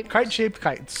shape. Kite-shaped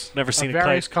kites. Never seen of a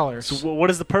various kite. colors. So what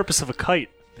is the purpose of a kite?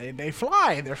 They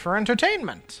fly. They're for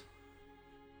entertainment.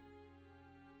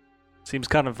 Seems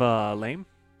kind of lame.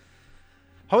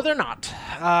 Oh, they're not.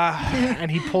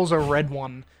 And he pulls a red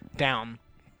one down.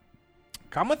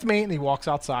 Come with me, and he walks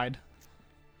outside.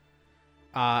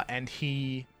 And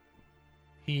he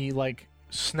like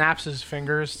snaps his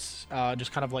fingers,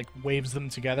 just kind of like waves them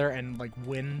together, and like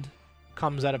wind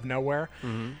comes out of nowhere.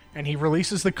 And he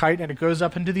releases the kite, and it goes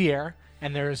up into the air.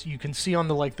 And you can see on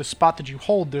the spot that you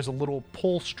hold, there's a little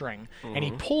pull string, and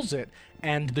he pulls it,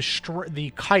 and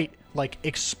the kite like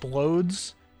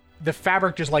explodes. The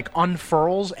fabric just like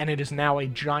unfurls, and it is now a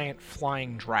giant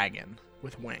flying dragon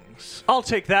with wings. I'll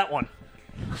take that one.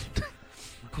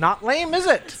 Not lame, is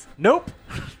it? Nope.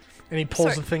 And he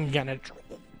pulls Sorry. the thing again, and it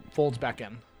folds back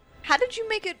in. How did you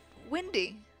make it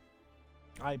windy?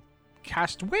 I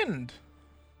cast wind.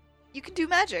 You can do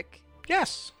magic.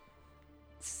 Yes.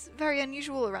 It's very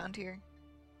unusual around here.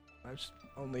 There's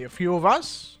only a few of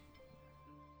us.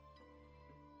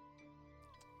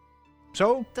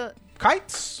 So, The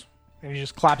kites. And he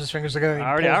just claps his fingers together. And he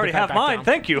I pulls the already kite have back mine. down.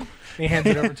 Thank you. And he hands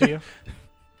it over to you.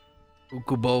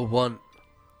 Ukubo want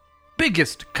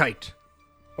biggest kite.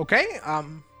 Okay.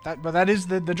 That is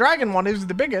the dragon one is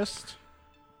the biggest.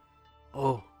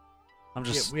 Oh, I'm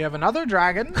Yeah, just. we have another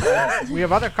dragon. We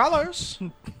have other colors.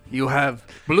 you have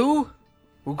blue?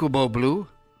 Ukubo blue?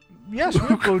 Yes, we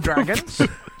have blue dragons.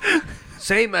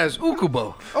 Same as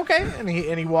Ukubo. Okay. And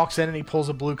he walks in and he pulls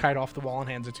a blue kite off the wall and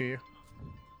hands it to you.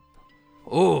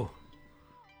 Oh.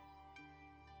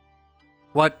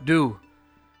 What do?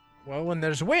 Well, when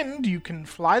there's wind, you can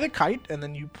fly the kite, and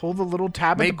then you pull the little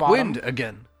tab at the Make bottom. wind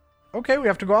again. Okay, we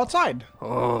have to go outside.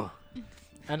 Oh.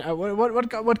 And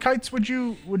what kites would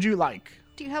you like?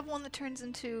 Do you have one that turns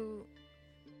into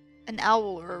an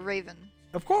owl or a raven?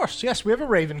 Of course, yes, we have a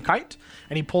raven kite,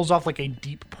 and he pulls off like a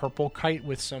deep purple kite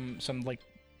with some like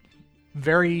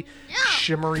very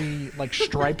shimmery like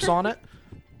stripes on it,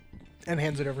 and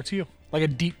hands it over to you, like a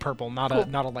deep purple, not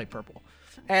a light purple.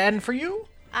 And for you,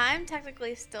 I'm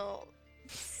technically still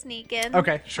sneaking.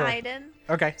 Okay, sure. Hiding.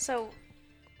 okay, So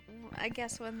I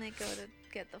guess when they go to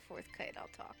get the fourth kite, I'll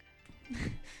talk.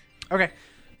 okay.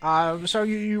 So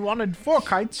you wanted 4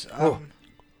 kites.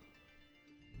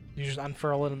 You just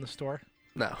unfurl it in the store.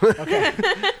 No. Okay.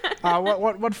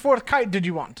 What 4th kite did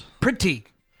you want? Pretty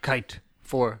kite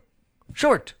for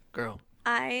short girl.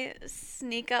 I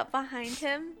sneak up behind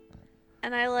him,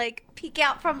 and I like peek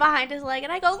out from behind his leg,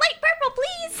 and I go, "Light purple,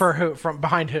 please." For who? From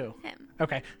behind who? him.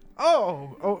 Okay.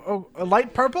 Oh, a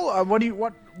light purple. What do you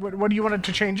want it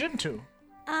to change into?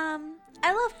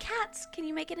 I love cats. Can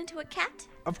you make it into a cat?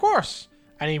 Of course.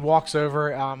 And he walks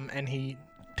over, and he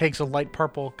takes a light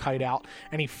purple kite out,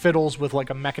 and he fiddles with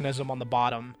like a mechanism on the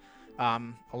bottom a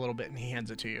little bit, and he hands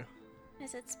it to you.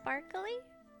 Is it sparkly?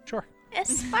 Sure.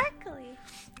 It's sparkly.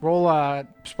 Roll a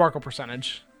sparkle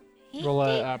percentage. Roll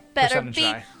a Better percentage be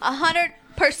die. 100%,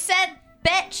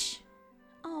 bitch.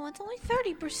 Oh, it's only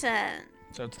 30%.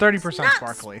 So it's 30% not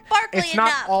sparkly. sparkly It's not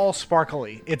enough. all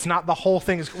sparkly. It's not the whole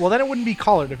thing. Well, then it wouldn't be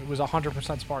colored if it was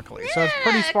 100% sparkly. So it's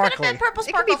pretty Yeah, it could have sparkly. been purple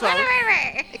It could be sparkles.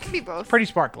 both. It can be both. Pretty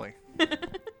sparkly.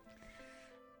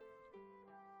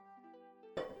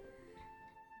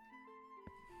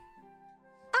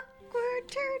 Awkward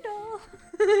turtle.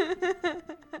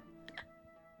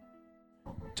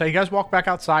 So you guys walk back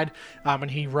outside, and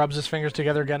he rubs his fingers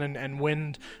together again, and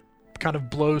wind kind of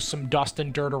blows some dust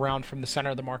and dirt around from the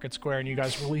center of the market square, and you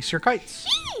guys release your kites.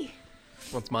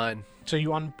 What's mine? So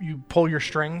you pull your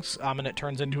strings, and it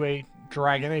turns into a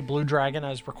dragon, a blue dragon,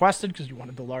 as requested, because you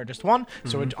wanted the largest one.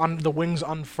 So the wings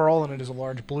unfurl, and it is a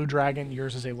large blue dragon.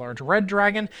 Yours is a large red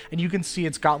dragon, and you can see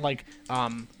it's got like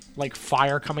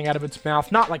fire coming out of its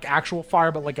mouth. Not like actual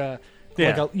fire, but like a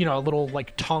Yeah. a little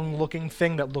like tongue-looking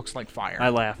thing that looks like fire. I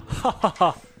laugh. Ha ha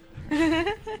ha.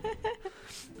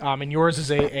 And yours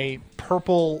is a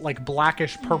purple, like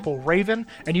blackish purple raven,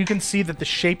 and you can see that the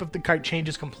shape of the kite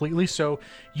changes completely. So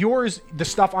yours, the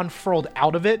stuff unfurled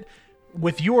out of it.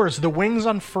 With yours, the wings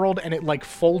unfurled and it like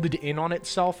folded in on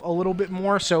itself a little bit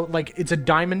more. So like it's a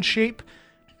diamond shape,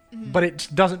 but it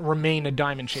doesn't remain a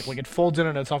diamond shape. Like it folds in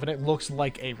on itself and it looks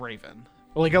like a raven,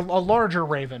 like a larger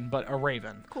raven, but a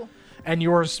raven. Cool. And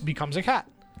yours becomes a cat.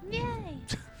 Yay.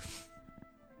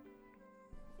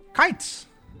 Kites.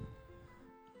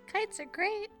 Kites are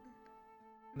great.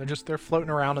 They're floating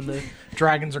around, and the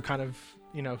dragons are kind of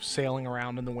sailing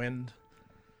around in the wind.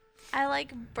 I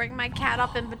like bring my cat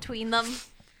up in between them.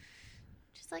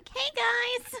 Just like, hey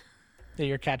guys. Yeah,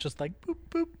 your cat just like boop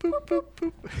boop boop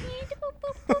boop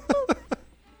boop.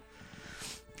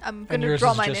 I'm And gonna yours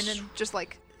draw is mine just- in and just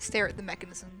like stare at the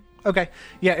mechanism. Okay,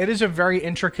 yeah, it is a very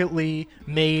intricately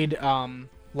made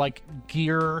like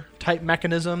gear type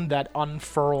mechanism that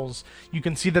unfurls. You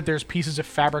can see that there's pieces of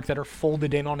fabric that are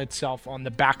folded in on itself on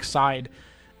the back side,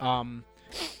 on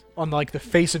like the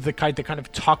face of the kite that kind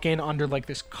of tuck in under like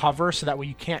this cover, so that way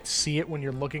you can't see it when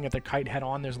you're looking at the kite head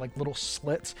on. There's like little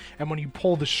slits, and when you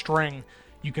pull the string,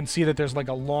 you can see that there's like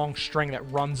a long string that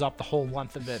runs up the whole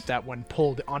length of it that when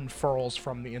pulled unfurls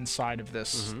from the inside of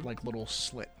this like little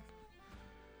slit.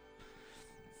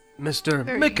 Mr.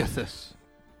 Very- Mikathis.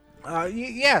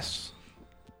 Yes.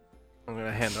 I'm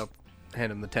gonna hand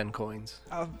him the 10 coins.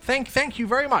 Thank you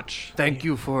very much. Thank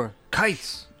you for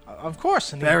kites. Of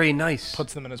course. And Very he nice.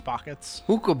 puts them in his pockets.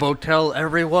 Ukubo tell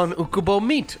everyone Ukubo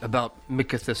meet about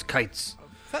Mikathis kites.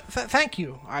 Thank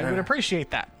you. I would appreciate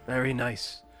that. Very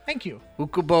nice. Thank you.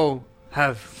 Ukubo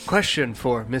have question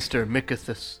for Mr.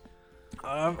 Mikathis.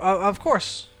 Of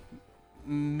course.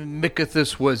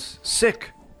 Mikathis was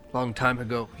sick long time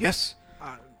ago. Yes.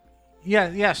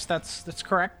 Yes, that's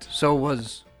correct. So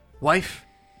was wife.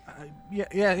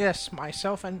 Yes.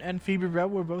 Myself and Phoebe Bell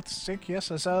were both sick. Yes,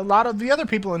 as a lot of the other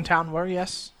people in town were.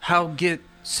 Yes. How get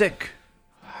sick?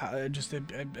 Just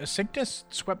a sickness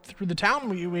swept through the town.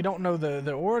 We don't know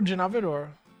the origin of it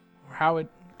or how it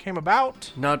came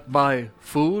about. Not by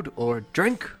food or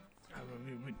drink.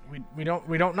 We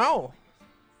don't know.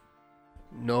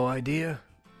 No idea.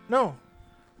 No.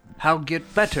 How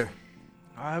get better?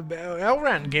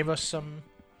 Elran gave us some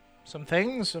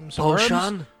things, some herbs.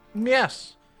 Poshan?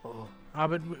 Yes. Oh.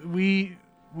 But we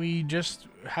just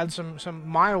had some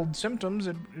mild symptoms.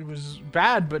 It was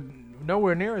bad, but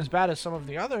nowhere near as bad as some of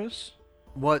the others.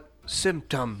 What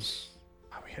symptoms?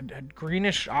 We had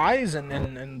greenish eyes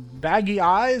and baggy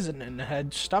eyes and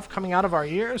had stuff coming out of our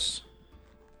ears.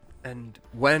 And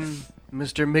when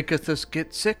Mr. Mikathis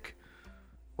get sick?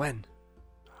 When?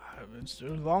 It's a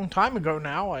long time ago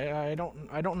now. I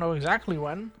don't know exactly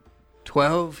when.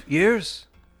 12 years?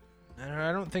 And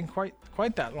I don't think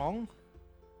quite that long.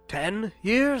 10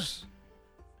 years?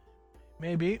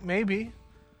 Maybe.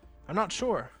 I'm not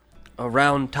sure.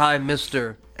 Around time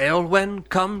Mr. Aelwen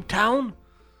come town?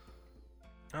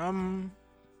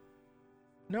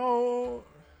 No,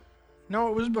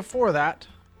 it was before that.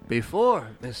 Before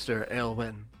Mr.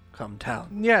 Aelwen come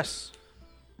town. Yes.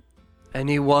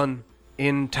 Anyone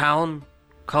in town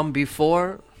come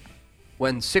before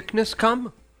when sickness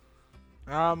come?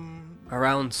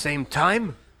 Around same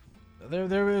time?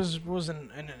 There was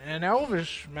an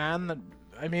elvish man that,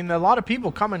 I mean, a lot of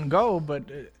people come and go, but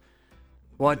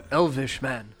What elvish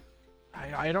man?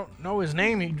 I don't know his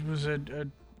name. He was a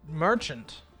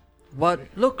merchant. What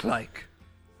look like?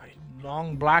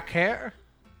 Long black hair,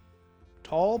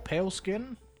 tall, pale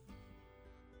skin.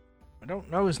 I don't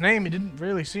know his name. He didn't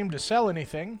really seem to sell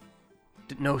anything.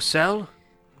 No sell?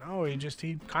 No,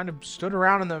 he kind of stood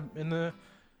around in the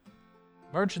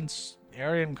merchants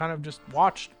area and kind of just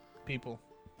watched people.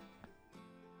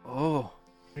 Oh.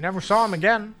 We never saw him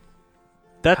again.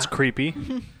 That's creepy.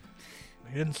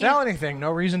 He didn't sell anything.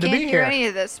 No reason to Can't be hear here. any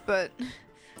of this, but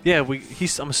Yeah,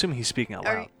 I'm assuming he's speaking out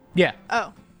Are loud. you- Yeah.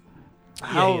 oh,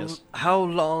 How, he is. how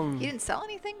long? he didn't sell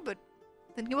anything. But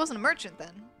then he wasn't a merchant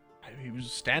then. He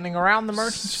was standing around the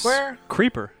merchant square.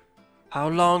 Creeper. How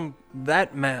long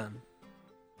that man?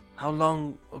 How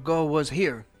long ago was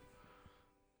here?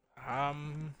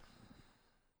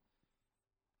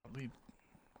 Probably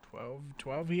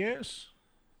 12 years.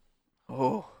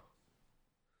 Oh.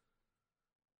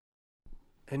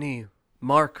 Any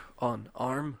mark on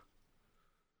arm?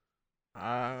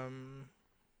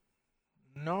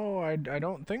 No, I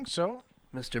don't think so.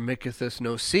 Mr. Mikithus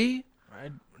no see?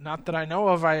 Not that I know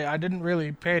of. I didn't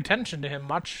really pay attention to him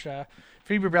much.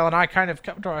 Feverbell and I kind of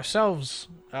kept to ourselves.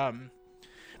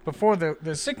 Before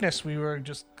the sickness, we were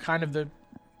just kind of the,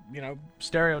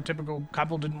 stereotypical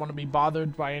couple. Didn't want to be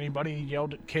bothered by anybody.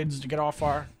 Yelled at kids to get off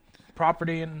our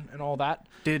property and all that.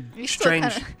 Did You still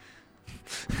strange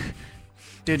kinda-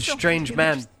 did still strange kinda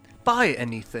man just- buy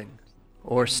anything?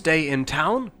 Or stay in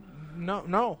town?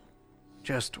 No.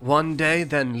 Just one day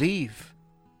then leave?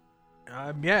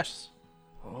 Yes.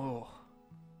 Oh.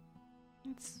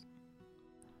 It's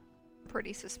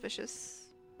pretty suspicious.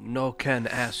 No can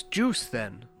ask Juice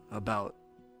then about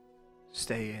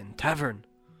stay in tavern.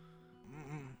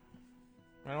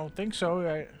 I don't think so.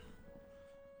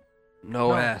 No,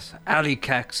 No. ask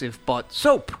Alicax if bought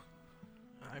soap.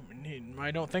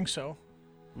 I don't think so.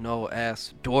 No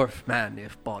ask Dwarf man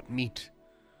if bought meat.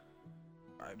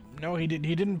 No, he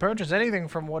didn't purchase anything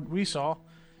from what we saw.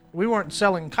 We weren't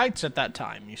selling kites at that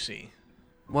time, you see.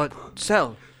 What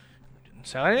sell? Didn't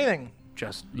sell anything.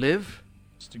 Just live?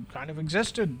 Just kind of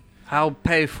existed. How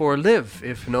pay for live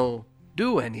if no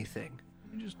do anything?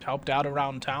 We just helped out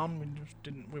around town.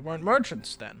 We weren't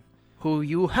merchants then. Who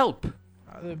you help?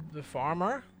 The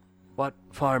farmer. What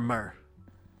farmer?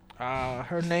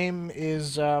 Her name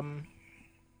is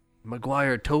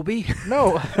Maguire Toby?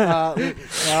 no,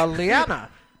 Liana.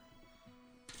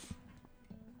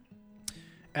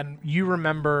 And you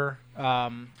remember,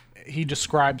 he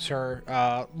describes her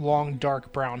long,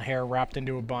 dark brown hair wrapped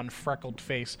into a bun, freckled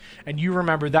face. And you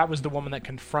remember that was the woman that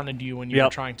confronted you when you were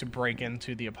Yep. trying to break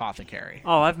into the apothecary.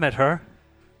 Oh, I've met her.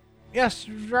 Yes,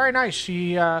 very nice.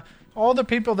 She, all the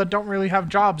people that don't really have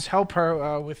jobs help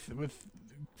her with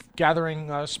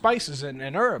gathering spices and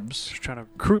herbs. She's trying to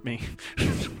recruit me.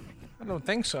 I don't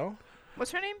think so.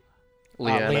 What's her name?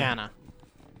 Leanna. Leanna.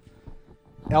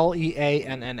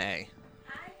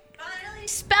 Finally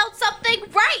spelled something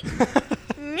right.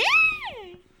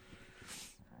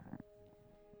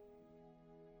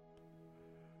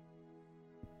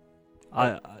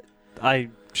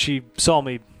 She saw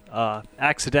me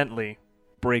accidentally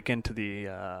break into the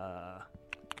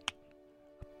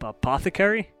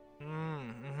apothecary.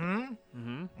 And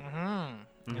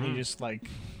he just like,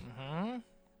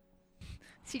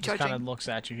 Is he just kind of judging? looks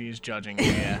at you. He's judging you.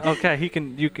 Yeah. Okay,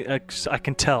 I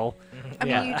can tell. I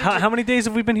mean, yeah. you did How many days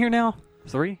have we been here now?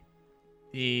 3?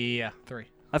 Yeah. 3.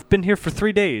 I've been here for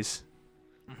 3 days.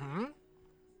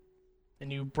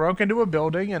 And you broke into a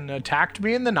building and attacked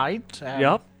me in the night. And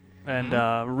Yep. And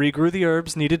regrew the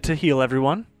herbs needed to heal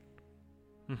everyone.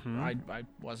 I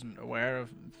wasn't aware of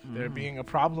there being a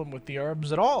problem with the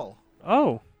herbs at all.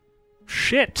 Oh.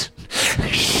 Shit.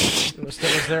 Was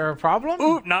there a problem?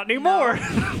 Ooh, not anymore.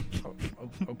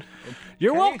 Oh,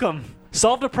 You're okay. welcome.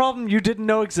 Solved a problem you didn't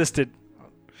know existed.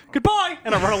 Goodbye.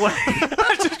 And I run away.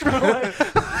 I just run away.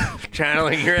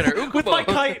 Channeling your inner Ukubo. With my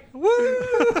kite. Woo!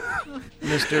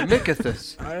 Mr.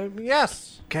 Mikithus,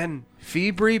 Yes. can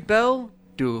Febri Bell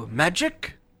do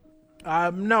magic?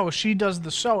 No, she does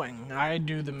the sewing. I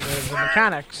do the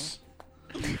mechanics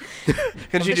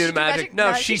Can she do she magic? do magic?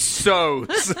 No, No, she she-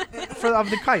 sews. of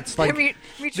the kites. They're Like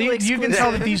mutually you can exclusive.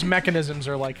 tell that these mechanisms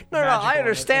are like. No, magical I in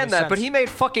understand a that, but sense. he made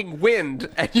fucking wind,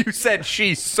 and you said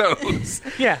she sews.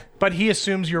 Yeah, but he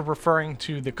assumes you're referring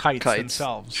to the kites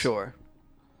themselves. Sure.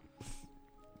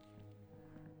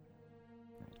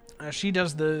 She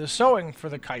does the sewing for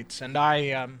the kites, and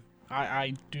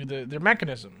I do the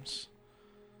mechanisms.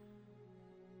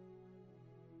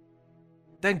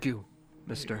 Thank you,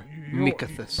 Mr. You're-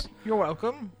 Mikithus. You're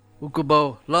welcome.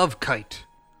 Ukubo, love kite.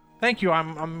 Thank you.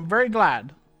 I'm very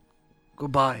glad.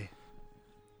 Goodbye.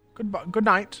 Goodbye. Good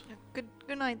night.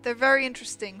 Good night. They're very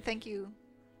interesting. Thank you.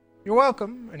 You're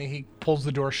welcome. And he pulls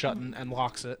the door shut and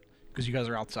locks it because you guys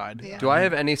are outside. Yeah. Do I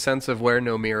have any sense of where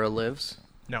Nomira lives?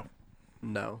 No.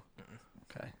 No.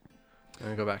 I'm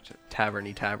gonna go back to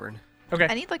Taverny Tavern, Okay.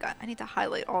 I need to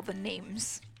highlight all the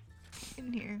names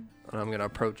in here. and I'm gonna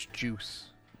approach Juice.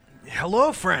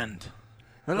 Hello, friend.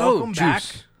 Hello, Welcome Juice. back.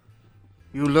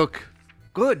 You look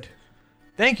good.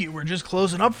 Thank you. We're just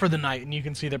closing up for the night, and you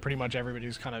can see that pretty much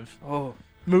everybody's kind of Oh,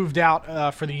 moved out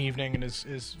for the evening and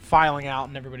is filing out,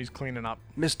 and everybody's cleaning up.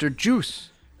 Mr. Juice,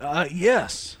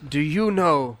 Yes. do you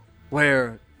know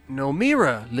where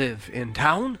Nomira live in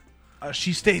town?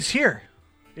 She stays here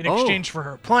in Oh. exchange for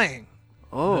her playing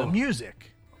the Oh,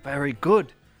 music. very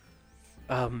good.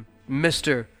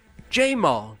 Mr.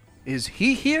 Jamal, is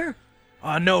he here?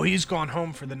 No, he's gone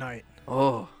home for the night.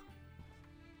 Oh,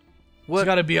 He's what?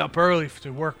 got to be up early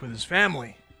to work with his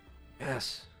family.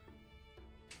 Yes.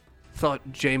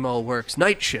 Thought Jamal works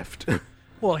night shift.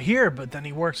 Well, here, but then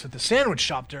he works at the sandwich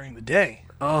shop during the day.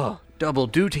 Oh, double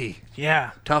duty.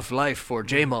 Yeah. Tough life for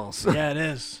Jamals. Yeah, it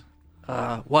is.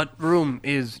 What room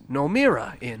is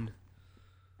Nomira in?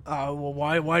 Well,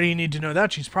 why do you need to know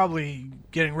that? She's probably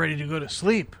getting ready to go to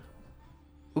sleep.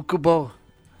 Ukubo,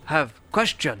 have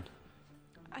question.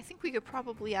 I think we could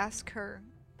probably ask her.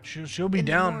 She'll be In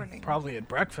the down morning. probably at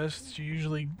breakfast. She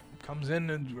usually comes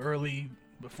in early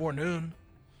before noon.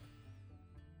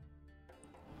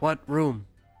 What room?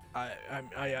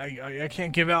 I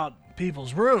can't give out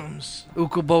people's rooms.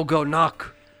 Ukubo go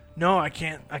knock. No, I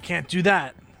can't do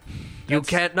that. You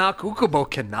can't knock. Ukubo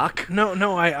can knock.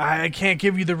 No, I can't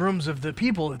give you the rooms of the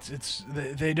people.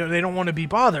 They don't want to be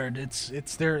bothered.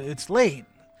 It's late.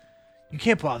 You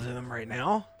can't bother them right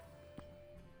now.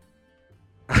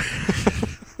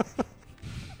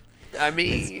 I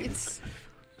mean, It's.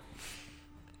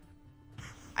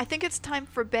 I think it's time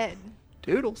for bed.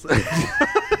 Doodles.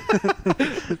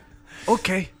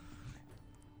 Okay.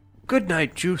 Good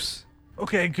night, Juice.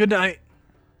 Okay, good night.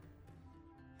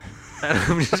 And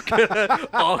I'm just gonna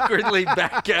awkwardly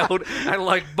back out and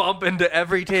like bump into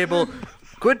every table.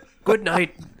 Good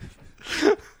night.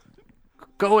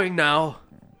 Going now.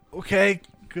 Okay,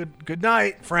 good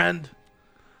night, friend.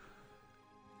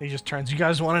 He just turns. You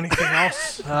guys want anything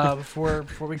else before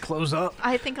we close up?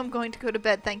 I think I'm going to go to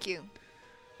bed. Thank you.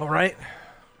 All right.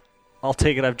 I'll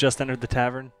take it I've just entered the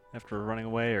tavern after running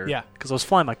away, or Yeah. because I was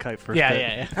flying my kite first.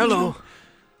 Yeah. Hello.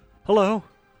 Hello.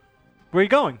 Where are you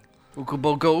going?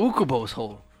 Ukubo go Ukubo's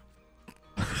hole.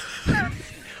 Are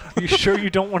you sure you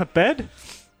don't want a bed?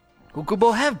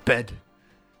 Ukubo have bed.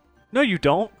 No, you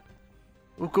don't.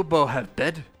 Ukubo have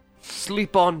bed.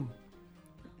 Sleep on.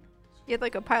 You had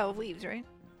like a pile of leaves, right?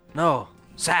 No.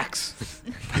 Sacks.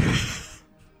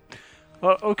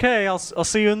 Okay, I'll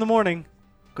see you in the morning.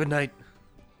 Good night.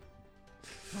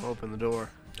 I'll open the door.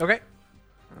 Okay.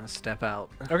 I step out.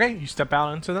 Okay. You step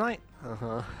out into the night.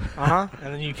 Uh-huh.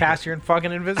 And then you cast your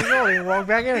fucking invisibility and walk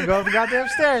back in and go up the goddamn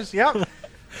stairs. Yep.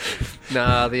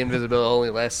 Nah, the invisibility only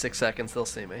lasts 6 seconds. They'll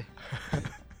see me.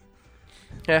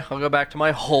 Yeah, I'll go back to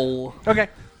my hole. Okay.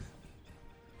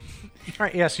 All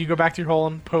right. Yeah. So you go back to your hole,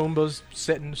 and Pumbaa's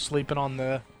sitting, sleeping on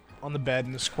the bed,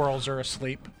 and the squirrels are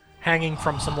asleep, hanging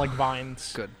from some like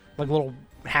vines. Good. Like little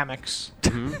hammocks.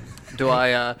 Do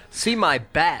I see my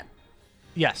bat?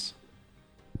 Yes.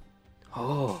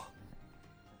 Oh.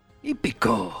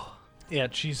 Ipiko. Yeah.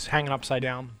 She's hanging upside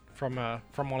down from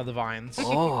one of the vines.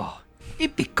 Oh.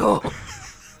 Ipiko.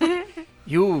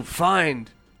 You find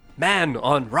man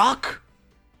on rock?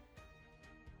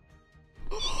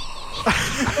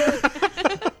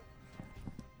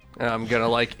 And I'm gonna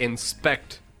like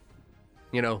inspect,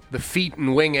 the feet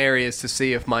and wing areas to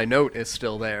see if my note is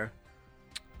still there,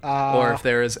 or if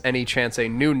there is any chance a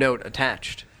new note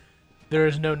attached. There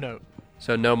is no note.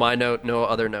 So no my note, no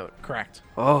other note. Correct.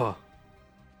 Oh.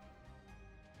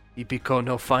 Ipiko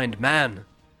no find man.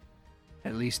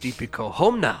 At least Ipiko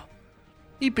home now.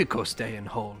 Ipiko stay in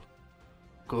hole.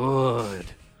 Good.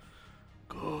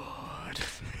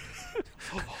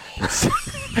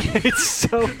 it's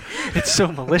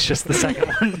so malicious. The second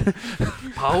one.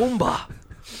 Paumba.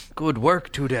 Good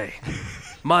work today.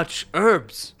 Much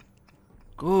herbs.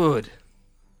 Good.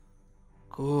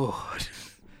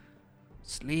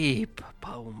 Sleep,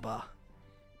 Paumba.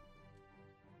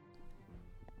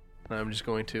 I'm just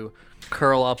going to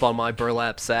curl up on my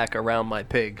burlap sack around my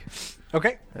pig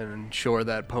Okay. and ensure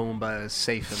that Pumbaa is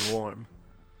safe and warm.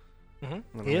 I'm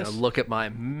Yes. gonna look at my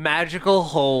magical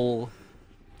hole,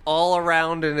 all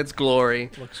around in its glory,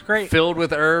 Looks great. filled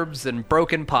with herbs and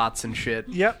broken pots and shit.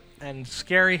 Yep. And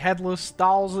scary headless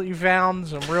dolls that you found.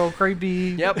 Some real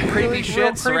creepy. Yep, creepy real shit,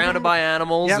 creepy- surrounded by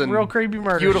animals Yep, and real creepy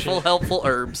murder beautiful, shit. helpful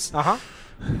herbs. Uh huh.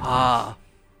 Ah.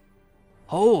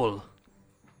 Hole.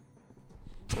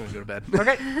 I'm gonna go to bed.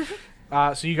 Okay.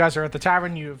 So you guys are at the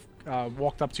tavern. You've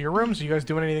walked up to your rooms. Are you guys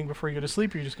doing anything before you go to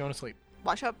sleep? Or are you just going to sleep?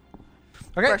 Wash up.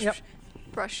 Okay. Brush. Yep.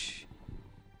 Brush.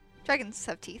 Dragons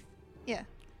have teeth. Yeah.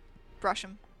 Brush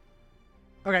them.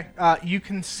 Okay. You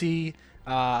can see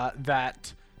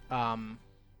that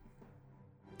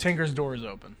Tinker's door is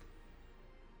open,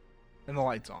 and the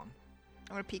light's on.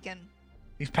 I'm gonna peek in.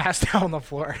 He's passed out on the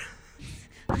floor.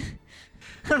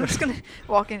 I'm just gonna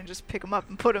walk in and just pick him up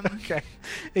and put him. Okay.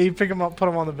 You pick him up, put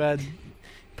him on the bed,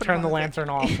 Put turn him the on the bed. lantern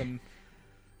off, and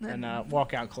Then-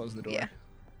 walk out, close the door. Yeah.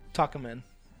 Tuck him in.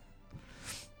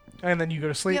 And then you go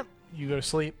to sleep. Yep. You go to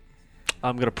sleep.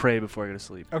 I'm gonna pray before I go to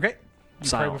sleep. Okay. You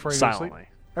pray before you go to sleep. Silently.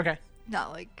 Okay.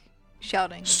 Not like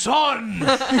shouting. Son! Before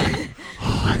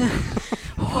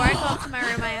I go up to my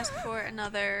room, I ask for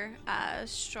another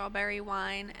strawberry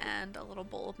wine and a little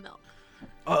bowl of milk.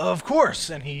 Of course.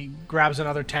 And he grabs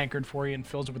another tankard for you and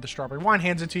fills it with the strawberry wine,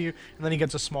 hands it to you, and then he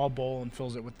gets a small bowl and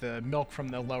fills it with the milk from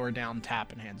the lower down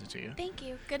tap and hands it to you. Thank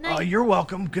you. Good night. You're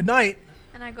welcome. Good night.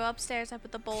 And I go upstairs. I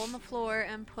put the bowl on the floor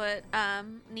and put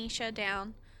Nisha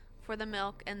down for the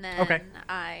milk, and then Okay.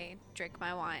 I drink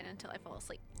my wine until I fall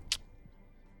asleep.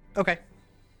 Okay.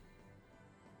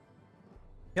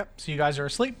 Yep. So you guys are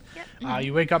asleep. Yep.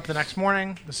 You wake up the next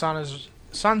morning. The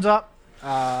sun's up,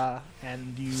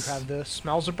 and you have the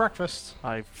smells of breakfast.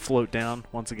 I float down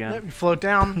once again. Yep, you float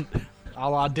down, a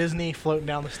la Disney, floating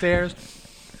down the stairs,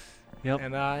 Yep.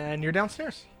 and you're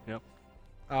downstairs.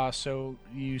 Yep. So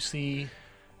you see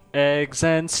Eggs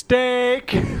and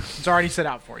steak. it's already set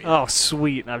out for you. Oh,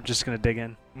 sweet. I'm just gonna dig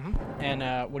in.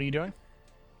 And what are you doing?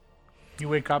 You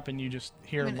wake up and you just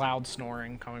hear I'm gonna- loud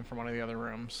snoring coming from one of the other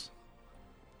rooms.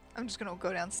 I'm just gonna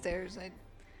go downstairs.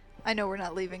 I know we're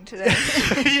not leaving today.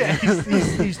 Yeah,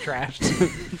 he's trashed.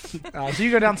 So you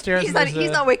go downstairs. he's and not. there's He's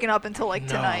a- not waking up until like No,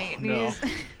 tonight. no.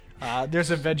 He's- There's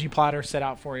a veggie platter set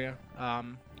out for you.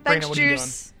 Thanks, Brina, what are you doing?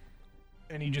 Juice.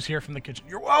 And you just hear from the kitchen,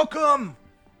 "You're welcome."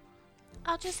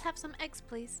 I'll just have some eggs,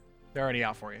 please. They're already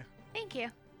out for you. Thank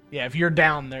you. Yeah, if you're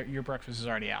down there, your breakfast is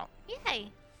already out.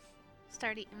 Yay.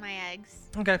 Start eating my eggs.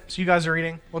 Okay, so you guys are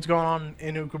eating. What's going on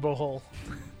in Ukubo Hole?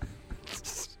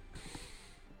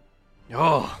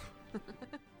 Oh.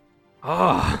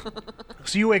 Oh.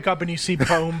 So you wake up and you see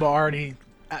Paumba already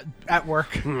at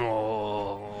work.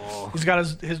 Oh. He's got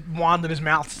his wand in his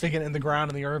mouth, sticking it in the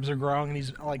ground, and the herbs are growing, and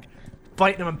he's like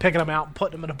biting them and picking them out and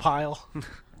putting them in a pile.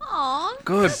 Aw.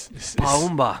 Good.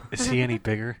 Paumba. Is he any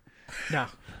bigger? No,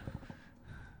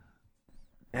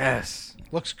 Yes.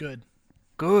 looks good.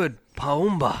 Good.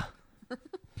 Paumba.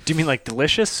 Do you mean like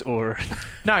delicious or?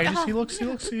 No, he just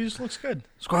looks good.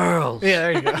 Squirrels. Yeah,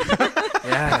 there you go.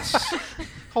 Yes.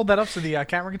 Hold that up so the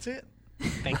camera can see it.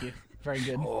 Thank you. Very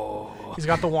good. Oh. He's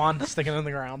got the wand sticking in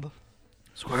the ground.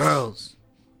 Squirrels.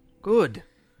 Good.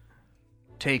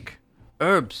 Take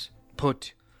herbs.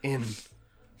 Put in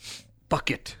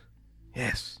bucket.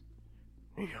 Yes.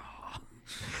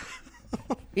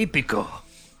 Ipico.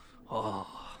 Oh.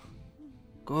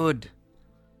 Good.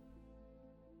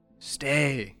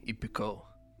 Stay, Ipico.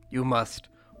 You must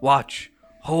watch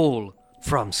hole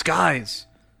from skies.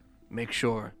 Make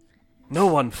sure no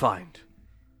one find.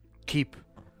 Keep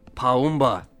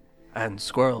Paumba and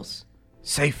squirrels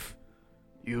safe.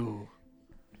 You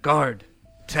guard.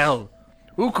 Tell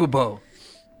Ukubo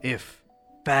if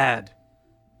bad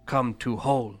come to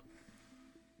hole.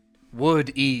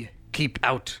 Would e keep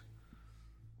out.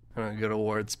 I'm gonna go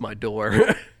towards my door.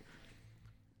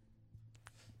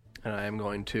 And I am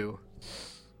going to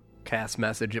cast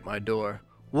message at my door.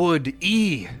 Would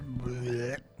e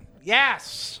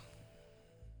Yes.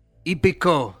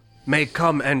 Ipico may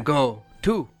come and go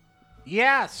too.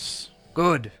 Yes.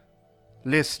 Good.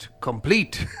 List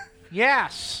complete.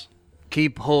 Yes.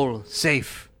 Keep hole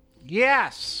safe.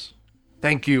 Yes.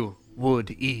 Thank you,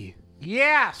 Would e.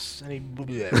 Yes. And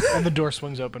and the door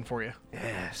swings open for you.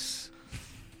 Yes.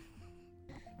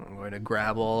 I'm going to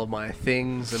grab all of my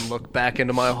things and look back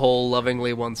into my hole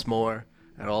lovingly once more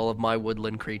at all of my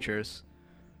woodland creatures.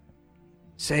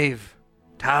 Save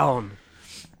town.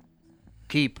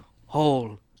 Keep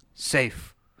hole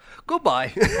safe.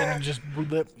 Goodbye. And just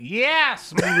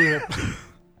yes.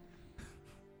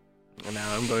 And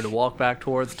now I'm going to walk back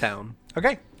towards town.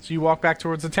 Okay. So you walk back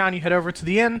towards the town. You head over to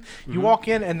the inn. You walk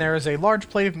in, and there is a large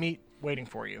plate of meat waiting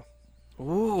for you.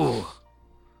 Ooh.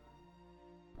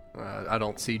 I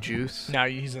don't see Juice. Now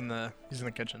he's in the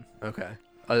kitchen. Okay.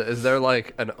 Is there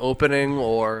like an opening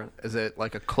or is it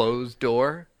like a closed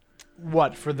door?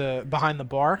 What, for the behind the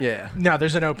bar? Yeah. No,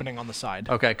 there's an opening on the side.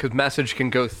 Okay, because message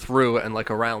can go through and like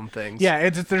around things. Yeah,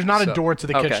 there's not a So- door to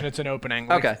the okay. kitchen. It's an opening.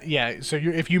 Like, Okay. Yeah, so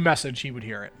if you message, he would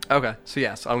hear it. Okay, so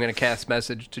yes, I'm going to cast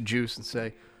message to Juice and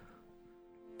say,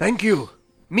 Thank you.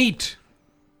 Meat.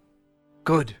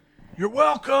 Good. You're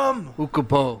welcome.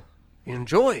 Ukubo.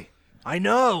 Enjoy. I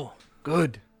know.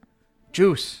 Good.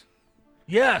 Juice.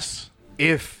 Yes.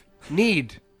 If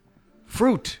need.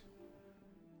 Fruit.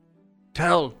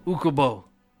 Tell Ukubo.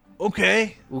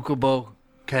 Okay. Ukubo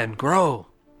can grow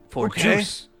for Okay.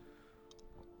 juice.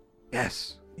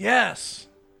 Yes. Yes.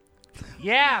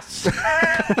 Yes.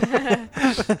 I'm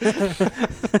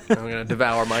gonna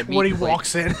devour my meat. when he plate.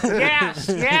 walks in. Yes.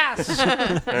 Yes.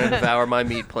 I'm gonna devour my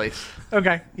meat plate.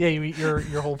 Okay. Yeah, you eat your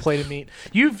whole plate of meat.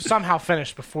 You've somehow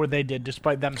finished before they did,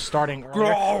 despite them starting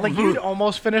earlier. Like you'd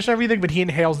almost finish everything, but he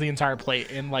inhales the entire plate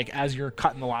in like as you're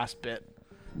cutting the last bit.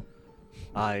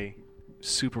 I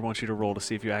super want you to roll to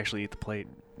see if you actually eat the plate.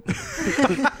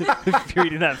 If you're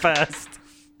eating that fast.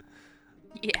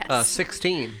 Yes.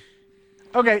 16.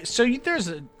 Okay, so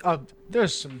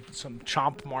there's some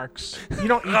chomp marks. You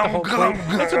don't eat the whole plate.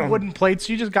 It's a wooden plate,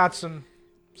 so you just got some.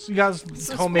 So you got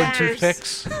some homemade splatters.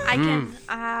 toothpicks.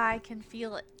 I can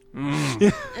feel it. Ugh,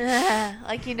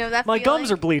 like that. My feeling?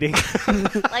 gums are bleeding.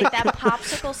 Like that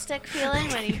popsicle stick feeling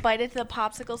when you bite into the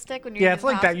popsicle stick when you're Yeah, it's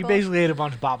eating like that. You popsicle. basically ate a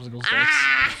bunch of popsicle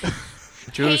sticks.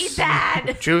 Hate Juice.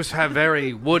 that. Juice have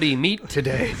very woody meat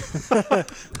today.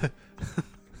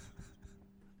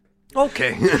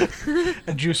 Okay.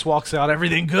 And Juice walks out.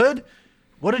 Everything good?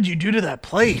 What did you do to that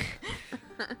plate?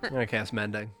 I'm gonna cast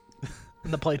Mending.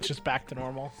 And the plate's just back to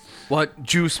normal. What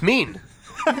juice mean?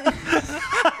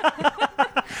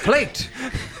 Plate.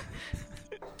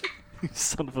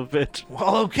 Son of a bitch.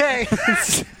 Well, okay.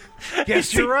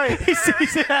 Guess you're right. He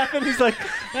sees it happen. He's like,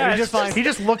 And he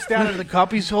just looks down at the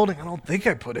cup he's holding. I don't think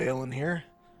I put ale in here.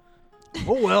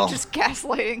 Oh well. Just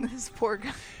gaslighting this poor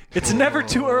guy. it's never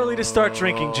too early to start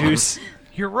drinking juice.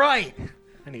 You're right.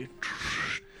 And he.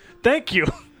 Thank you.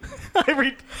 I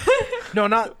read No,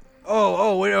 not.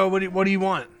 Wait, what do you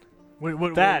want?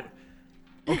 What, that.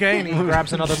 Okay, and he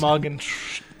grabs another mug and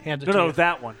hands it to No, you.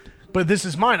 that one. But this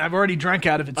is mine. I've already drank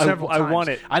out of it several I times. want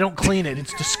it. I don't clean it.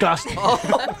 It's disgusting.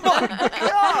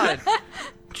 God.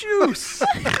 Juice.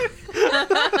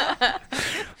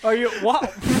 Are you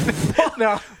what?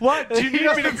 No. What? Do you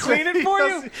need me to clean it for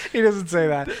you? He doesn't say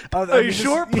that. Are you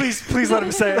sure? Please let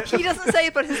him say it. He doesn't say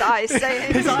it, but his eyes say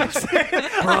it. His eyes say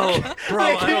it. Bro,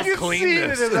 I You don't can clean see it in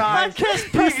this. his eyes. Podcast You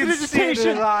can see it in his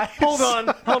prestidigitation. eyes.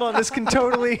 Hold on. This can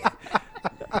totally.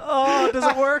 Oh, does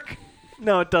it work?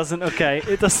 No, it doesn't. Okay,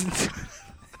 it doesn't.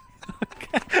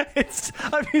 Okay.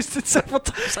 I've used it several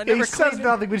times. I He never says cleaned it.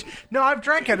 nothing. But no, I've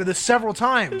drank out of this several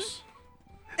times.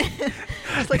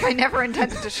 It's like I never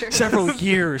intended to share. Several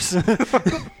years.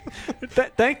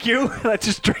 Thank you. I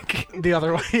just drink. The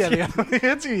other one, yeah, the other one. He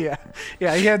hands you, yeah.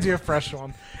 He hands you a fresh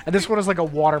one, and this one is like a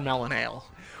watermelon ale.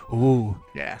 Ooh,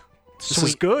 Yeah, this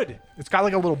is good. It's got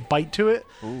like a little bite to it,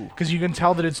 because you can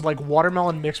tell that it's like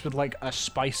watermelon mixed with like a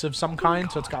spice of some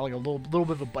kind. So it's got like a little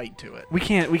bit of a bite to it. We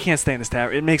can't stay in this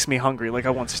tavern. It makes me hungry. Like I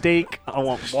want steak. I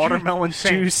want watermelon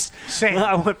Same. juice. Same.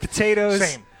 I want potatoes.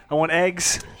 Same. I want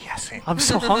eggs. Yeah, same. I'm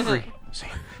so hungry. Same.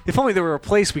 If only there were a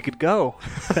place we could go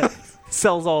that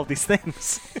sells all of these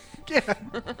things. Yeah.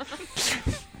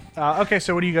 Okay,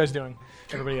 so what are you guys doing?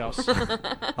 Everybody else?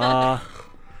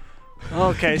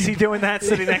 Okay, is he doing that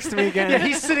sitting next to me again? Yeah,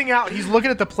 he's sitting out. He's looking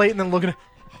at the plate and then looking at.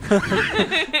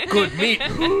 Good meat.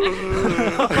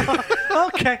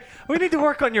 Okay, we need to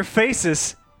work on your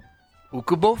faces.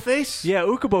 Ukubo face? Yeah,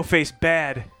 Ukubo face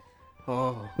bad.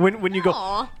 Oh. When you go,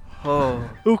 Aw. Oh.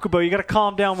 Ukubo, you gotta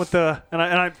calm down with the. And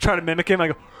I try to mimic him. I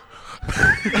go.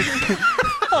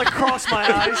 I like cross my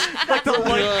eyes like the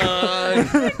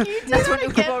light. That's what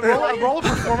you get. Roll a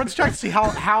performance check to see how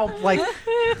how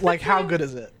good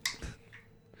is it.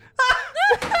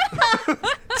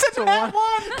 Such a one.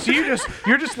 So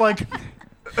you're just like.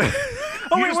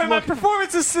 Oh you wait, just my look-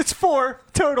 performance is it's 4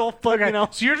 total, but Okay, you know.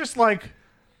 so you're just like.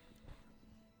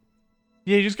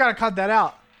 Yeah, you just gotta cut that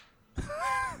out.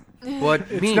 What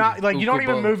It's mean? not like you don't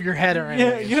even Ukubo? move your head or anything.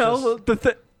 Yeah, It's you know just-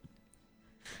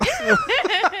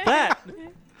 that.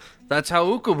 That's how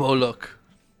Ukubo look.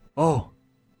 Oh,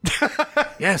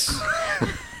 Yes.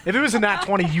 If it was a nat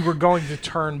 20, you were going to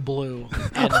turn blue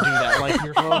and do that.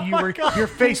 Like your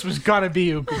face was gonna be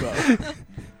Ukubo.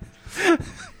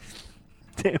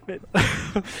 damn it!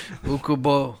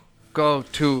 Ukubo, go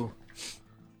to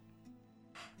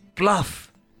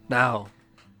Bluff now.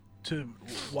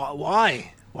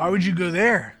 Why? Why would you go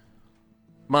there?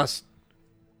 Must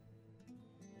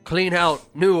clean out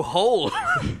new hole.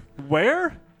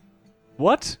 Where?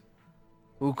 What?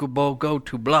 Ukubo, go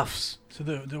to Bluffs. So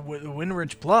the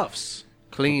Windridge Bluffs.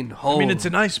 Clean hole. I mean, it's a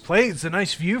nice place. It's a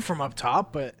nice view from up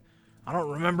top, but I don't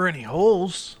remember any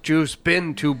holes. Juice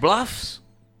been to Bluffs?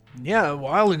 Yeah, a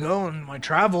while ago in my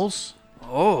travels.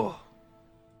 Oh.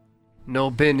 No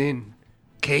been in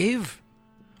cave?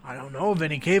 I don't know of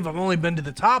any cave. I've only been to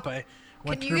the top. I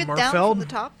went Can you through get Marfeld. down from the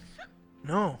top?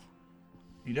 No.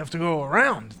 You'd have to go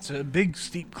around. It's a big,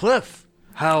 steep cliff.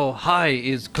 How high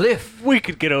is cliff? We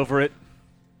could get over it.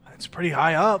 It's pretty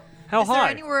high up. How Is there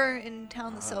high? anywhere in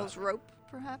town that sells rope,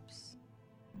 perhaps?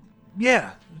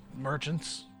 Yeah,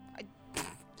 merchants.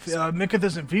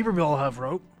 Mykothis and Feverville have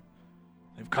rope.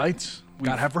 They have kites.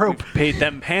 Gotta have rope. Paid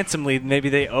them handsomely. Maybe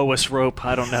they owe us rope.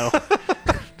 I don't know.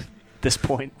 This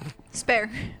point.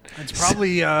 Spare. It's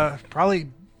probably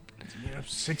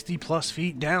 60 plus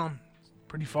feet down.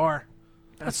 Pretty far.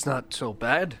 That's not so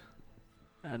bad.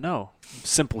 No.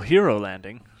 Simple hero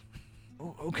landing.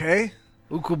 Okay.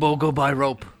 Ukubo, go buy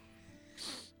rope.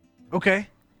 Okay.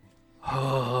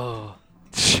 Oh.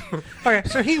 Okay,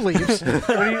 so he leaves.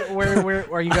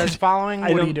 Where are you guys following?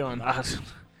 What are you doing?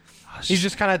 He's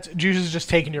just kind of Juice is just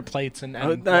taking your plates and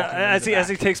as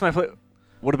he takes my plate.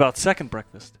 What about second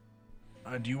breakfast?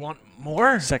 do you want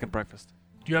more? Second breakfast.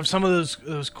 Do you have some of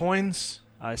those coins?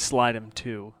 I slide him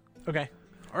 2. Okay.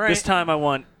 All right. This time I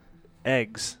want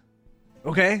eggs.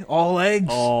 Okay. All eggs.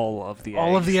 All of the eggs.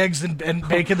 All of the eggs and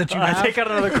bacon that you have. I take out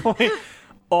another coin.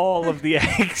 All of the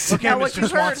eggs. Okay, Now, what Mr. you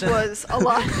Swanson. heard was a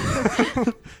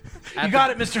lot. You got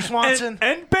it, Mr. Swanson.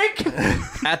 And bacon.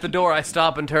 At the door, I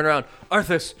stop and turn around.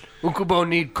 Arthas, Ukubo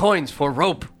need coins for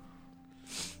rope.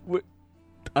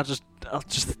 I'll just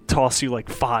toss you like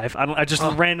 5. I just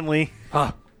randomly.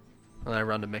 And I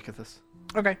run to Mykothis.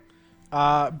 Okay.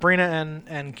 Brina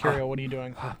and Kirio, what are you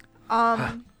doing?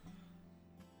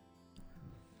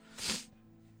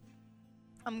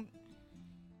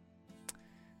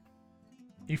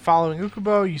 You following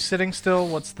Ukubo? You sitting still?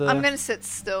 What's the? I'm gonna sit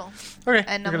still, Okay.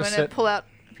 and you're I'm gonna sit. pull out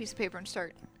a piece of paper and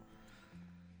start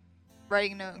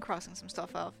writing a note and crossing some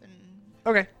stuff off. And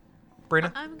Okay.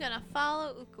 Brina. I'm gonna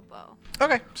follow Ukubo.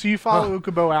 Okay. So you follow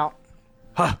Ukubo out.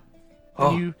 Huh.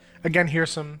 And you again hear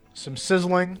some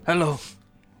sizzling. Hello.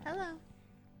 Hello.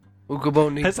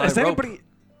 Ukubo needs Has rope. anybody?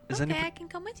 Has Okay, anybody? I can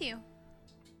come with you.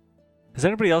 Has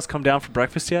anybody else come down for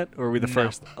breakfast yet, or are we the No.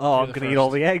 first? Oh, You're I'm the gonna eat all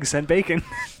first. the eggs and bacon.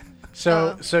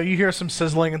 So you hear some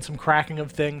sizzling and some cracking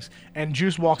of things, and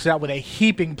Juice walks out with a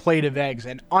heaping plate of eggs,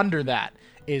 and under that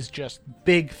is just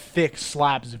big, thick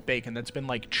slabs of bacon that's been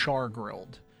like char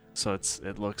grilled. So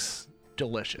it looks.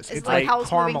 Delicious. It's It's like like Howl's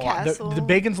Moving caramelized. The Castle,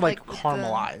 bacon's like like with the-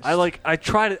 caramelized. I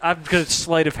tried it. I've got a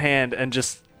sleight of hand and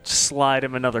just slide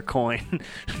him another coin.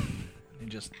 He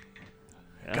just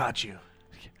got you.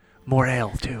 More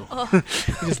ale too. He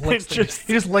just licks, he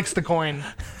just licks the coin.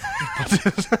 He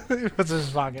puts it in his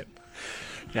pocket.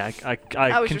 Yeah, I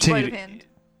How was your sleight continue. of hand?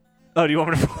 Oh, do you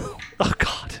want me to? Oh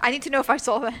God. I need to know if I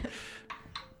saw that.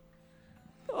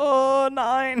 Oh,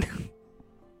 9.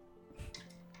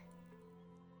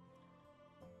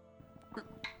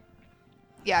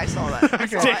 Yeah, I saw that. I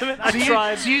saw Damn it. it! I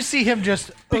tried So you see him just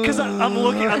because I'm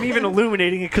looking. I'm even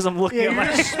illuminating it because I'm looking Yeah, at you're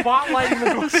my. just spotlighting the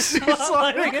coin. You're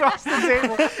sliding across the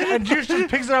table, and Juice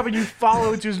just picks it up and you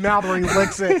follow it to his mouth where he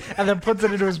licks it and then puts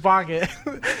it into his pocket.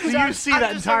 So you I'm- see I'm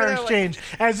that just entire over there like- exchange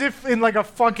as if in like a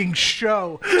fucking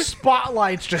show.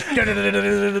 Spotlights just. And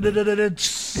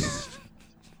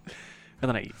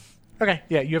then I eat. Okay,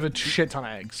 yeah, you have a shit ton of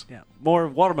eggs. Yeah, more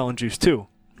watermelon juice too.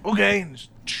 Okay, and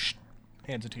just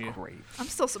hands it to you. Great. I'm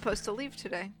still supposed to leave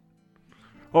today.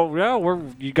 Oh yeah,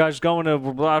 you guys going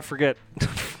to? I forget.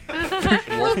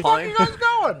 Wolfpine? How's it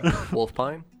going?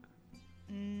 Wolfpine?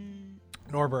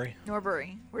 Norbury.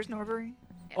 Norbury. Where's Norbury?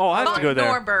 Oh, I have to go there.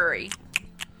 Norbury.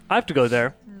 I have to go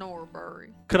there.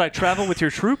 Norbury. Could I travel with your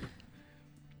troop?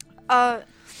 I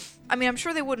mean, I'm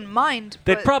sure they wouldn't mind.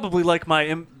 They'd But, probably like my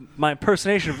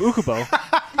impersonation of Ukubo.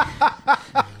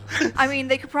 I mean,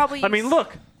 they could probably. I mean,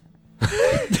 look,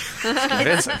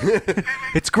 Convincing.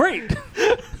 it's great.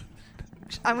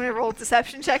 I'm gonna roll a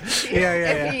deception check to see Yeah, if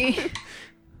yeah, he.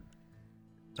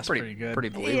 That's pretty good. Pretty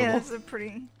believable. Yeah, it's a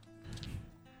pretty.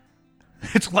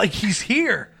 It's like he's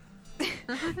here.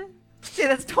 See,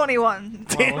 that's 21.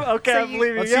 Damn, okay, So I you-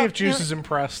 believe you. Let's Yeah. see if Juice is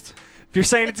impressed. If you're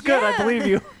saying it's good, I Yeah. believe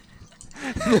you.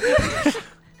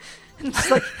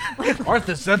 It's like,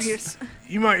 Arthas, that's Yes.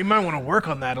 you might want to work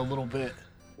on that a little bit.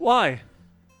 Why?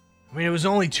 I mean, it was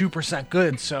only 2%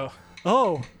 good, so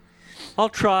Oh, I'll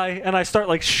try. And I start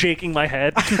like shaking my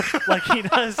head, like he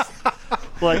does.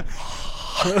 Like,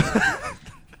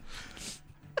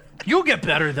 you'll get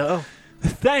better though.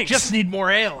 thanks. Just need more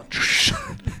ale.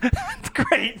 it's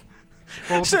great.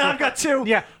 So I've got 2.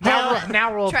 Yeah.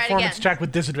 Now roll a Try it performance again. check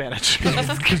with disadvantage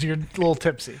because you're a little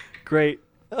tipsy. Great.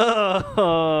 8.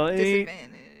 disadvantage.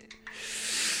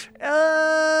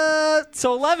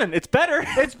 So 11. It's better.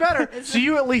 It's better. So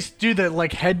you at least do the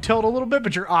like head tilt a little bit,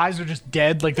 but your eyes are just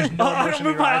dead. Like there's no Oh, I don't emotion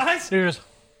in move your my eyes. eyes? You're just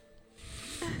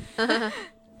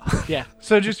Yeah.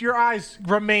 So just your eyes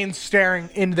remain staring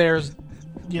into their,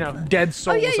 dead Oh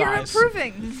soul's yeah, you're eyes.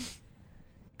 improving.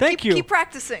 Thank you. Keep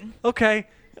practicing. Okay.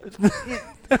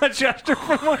 A gesture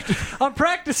from I'm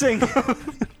practicing.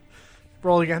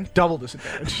 Roll again. Double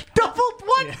disadvantage. Doubled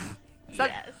what?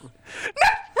 Yes.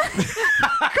 You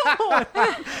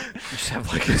just have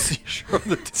like a seizure on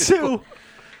the table.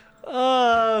 2.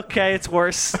 Okay, it's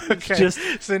worse. It's Okay. just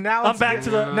So now I'm it's back to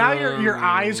the- now your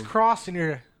eyes cross and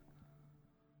you're.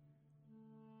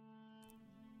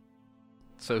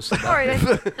 So All right.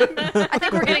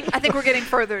 seductive. I think we're getting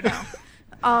further now.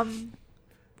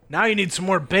 Now you need some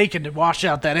more bacon to wash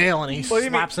out that ale, and he What do you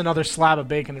slaps another slab of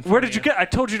bacon in front Where of did you get? I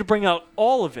told you to bring out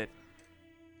all of it.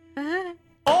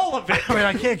 All of it. I mean,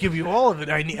 I can't give you all of it.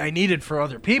 I need it for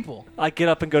other people. I get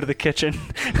up and go to the kitchen.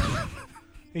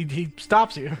 He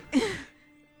stops you.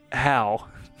 How?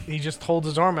 He just holds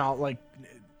his arm out like,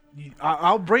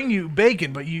 I'll bring you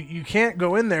bacon, but you can't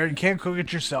go in there. You can't cook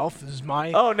it yourself. This is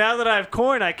my... Oh, now that I have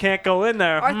coin, I can't go in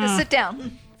there. Arthur, sit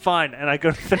down. Fine, and I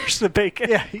go to finish the bacon.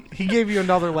 Yeah, he gave you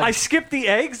another, like... I skip the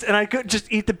eggs, and I could just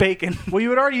eat the bacon. Well, you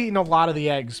had already eaten a lot of the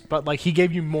eggs, but, like, he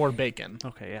gave you more bacon.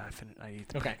 Okay, yeah, I eat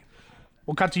the Okay.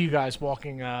 We'll cut to you guys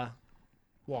walking. Yeah,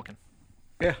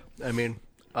 I mean,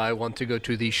 I want to go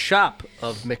to the shop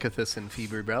of Mikathis and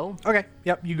Feebrybell. Okay,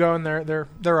 yep, you go in there.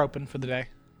 They're open for the day.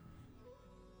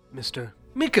 Mr.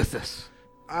 Mikathis,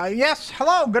 Yes,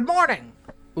 hello, good morning.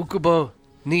 Ukubo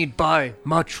need buy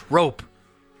much rope.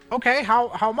 Okay,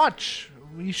 how much?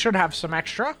 We should have some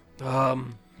extra.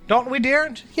 Um, Don't we,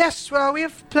 dear? Yes, well, we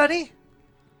have plenty.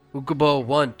 Ukubo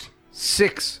want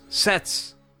 6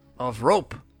 sets of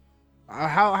rope.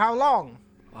 How long?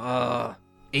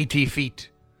 80 feet.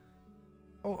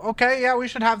 Oh, okay, yeah, we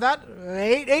should have that.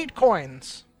 Eight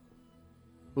coins.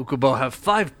 Ukubo have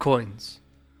 5 coins.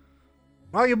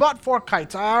 Well, you bought 4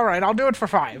 kites. All right, I'll do it for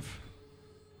 5.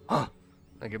 I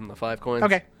give him the 5 coins.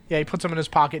 Okay. Yeah, he puts them in his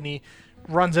pocket and he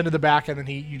runs into the back, and then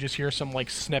you just hear some like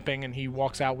snipping, and he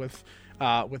walks out with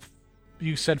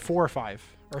you said 4 or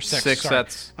 5 or 6. 6 sorry.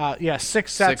 sets. Yeah,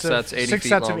 6 sets. 6 sets, 80 6 feet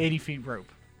sets of long. 80 feet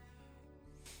rope.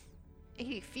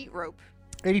 80 feet rope.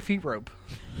 80 feet rope.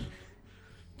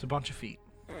 It's a bunch of feet.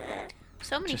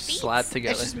 So many Just feet. slap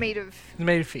together. It's just made of It's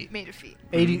made of feet. feet.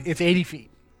 80. It's 80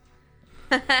 feet.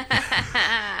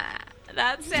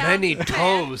 That sounds Many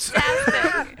toes.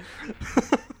 fantastic.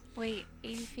 Wait,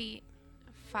 80 feet,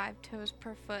 5 toes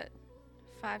per foot,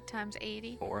 5 times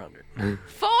 80. 400.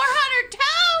 400 toes!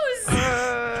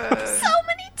 So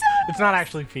many toes! It's not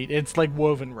actually feet. It's like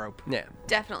woven rope. Yeah.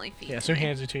 Definitely feet. Yeah, so he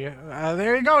hands it to you.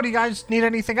 There you go. Do you guys need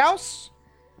anything else?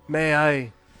 May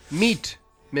I meet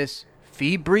Miss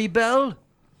Feebrybell?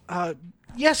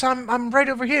 Yes, I'm right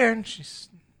over here. And she's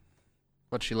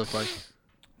What's she look like?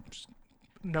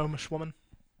 gnomish woman.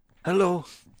 Hello.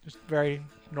 Just very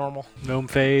normal. Gnome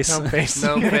face. Gnome face.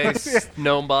 No face,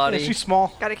 no Yeah, body. she's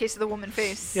small. Got a case of the woman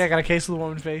face. Yeah, got a case of the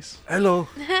woman face. Hello.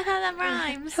 That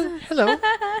rhymes. Hello.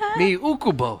 Me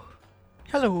Ukubo.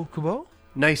 Hello, Kubo.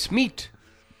 Nice meet,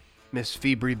 Miss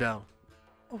Feebrybell.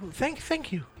 Oh,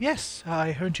 thank you. Yes,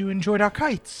 I heard you enjoyed our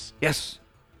kites. Yes.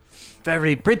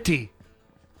 Very pretty.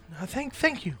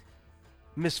 Thank you.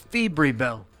 Miss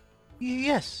Feebrybell.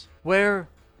 Yes. Where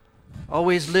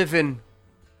always live in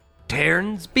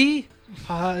Ternsby?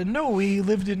 No, we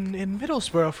lived in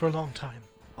Middlesbrough for a long time.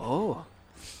 Oh.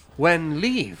 When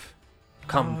leave?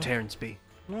 Come Ternsby.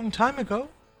 Long time ago.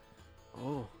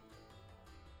 Oh.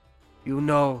 You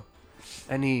know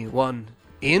anyone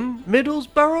in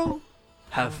Middlesbrough?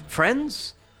 Have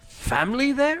friends?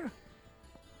 Family there?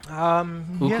 Yes.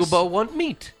 Ukubo want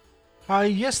meet.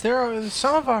 Yes, there are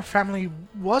some of our family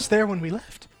was there when we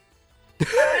left.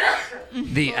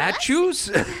 The Achus?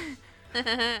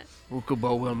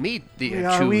 Ukubo will meet the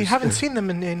Achus. We haven't seen them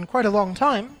in quite a long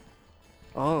time.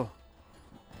 Oh.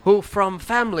 Who from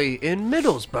family in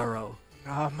Middlesbrough?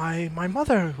 My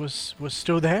mother was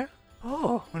still there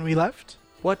Oh. when we left.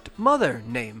 What mother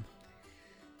name?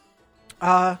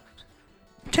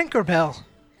 Tinkerbell.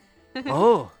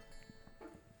 Oh.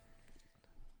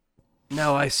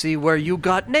 Now I see where you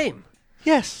got name.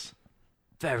 Yes.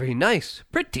 Very nice.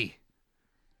 Pretty.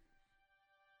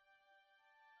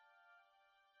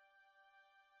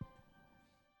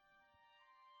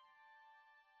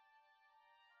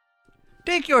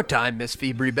 Take your time, Miss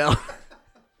Feebrybell.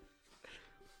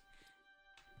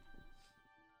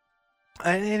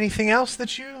 Anything else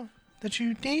that you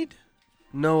need?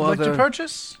 No Would like other to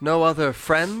purchase? no other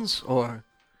friends or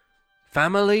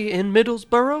family in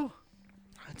Middlesbrough?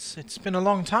 It's been a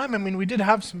long time. I mean, we did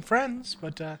have some friends,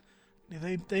 but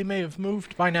they may have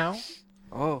moved by now.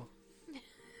 Oh.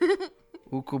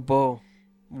 Ukubo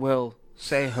will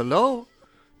say hello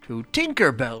to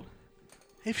Tinkerbell.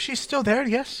 If she's still there,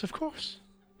 yes, of course.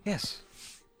 Yes.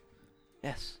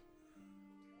 Yes.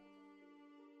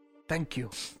 Thank you.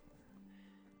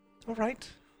 All right.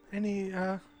 Any,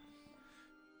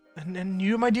 And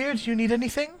you, my dear, do you need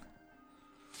anything?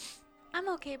 I'm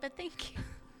okay, but thank you.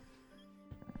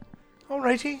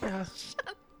 Alrighty.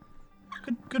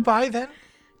 Goodbye then.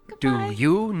 Goodbye. Do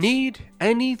you need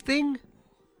anything,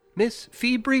 Miss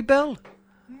Feebry Bell?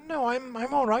 No,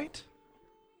 I'm all right.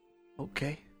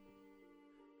 Okay.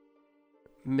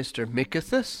 Mr.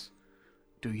 Mickathus,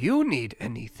 do you need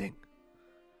anything?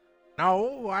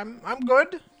 No, I'm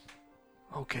good.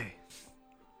 Okay.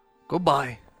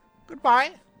 Goodbye.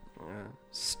 Goodbye.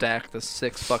 Stack the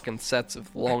 6 fucking sets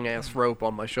of long-ass rope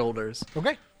on my shoulders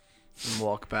Okay. and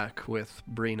walk back with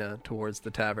Brina towards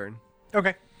the tavern.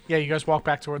 Okay. Yeah, you guys walk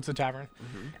back towards the tavern,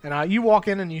 and you walk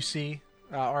in and you see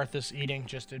Arthas eating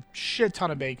just a shit ton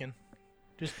of bacon,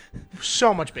 just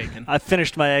so much bacon. I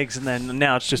finished my eggs, and then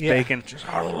now it's just Yeah, bacon. just-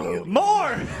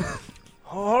 More!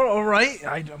 all right.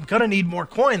 I'm gonna need more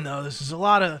coin though. This is a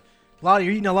lot of. You're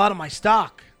eating a lot of my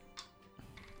stock.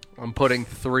 I'm putting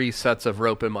 3 sets of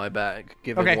rope in my bag,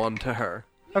 giving Okay. 1 to her.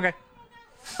 Okay.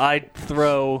 I'd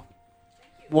throw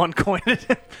 1 coin at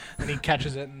him. And he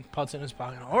catches it and puts it in his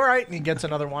pocket. All right, and he gets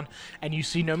another one. And you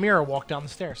see Nomira walk down the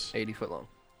stairs. 80 foot long.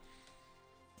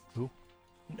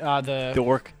 The The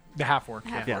orc? the half orc.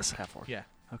 Half Yeah. Yes, half orc. Yeah.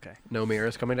 Okay. No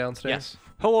mirrors coming downstairs? Yes.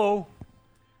 Hello.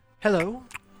 Hello.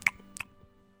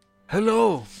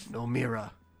 Hello,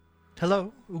 Nomira.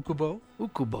 Hello, Ukubo.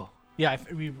 Ukubo. Yeah,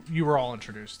 you were all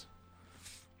introduced.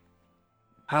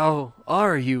 How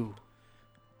are you?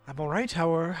 I'm all right.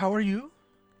 How are you?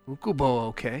 Ukubo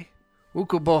okay?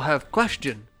 Ukubo have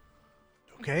question.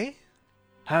 Okay.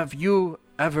 Have you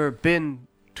ever been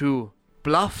to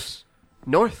Bluffs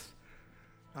North?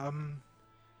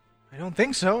 I don't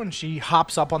think so. And she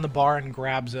hops up on the bar and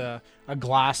grabs a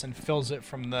glass and fills it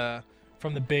from the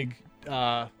big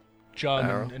jug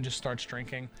Barrel. and just starts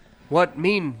drinking. What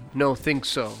mean no think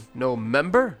so? No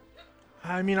member?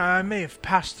 I mean, I may have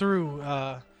passed through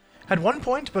at one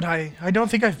point, but I don't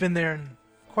think I've been there in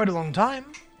quite a long time.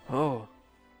 Oh,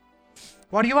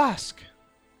 Why do you ask?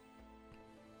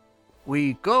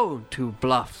 we go to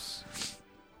Bluffs.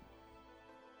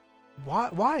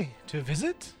 Why? To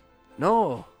visit?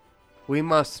 No, we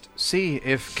must see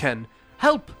if can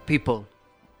help people.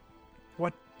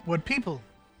 What people?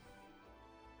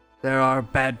 There are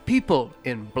bad people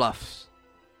in Bluffs.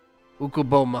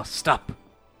 Ukubo must stop.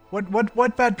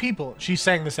 What bad people? She's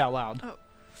saying this out loud.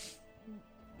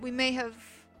 We may have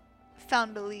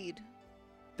found a lead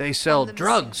They sell On the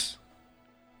drugs.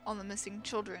 on the missing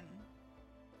children.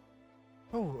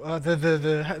 Oh,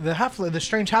 the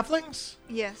strange halflings?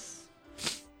 Yes.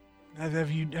 Have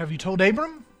you told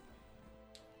Abram?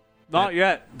 Not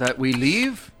yet. That we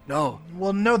leave? No,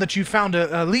 Well, know that you found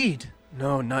a lead.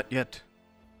 no, not yet.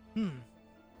 You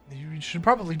should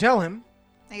probably tell him.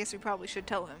 I guess we probably should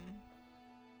tell him.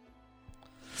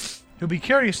 He'll be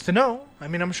curious to know. I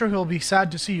mean, I'm sure he'll be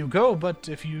sad to see you go, but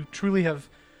if you truly have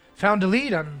found a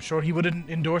lead, I'm sure he wouldn't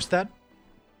endorse that.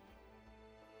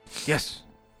 Yes.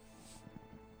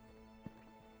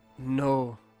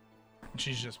 No,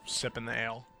 She's just sipping the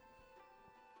ale.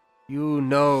 you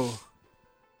know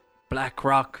Black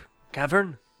Rock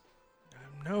Cavern?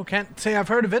 No, can't say I've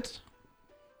heard of it.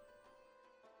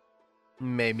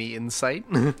 Maybe insight.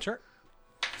 Sure.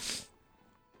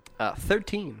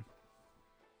 13.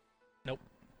 Nope.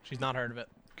 She's not heard of it.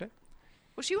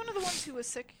 Was she one of the ones who was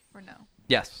sick, or no?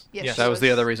 Yes. Yes, That she was the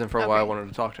was. other reason for why I Okay. wanted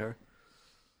to talk to her.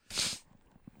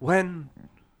 When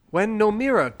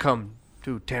Nomira come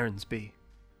to Terransby?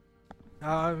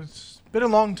 It's been a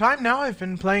long time now. I've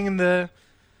been playing in the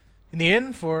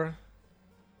inn for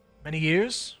many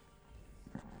years.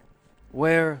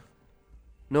 Where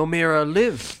Nomira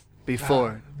live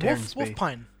before Terransby?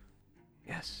 Wolfpine.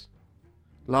 Yes.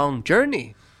 Long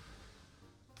journey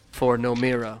for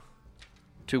Nomira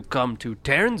to come to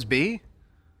Terransby.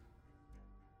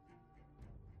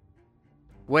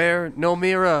 Where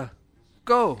Nomira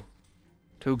go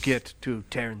to get to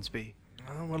Terransby?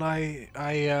 Well, I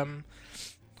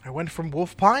went from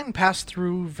Wolfpine, passed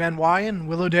through Van Wy and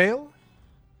Willowdale,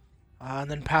 and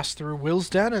then passed through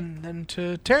Willsden, and then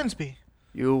to Terransby.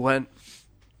 You went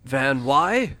Van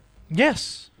Wy?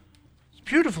 Yes, it's a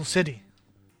beautiful city.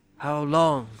 How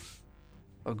long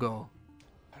ago?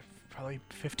 Probably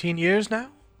 15 years now,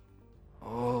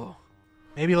 Oh,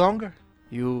 maybe longer.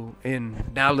 you in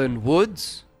Nallen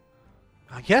Woods?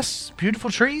 Yes,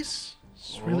 beautiful trees.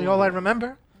 It's really all I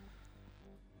remember.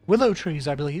 Willow trees,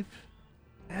 I believe.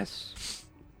 Yes.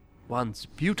 Once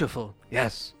beautiful,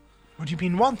 yes. What do you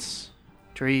mean once?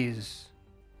 Tree is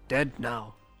dead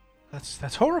now.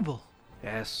 That's horrible.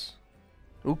 Yes.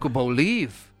 Ukubo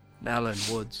leave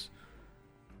Nalan Woods.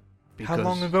 How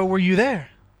long ago were you there?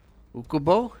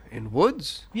 Ukubo in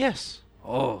woods? Yes.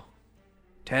 Oh,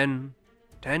 10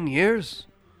 years.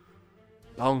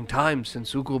 Long time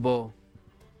since Ukubo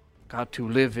got to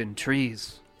live in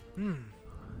trees. But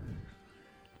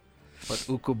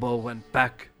Ukubo went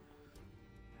back,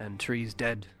 and trees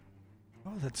dead.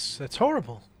 Oh, that's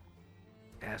horrible.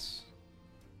 Yes.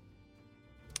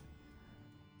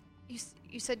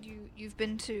 You said you've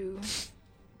been to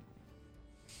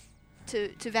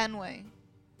Vanway.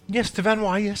 Yes, to Van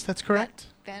Wy, yes, that's correct.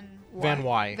 Van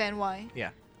Wy. Van Wy. Yeah.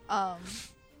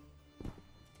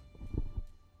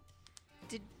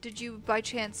 Did you by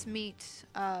chance meet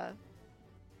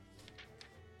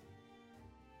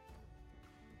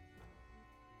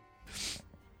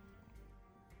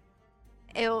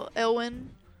Elwyn?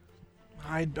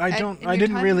 I in your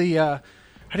didn't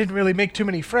time? really make too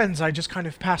many friends. I just kind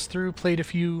of passed through, played a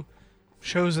few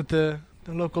shows at the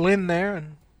local inn there,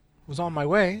 and was on my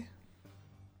way.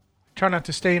 Try not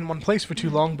to stay in one place for too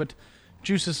long, but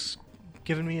Juice has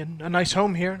given me a nice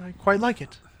home here, and I quite like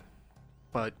it.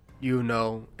 But you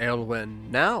know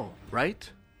Elwyn now, right?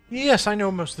 Yes, I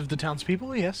know most of the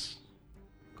townspeople, yes.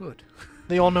 Good.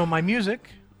 They all know my music.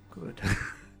 Good.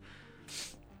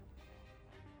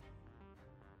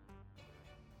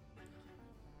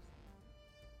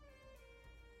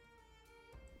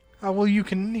 Well, you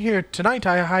can hear tonight.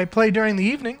 I play during the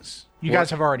evenings. You What? guys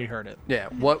have already heard it. Yeah.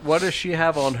 What does she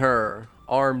have on her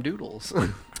arm doodles?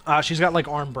 She's got like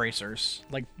arm bracers,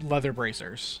 like leather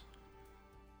bracers.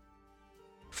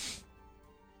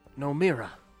 Nomira,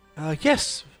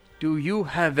 Yes. do you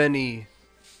have any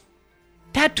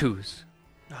tattoos?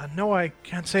 No, I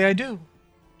can't say I do.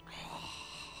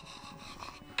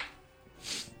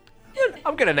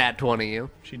 I'm gonna nat 20 you.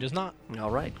 She does not.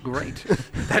 All right, great.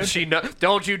 That she know.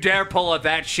 Don't you dare pull a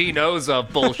that she knows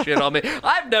of bullshit on me.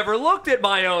 I've never looked at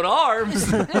my own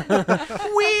arms.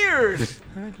 Weird.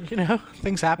 You know,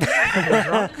 things happen.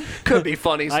 Could be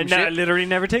funny. I Some shit. literally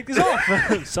never take these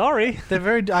off. Sorry. They're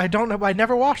very. I don't know. I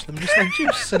never wash them. Just like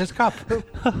juice in his cup.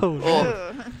 Oh no.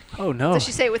 Oh. Oh no. Does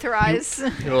she say it with her eyes?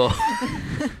 Oh.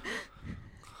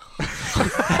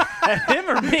 Him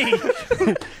or me?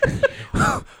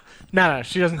 No,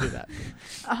 she doesn't do that.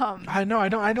 I know. I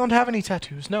don't have any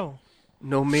tattoos. No.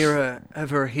 Nomira,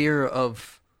 ever hear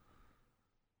of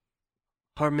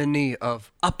harmony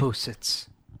of opposites?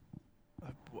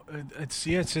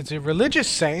 It's a religious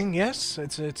saying. Yes.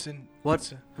 It's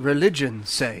What religion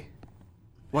say?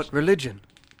 What religion?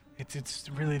 It's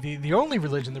really the only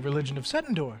religion, the religion of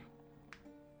Setendor.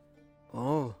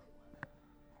 Oh.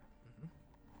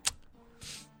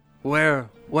 Where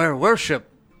worship?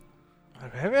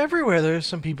 Everywhere there's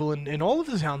some people in all of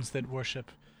the towns that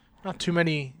worship. Not too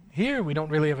many here. We don't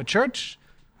really have a church.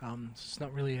 It's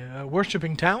not really a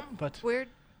worshiping town, but Weird.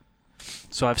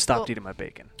 So I've stopped Well- eating my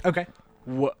bacon. okay.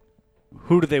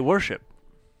 Who do they worship?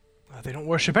 They don't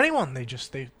worship anyone.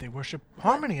 They worship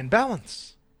harmony and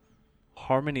balance.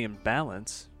 Harmony and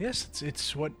balance. Yes,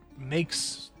 it's what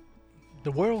makes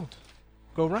the world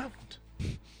go round.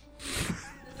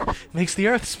 Makes the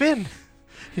earth spin.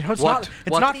 You know, it's What?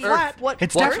 not What flat. What-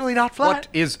 It's what? definitely not flat. What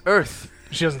is Earth?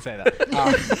 She doesn't say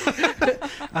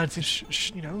that.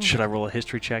 You know, Should I roll a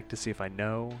history check to see if I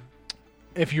know?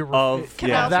 if you're Of- Can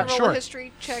Yeah. I also that roll sure. a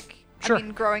history check? Sure. I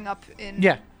mean, growing up in...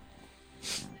 Yeah,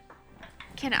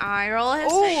 Can I roll a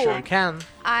history? sure can.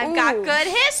 I've got Ooh. good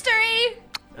history.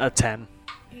 A 10.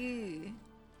 Ew.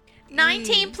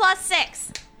 19 plus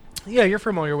 6. Yeah, you're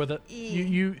familiar with it.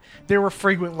 You there were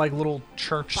frequent like little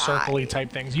church circle-y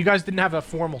type things. You guys didn't have a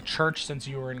formal church since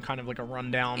you were in kind of like a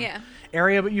rundown Yeah.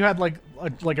 area, but you had like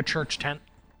a church tent,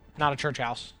 not a church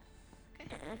house.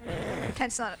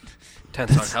 Tent's not...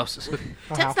 Tents aren't houses. A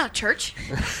That's house. not church.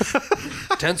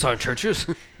 Tents aren't churches.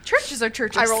 Churches are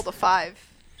churches. I rolled a 5.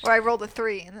 Or I rolled a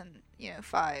 3 and then,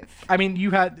 5. I mean,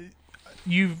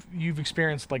 you've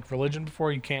experienced like religion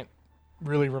before. You can't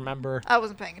really remember. I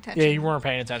wasn't paying attention. Yeah, you weren't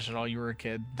paying attention at all. You were a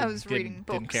kid. I was Didn't- reading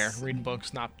Didn't care. books. Reading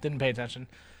books. Didn't pay attention.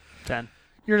 10.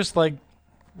 You're just like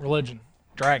religion,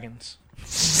 dragons,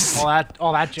 all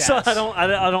that jazz. So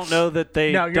I don't know that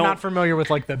they No, you're don't, not familiar with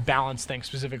like the balance thing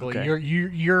specifically. Okay.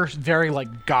 You're very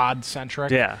like God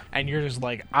centric. Yeah. And you're just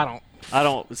like I'm I'm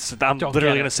Don't literally get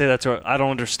going it. to say that's what I don't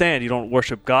understand. You don't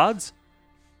worship gods?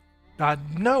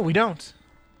 no, we don't.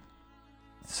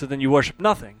 So then you worship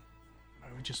nothing.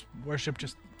 We just worship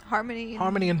just Harmony.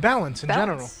 harmony and balance in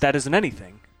general. Balance. That isn't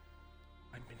anything.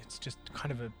 I mean, it's just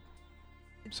kind of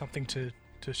something to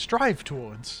strive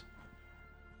towards.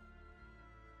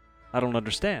 I don't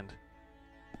understand.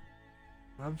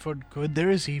 For good there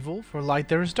is evil, for light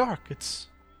there is dark. It's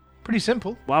pretty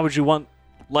simple. Why would you want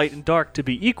light and dark to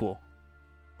be equal?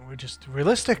 We're just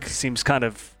realistic. Seems kind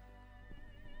of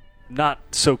not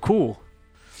so cool.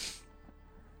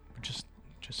 We're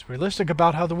just realistic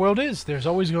about how the world is. There's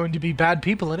always going to be bad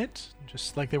people in it,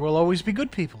 just like there will always be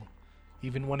good people.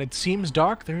 Even when it seems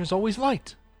dark, there is always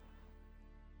light.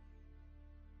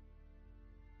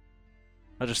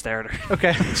 I just stare at her.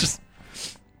 Okay.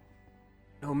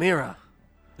 Nomira,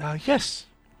 Yes.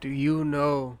 do you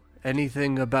know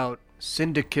anything about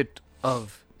Syndicate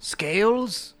of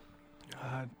Scales?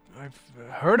 I've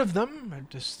heard of them. I'm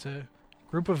just a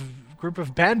group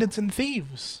of bandits and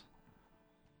thieves.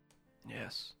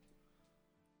 Yes.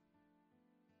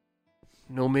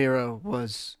 Nomira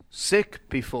was sick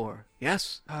before,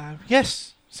 yes?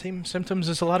 Yes. Same symptoms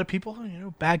as a lot of people.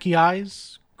 Baggy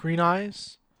eyes, green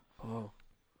eyes. Oh.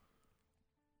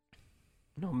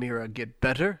 Nomira get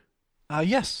better?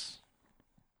 Yes.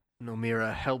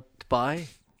 Nomira helped by?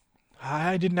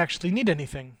 I didn't actually need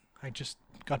anything. I just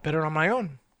got better on my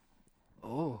own.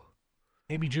 Oh.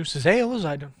 Maybe Juice's ales.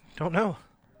 I don't know.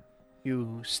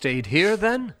 You stayed here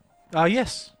then?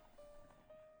 Yes.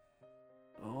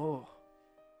 Oh.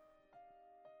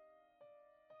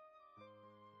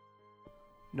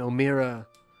 Nomira,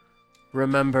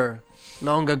 remember,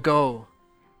 long ago,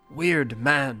 weird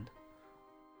man,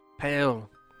 pale,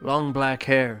 long black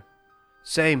hair,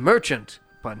 say merchant,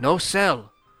 but no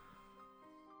sell,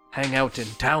 hang out in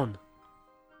town.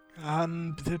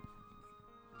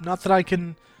 Not that I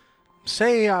can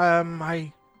say.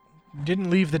 I didn't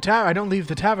leave the tavern. I don't leave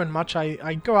the tavern much.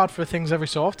 I go out for things every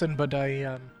so often, but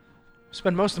I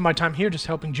spend most of my time here just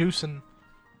helping Juice and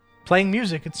playing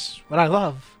music. It's what I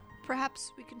love.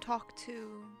 Perhaps we can talk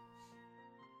to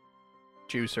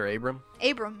Juice or Abram?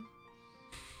 Abram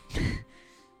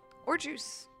or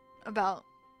Juice about.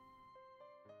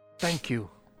 Thank you.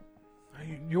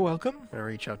 You're welcome. I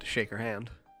reach out to shake her hand.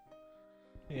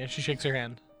 Yeah, she shakes her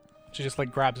hand. She just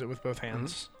grabs it with both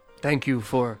hands. Thank you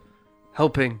for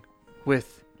helping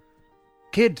with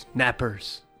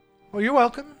kidnappers. Well, you're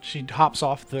welcome. She hops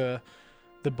off the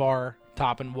bar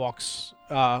top and walks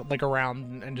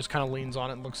around and just kind of leans on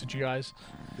it and looks at you guys.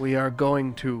 We are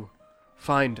going to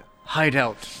find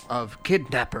hideout of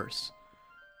kidnappers.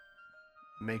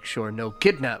 Make sure no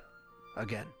kidnap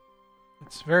again.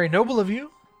 It's very noble of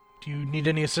you. Do you need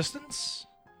any assistance?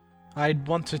 I'd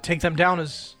want to take them down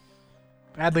as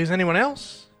badly as anyone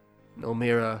else.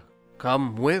 Nomira,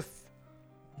 come with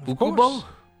Of Ukubo? course.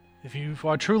 If you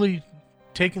are truly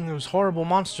taking those horrible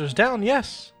monsters down,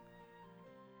 yes.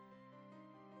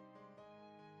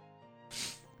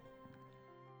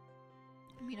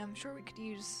 I mean, I'm sure we could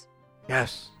use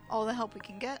Yes. all the help we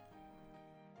can get.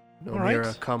 Nomira,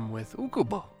 right. come with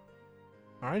Ukubo.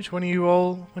 All right. When are you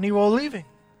all leaving?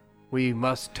 We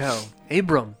must tell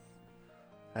Abram,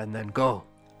 and then go.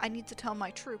 I need to tell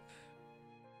my troop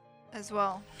as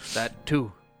well. That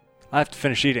too. I have to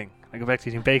finish eating. I go back to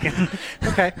eating bacon.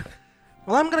 Okay.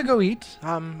 Well, I'm gonna go eat.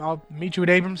 I'll meet you at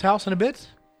Abram's house in a bit.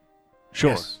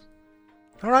 Sure. Yes.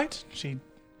 All right. She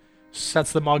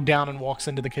sets the mug down and walks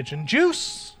into the kitchen.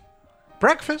 Juice,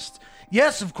 breakfast.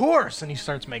 Yes, of course. And he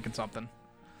starts making something.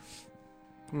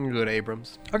 Good,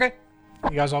 Abrams. Okay.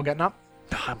 You guys all getting up?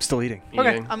 I'm still eating.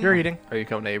 Okay. Eating. You're eating. Are you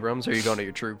coming to Abrams, or are you going to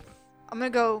your troop? I'm gonna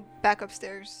go back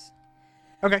upstairs.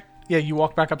 Okay. Yeah, you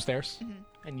walk back upstairs, Mhm.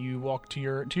 and you walk to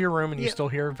your room, and you Yeah. still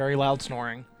hear very loud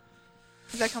snoring.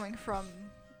 Is that coming from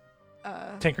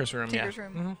Tinker's room. Tinker's yeah.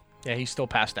 room? Mhm. Yeah, he's still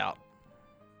passed out.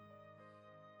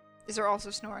 Is there also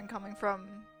snoring coming from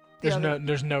the There's other?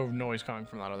 there's no noise coming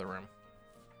from that other room.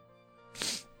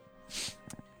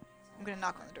 I'm gonna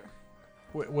knock on the door.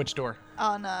 Which door?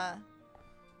 On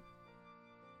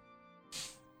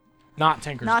Not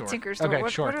Tinker's door. not Tinker's door. Okay,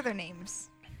 what, sure. what are their names?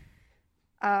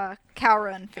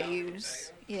 Kara and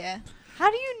Fayuz. Yeah. How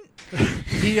do you?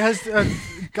 He has a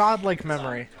godlike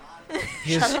memory.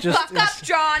 He is just. Fuck up,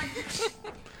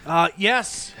 John.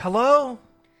 Yes. Hello.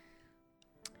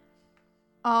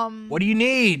 What do you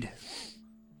need?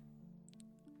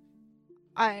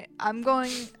 I'm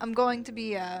going to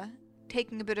be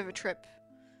taking a bit of a trip.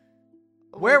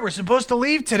 Where we're supposed to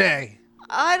leave today?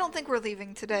 I don't think we're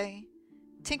leaving today.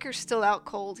 Tinker's still out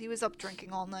cold. He was up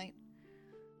drinking all night.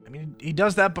 I mean, he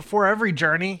does that before every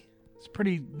journey. It's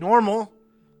pretty normal.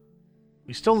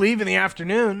 We still leave in the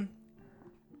afternoon.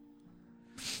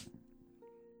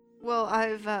 Well,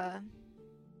 I've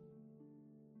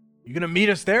You gonna meet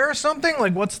us there or something?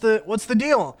 Like, what's the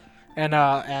deal? And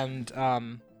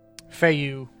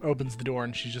Fayu opens the door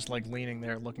and she's just like leaning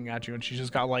there looking at you, and she's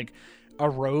just got like a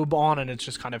robe on and it's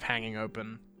just kind of hanging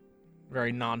open,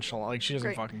 very nonchalant. Like she doesn't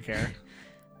Great. fucking care.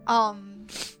 I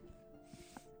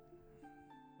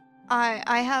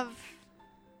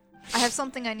have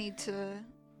something I need to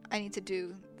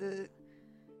do.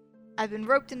 I've been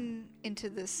roped into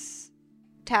this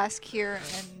task here,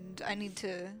 and I need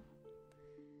to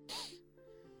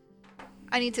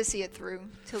see it through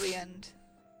till the end.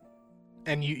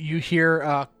 And you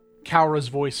hear Kaura's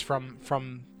voice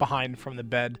from behind from the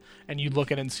bed, and you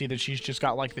look in and see that she's just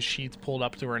got like the sheets pulled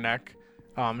up to her neck.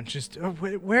 And just,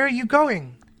 where are you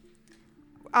going?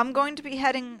 I'm going to be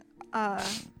heading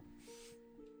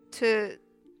to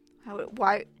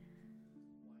why?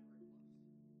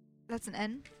 That's an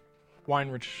N.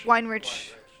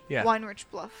 Weinrich. Yeah. Weinrich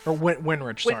Bluff. Or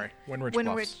Winrich. Sorry, Winrich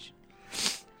Bluffs.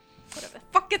 Whatever the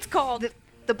fuck it's called.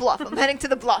 The bluff. I'm heading to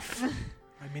the bluff.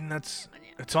 I mean,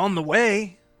 it's on the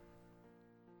way.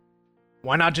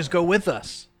 Why not just go with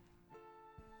us?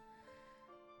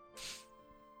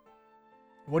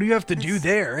 What do you have to do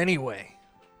there anyway?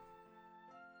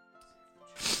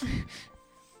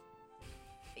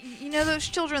 You know those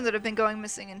children that have been going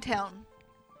missing in town?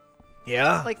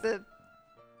 Yeah? Like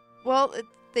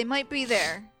they might be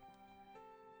there.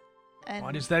 And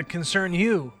Why does that concern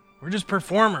you? We're just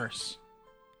performers.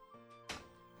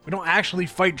 We don't actually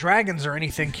fight dragons or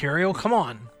anything, Curiel. Come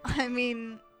on. I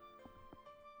mean,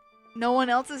 no one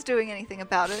else is doing anything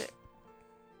about it.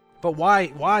 But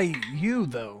why you,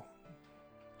 though?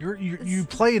 You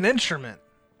play an instrument.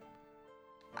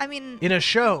 I mean, in a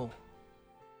show.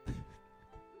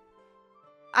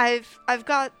 I've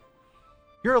got...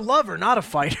 You're a lover, not a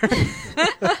fighter.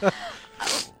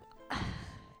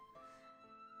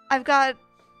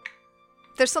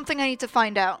 There's something I need to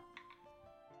find out.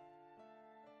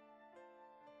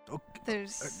 Okay.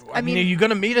 I mean, are you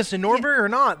gonna meet us in Norbury or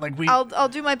not? Like I'll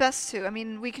do my best to. I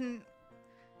mean, we can.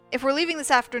 If we're leaving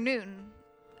this afternoon,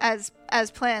 as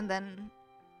planned, then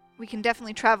we can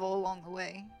definitely travel along the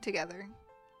way together.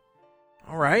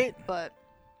 All right. But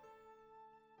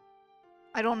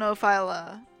I don't know if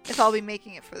I'll be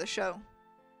making it for the show.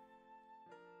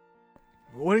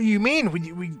 What do you mean?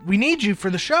 We need you for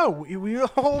the show. We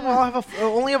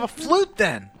only have a flute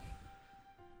then.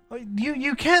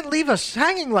 You can't leave us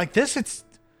hanging like this.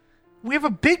 We have a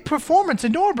big performance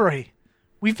in Norbury.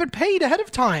 We've been paid ahead of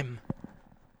time.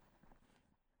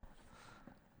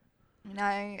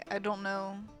 I don't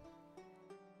know.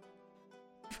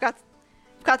 I've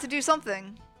got to do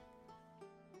something.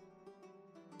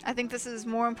 I think this is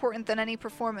more important than any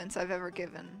performance I've ever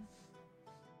given.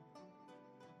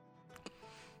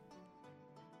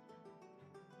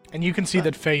 And you can see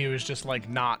that Feiyu is just like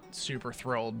not super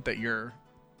thrilled that you're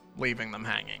leaving them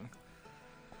hanging.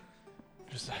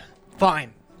 Just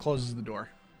fine. Closes the door.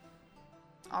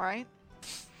 All right.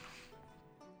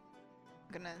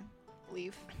 I'm gonna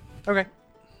leave. Okay.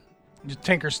 Just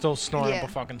Tinker's still snoring up Yeah. a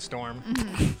fucking storm.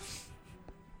 Mhm.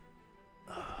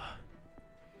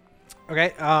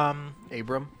 Okay.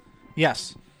 Abram?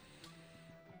 Yes.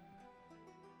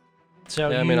 So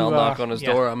Yeah, I mean, I'll knock on his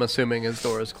yeah. door. I'm assuming his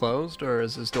door is closed, or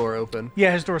is his door open?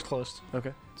 Yeah, his door's closed.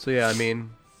 Okay. So, yeah, I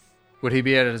mean, would he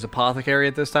be at his apothecary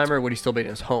at this time, or would he still be in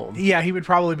his home? Yeah, he would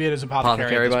probably be at his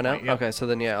apothecary, at this by now? point, yeah. Okay, so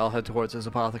then, yeah, I'll head towards his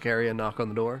apothecary and knock on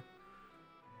the door.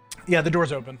 Yeah, the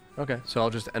door's open. Okay, so I'll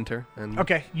just enter. And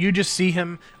Okay, you just see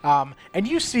him, and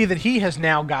you see that he has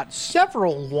now got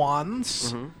several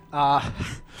wands,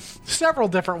 several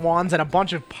different wands, and a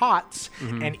bunch of pots,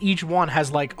 and each one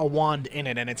has like a wand in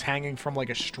it, and it's hanging from like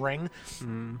a string,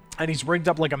 and he's rigged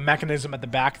up like a mechanism at the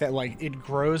back that like it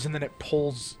grows and then it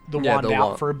pulls the wand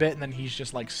out for a bit, and then he's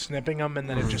just like snipping them, and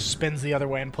then it just spins the other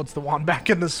way and puts the wand back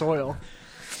in the soil.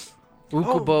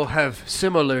 Ukubo have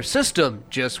similar system,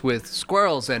 just with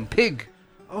squirrels and pig.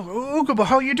 Oh, Ukubo,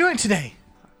 how are you doing today?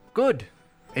 Good.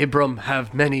 Abram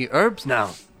have many herbs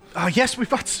now. Yes, we've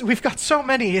got so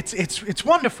many. It's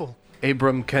wonderful.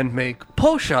 Abram can make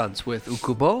potions with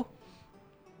Ukubo.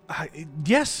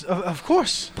 Yes, of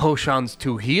course. Potions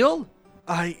to heal?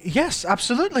 Yes,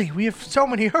 absolutely. We have so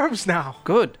many herbs now.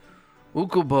 Good.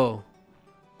 Ukubo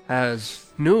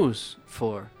has news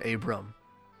for Abram.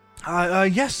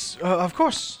 Yes, of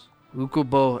course.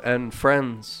 Ukubo and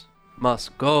friends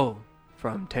must go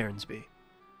from Terransby.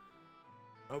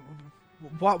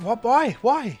 Why?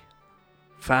 Why?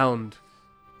 Found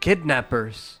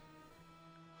kidnappers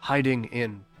hiding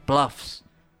in bluffs.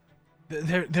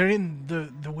 They're in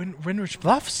the Winrich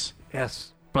Bluffs?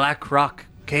 Yes. Black Rock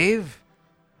Cave?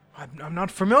 I'm not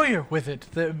familiar with it,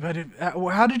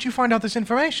 how did you find out this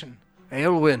information?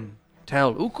 Aelwyn,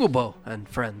 tell Ukubo and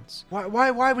friends.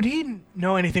 Why would he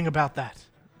know anything about that?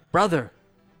 Brother.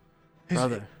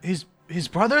 His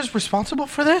brother's responsible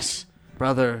for this?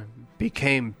 Brother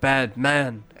became bad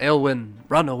man. Aylwin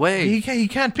run away. He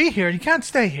can't be here. He can't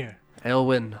stay here.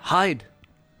 Aylwin hide.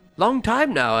 Long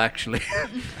time now, actually.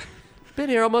 Been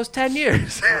here almost 10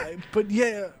 years. But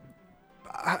he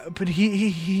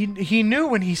knew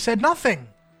when he said nothing.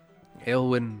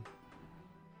 Aylwin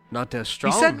not as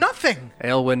strong. He said nothing.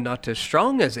 Aylwin not as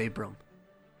strong as Abram.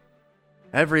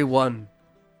 Everyone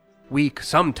weak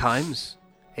sometimes.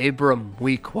 Abram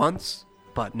weak once,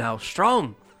 but now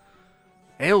strong.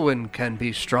 Aylwin can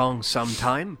be strong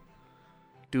sometime.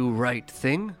 Do right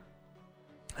thing.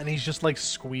 And he's just like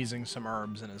squeezing some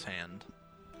herbs in his hand.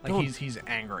 Like he's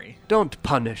angry. Don't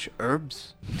punish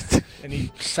herbs. And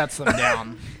he sets them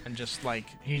down and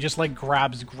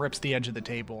grips the edge of the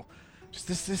table.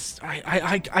 Just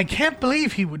I can't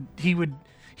believe he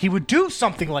would do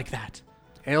something like that.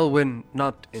 Aylwin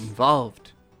not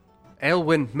involved.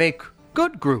 Aylwin make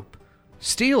good group.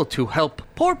 Steal to help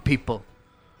poor people.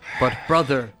 But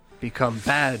brother become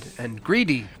bad and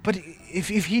greedy. But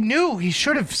if he knew, he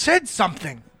should have said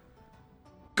something.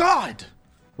 God!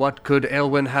 What could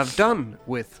Aylwin have done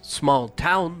with small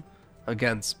town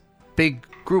against big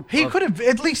group? He could have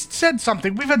at least said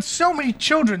something. We've had so many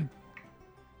children.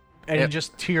 And he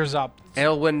just tears up.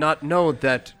 Aylwin not know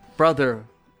that brother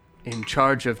in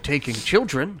charge of taking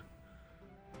children.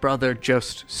 Brother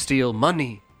just steal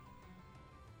money.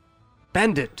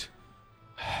 Bandit,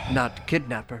 not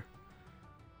kidnapper.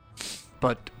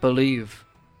 But believe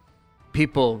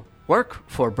people work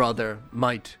for brother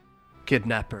might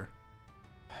kidnapper.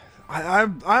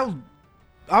 I'll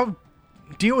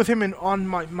deal with him on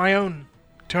my own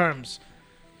terms.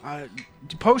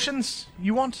 Potions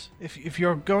you want if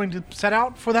you're going to set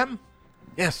out for them?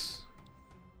 Yes.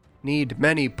 Need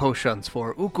many potions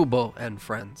for Ukubo and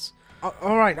friends.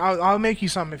 All right, I'll make you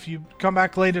some if you come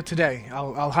back later today.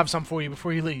 I'll have some for you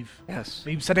before you leave. Yes. Are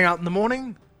you setting out in the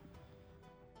morning?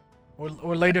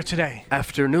 Or later today?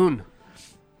 Afternoon.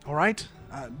 All right.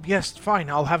 Yes,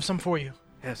 fine. I'll have some for you.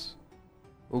 Yes.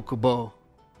 Ukubo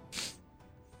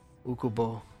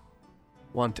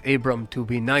want Abram to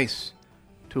be nice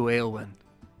to Aylwin.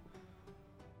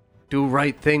 Do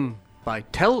right thing by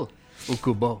tell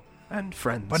Ukubo and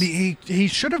friends. But he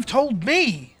should have told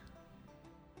me.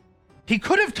 He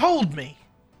could have told me.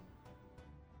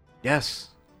 Yes.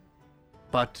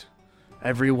 But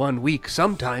everyone weak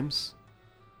sometimes.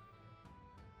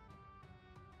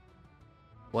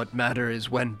 What matter is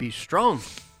when be strong.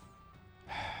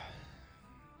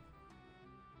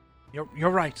 You're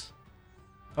right.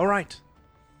 All right.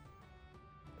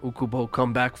 Ukubo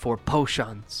come back for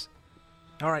potions.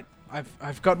 All right.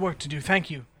 I've got work to do. Thank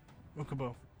you,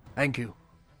 Ukubo. Thank you.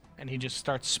 And he just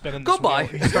starts spinning. Goodbye.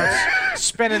 He starts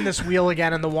spinning this wheel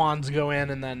again, and the wands go in,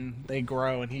 and then they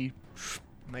grow, and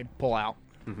they pull out.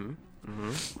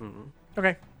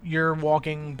 Okay, you're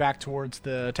walking back towards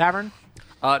the tavern.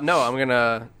 No, I'm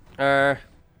gonna.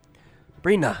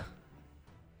 Brina,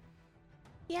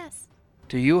 Yes,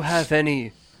 do you have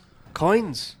any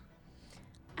coins?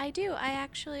 I do. I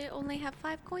actually only have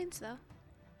 5 coins, though.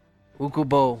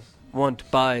 Ukubo want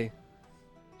buy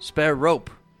spare rope.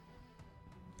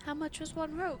 How much was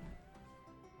one rope?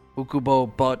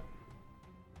 Ukubo bought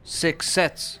 6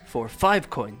 sets for 5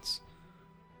 coins.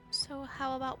 So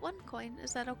how about 1 coin?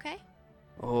 Is that okay?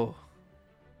 Oh.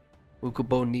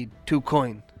 Ukubo need 2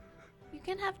 coin. You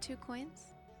can have 2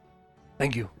 coins.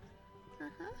 Thank you.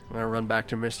 Uh-huh. I'm gonna run back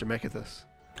to Mr. Mikithus.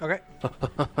 Okay.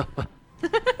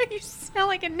 You sound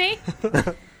like a name.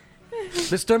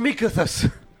 Mr.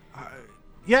 Mikithus,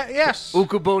 Yeah. Yes.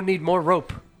 Ukubo need more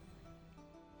rope.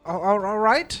 All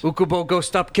right. Ukubo go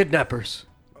stop kidnappers.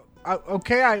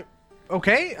 Okay.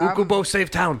 Okay. Ukubo save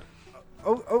town.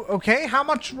 Okay. How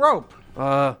much rope?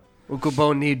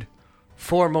 Ukubo need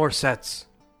 4 more sets.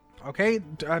 Okay.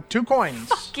 2 coins.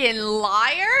 Fucking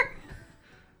liar!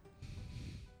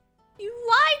 You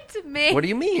lied to me. What do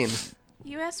you mean?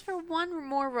 You asked for 1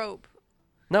 more rope.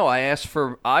 No,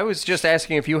 I was just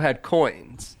asking if you had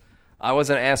coins. I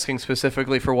wasn't asking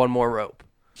specifically for 1 more rope.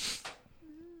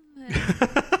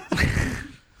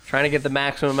 Trying to get the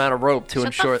maximum amount of rope to Shut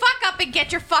ensure. the fuck up and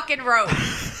get your fucking rope.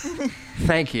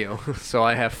 Thank you. So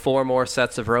I have 4 more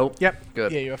sets of rope. Yep.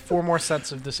 Good. Yeah, you have 4 more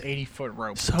sets of this 80-foot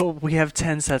rope. So we have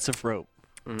 10 sets of rope.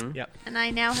 Yep. And I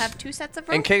now have 2 sets of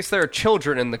rope. In case there are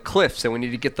children in the cliffs and we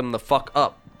need to get them the fuck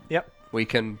up, Yep. we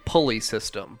can pulley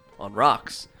system on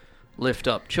rocks, lift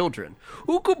up children.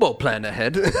 Ukubo plan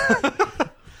ahead.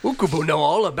 Ukubo know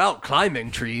all about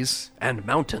climbing trees and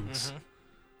mountains.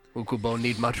 Ukubo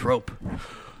need much rope.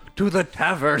 To the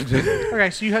tavern.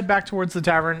 Okay, so you head back towards the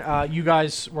tavern. You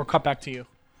guys will cut back to you.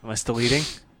 Am I still eating?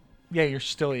 Yeah, you're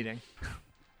still eating.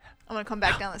 I'm gonna come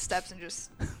back down the steps and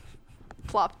just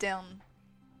plop down.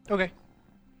 Okay.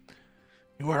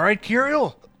 You alright,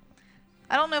 Kiriel?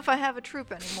 I don't know if I have a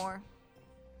troop anymore.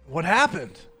 What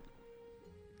happened?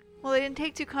 Well, they didn't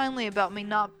take too kindly about me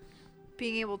not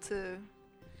being able to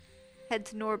head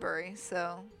to Norbury,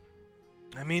 so...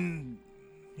 I mean,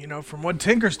 from what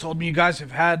Tinker's told me, you guys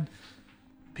have had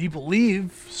people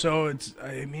leave, so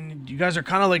you guys are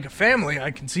kind of like a family.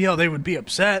 I can see how they would be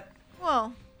upset.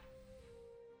 Well,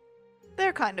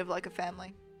 they're kind of like a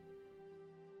family.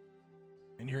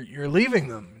 And you're leaving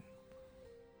them.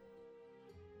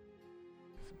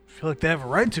 I feel like they have a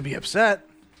right to be upset.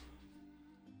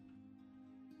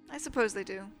 I suppose they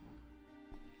do.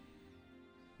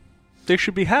 They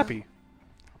should be happy.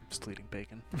 I'm just eating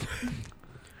bacon.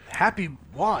 Happy?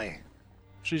 Why?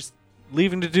 She's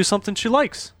leaving to do something she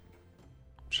likes.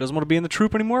 She doesn't want to be in the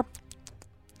troop anymore.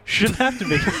 She shouldn't have to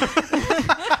be.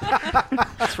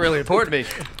 It's really important to me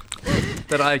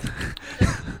that I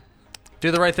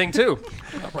do the right thing too.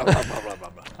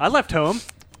 I left home.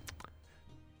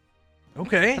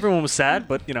 Okay. Everyone was sad,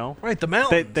 but Right, the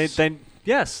mountains.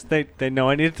 they know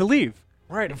I needed to leave.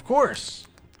 Right, of course.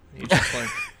 You just like...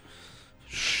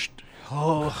 Shh.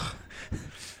 Oh.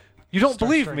 You don't Start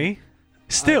believe straight. me?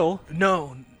 Still,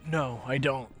 No, I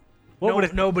don't. What would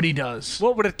it- Nobody does.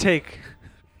 what would it take?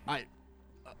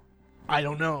 I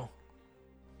don't know.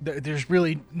 There's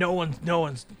really no one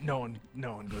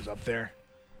goes up there.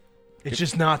 It's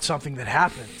just not something that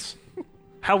happens.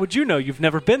 How would you know? You've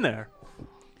never been there.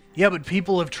 Yeah, but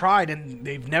people have tried and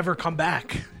they've never come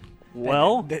back.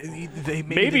 Well, They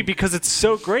maybe because it's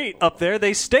so great up there,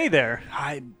 they stay there.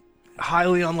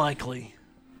 highly unlikely.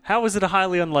 How is it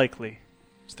highly unlikely?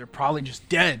 So they're probably just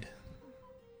dead.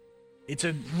 It's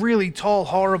a really tall,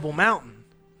 horrible mountain.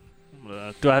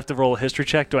 Do I have to roll a history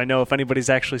check? Do I know if anybody's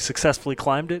actually successfully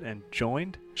climbed it and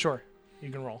joined? Sure, you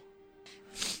can roll.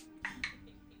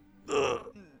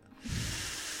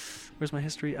 Where's my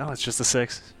history? Oh, it's just a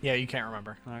 6. Yeah, you can't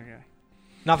remember. Okay.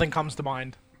 Nothing comes to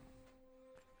mind.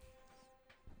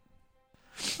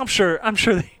 I'm sure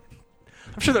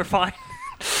they're fine.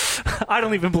 I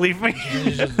don't even believe me.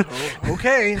 He's just,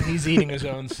 okay, he's eating his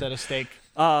own set of steak.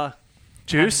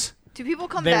 Juice. Do people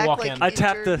come They back walk like in. I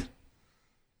tapped injured?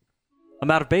 I'm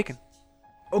out of bacon.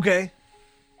 Okay.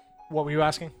 What were you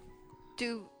asking?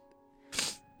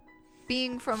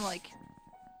 Being from like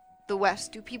the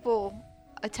west, do people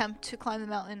attempt to climb the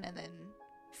mountain and then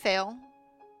fail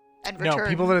and return? No,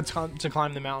 people that attempt to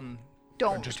climb the mountain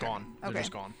don't are just return. gone. They're Okay.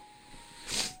 just gone.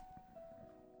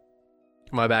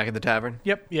 Am I back at the tavern?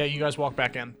 Yep. Yeah, you guys walk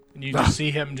back in, and you just see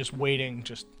him just waiting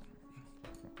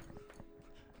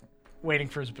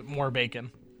for his more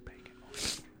bacon.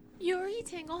 You're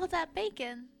eating all that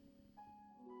bacon.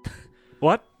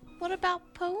 What? What about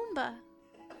Pumbaa?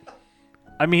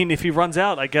 I mean, if he runs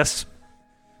out, I guess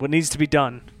what needs to be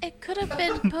done. It could have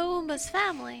been Pumbaa's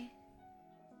family.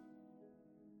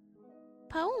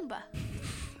 Pumbaa.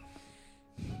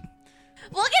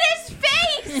 Look at his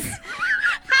face!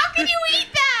 How can you eat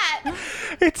that?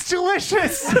 It's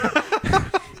delicious.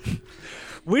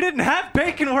 We didn't have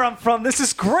bacon where I'm from. This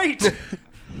is great.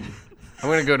 I'm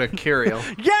gonna go to Kiriel.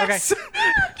 Yes.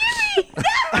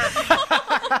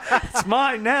 It's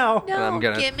mine now. No, And I'm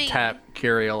gonna gimme. tap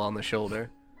Kiriel on the shoulder.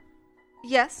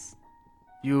 Yes.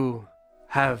 You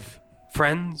have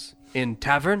friends in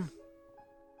tavern?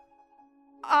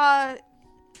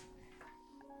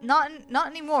 Not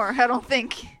anymore. I don't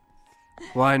think.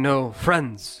 Why no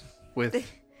friends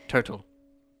with Turtle?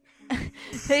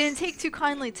 They didn't take too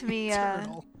kindly to me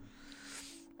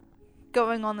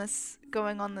going on this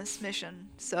mission.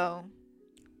 So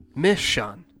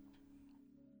Mission.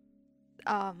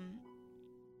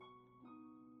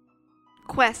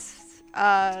 quest.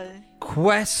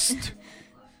 Quest.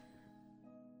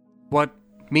 What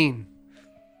mean?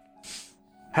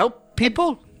 Help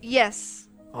people? Yes.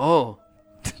 Oh.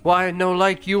 Why no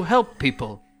like you help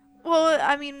people? Well,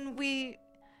 I mean,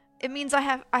 it means I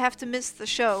have to miss the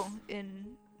show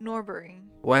in Norbury.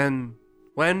 When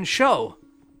show?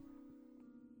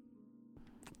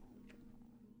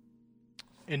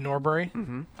 In Norbury.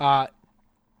 Mm-hmm.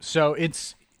 So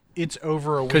it's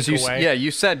over a week away.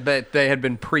 You said that they had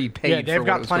been prepaid. Yeah, for they've what it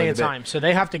got was plenty going of to be. time. So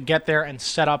they have to get there and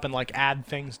set up and like add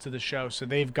things to the show. So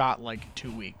they've got like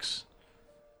 2 weeks.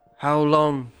 How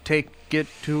long take get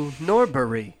to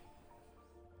Norbury?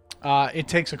 It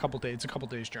takes a couple days. It's a couple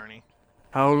days journey.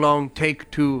 How long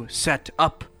take to set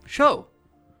up show?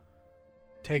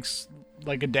 Takes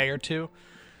like a day or two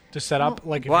to set up.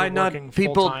 Like if Why you're not working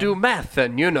people full-time. do math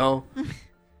and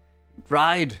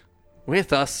ride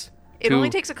with us? It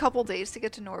only takes a couple days to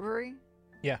get to Norbury.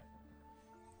 Yeah.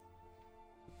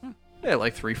 Yeah,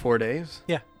 like 3-4 days.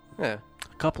 Yeah. Yeah.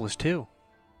 couple is 2.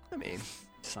 I mean,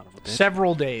 Son of a bitch.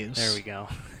 Several days. There we go.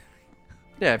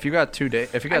 yeah. If you got 2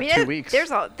 days, if you got 2 weeks,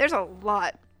 There's a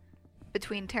lot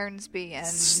between Ternsby and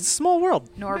Small world.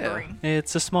 Norbury.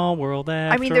 It's a small world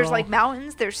after I mean, there's all. like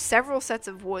mountains. There's several sets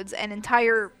of woods, an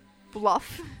entire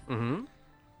bluff. Mm-hmm.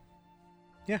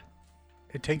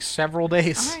 It takes several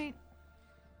days. All right.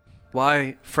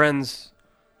 Why, friends,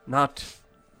 not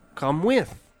come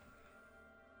with?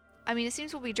 I mean, it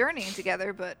seems we'll be journeying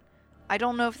together, but I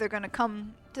don't know if they're going to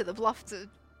come to the bluff to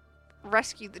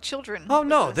rescue the children. Oh with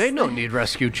no, us. they don't need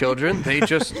rescue children. They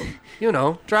just,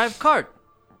 drive cart.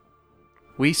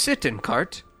 We sit in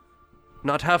cart,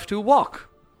 not have to walk.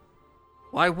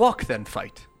 Why walk then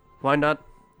fight? Why not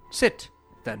sit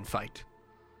then fight?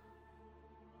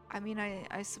 I mean,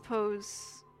 I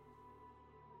suppose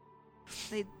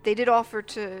they did offer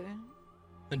to.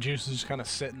 The Juice is just kind of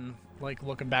sitting, like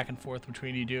looking back and forth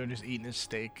between you two and just eating his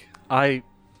steak.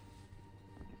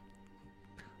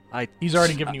 He's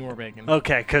already given you more bacon.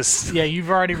 Okay, because... Yeah, you've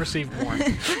already received more.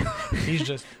 He's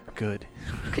just Good.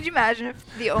 Could you imagine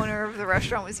if the owner of the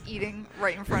restaurant was eating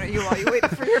right in front of you while you waited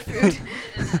for your food?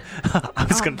 I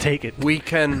was going to take it. We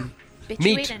can Bet you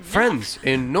meet ate enough. friends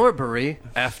in Norbury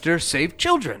after Save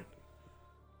Children.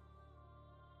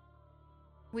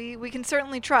 We can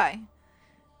certainly try.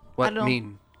 What don't-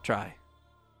 mean try?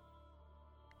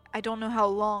 I don't know how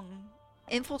long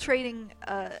infiltrating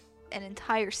an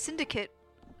entire syndicate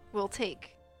will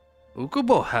take.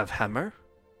 Ukubo have hammer.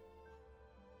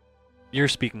 You're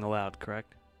speaking aloud,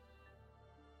 correct?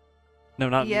 No,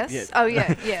 not me. Yes. Yeah. Oh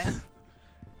yeah,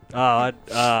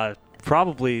 yeah.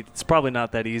 Probably. It's probably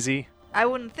not that easy. I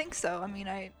wouldn't think so. I mean,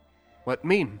 What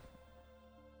mean?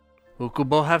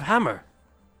 Ukubo have hammer.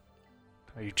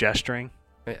 Are you gesturing?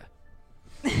 Yeah.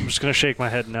 I'm just gonna shake my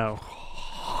head no.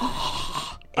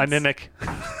 I mimic.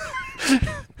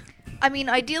 I mean,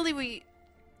 ideally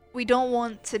we don't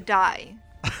want to die.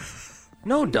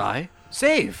 No die.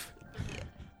 Save.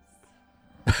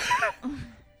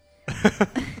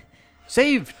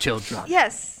 Save children.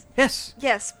 Yes, Yes.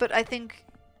 yes, but I think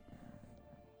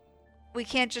we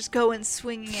can't just go in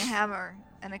swinging a hammer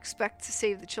and expect to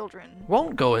save the children.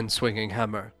 Won't go in swinging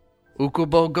hammer.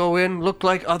 Ukubo go in look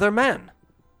like other man.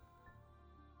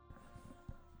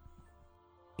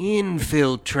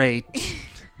 Infiltrate.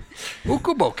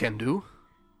 Ukubo can do.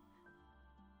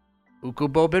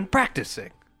 Ukubo been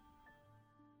practicing.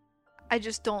 I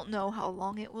just don't know how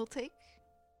long it will take.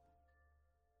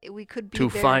 We could be To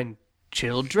there. find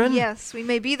children? Yes, we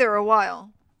may be there a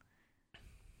while.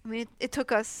 I mean, it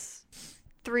took us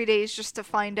 3 days just to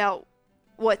find out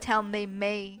what town they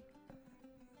may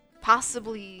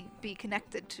possibly be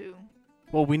connected to.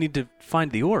 Well, we need to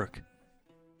find the orc.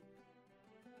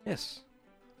 Yes.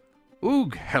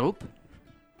 Oog help.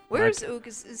 Where's Ook?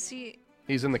 Is he?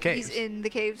 He's in the caves. He's in the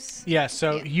caves. yeah.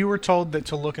 So Yeah. you were told that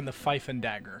to look in the Fife and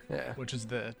Dagger, Yeah. which is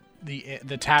the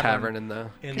tavern, Tavern in the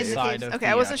In the inside caves. of Okay,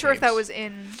 the, I wasn't sure if that caves. was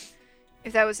in, the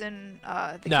caves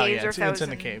No, or yeah, if it's that was in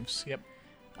the caves. Yep.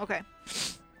 Okay.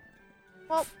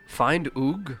 Well, Find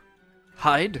Oog,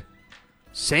 hide,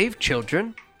 save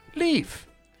children, leave.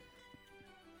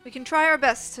 we can try our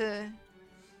best to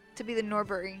be the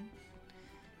Norbury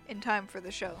in time for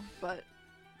the show, but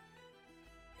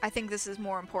I think this is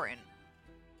more important.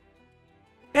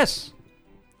 Yes.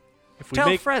 If we Tell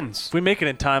make friends. if we make it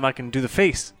in time, I can do the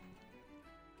face.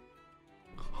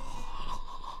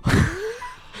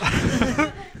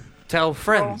 Tell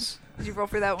friends. Did you roll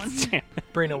for that one?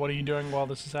 Brina, what are you doing while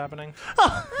this is happening?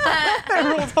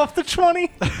 I rolled off the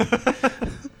 20.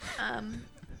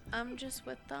 I'm just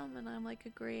with them and I'm like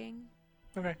agreeing.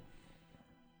 Okay.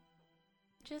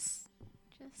 Just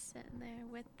sitting there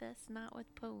with this, not with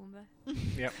Pumbaa.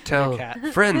 Yep. Tell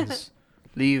cat. friends.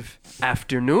 Leave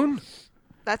afternoon.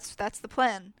 That's the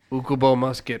plan. Ukubo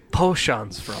must get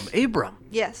potions from Abram.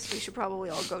 Yes, we should probably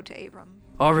all go to Abram.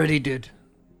 Already did.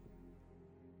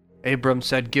 Abram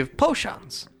said give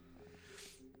potions.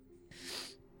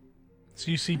 So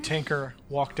you see Tinker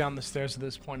walk down the stairs at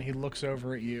this point. He looks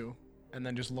over at you and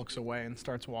then just looks away and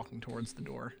starts walking towards the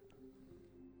door.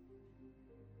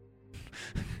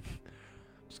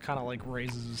 Just kind of like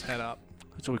raises his head up.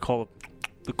 That's what we call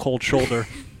the cold shoulder.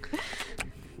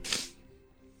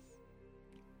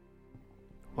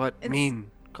 What It's-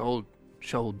 mean cold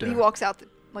shoulder? He walks out.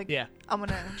 Yeah. I'm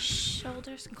gonna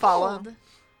Shoulders Follow. cold.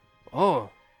 Oh,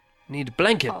 need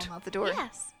blanket. follow him out the door.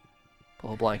 Yes.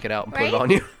 Pull a blanket out and put Right? it on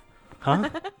you. Huh?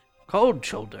 Cold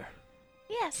shoulder.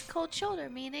 Yes, cold shoulder,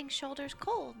 meaning shoulders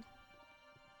cold.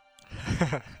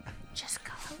 Just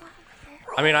go along with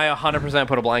it. I mean, I 100%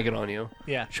 put a blanket on you.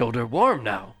 Yeah. Shoulder warm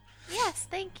now. Yes,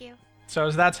 thank you. So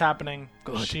as that's happening,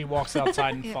 Good. she walks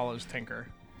outside and Yeah. follows Tinker.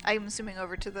 I'm assuming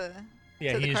over to the.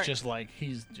 Yeah, to the he's cart.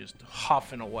 just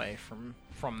huffing away from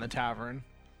the tavern.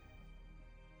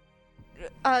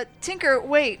 Tinker,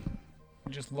 wait.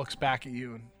 He just looks back at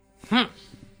you and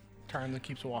turns and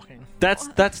keeps walking.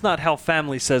 That's not how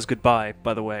family says goodbye,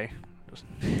 by the way.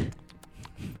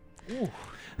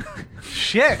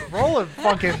 Shit, roll a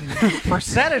fucking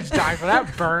percentage die for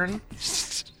that burn.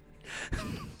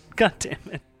 God damn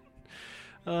it.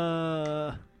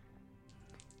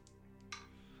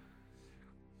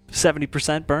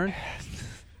 70% burn.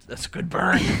 That's a good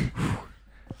burn.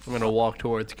 I'm gonna walk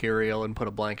towards Kiriel and put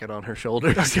a blanket on her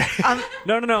shoulders.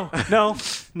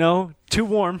 No. Too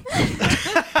warm.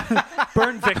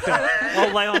 Burn victim.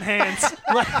 Oh, lay on hands.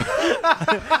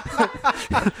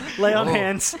 Lay on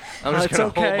hands. I'm just It's gonna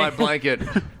okay. hold my blanket.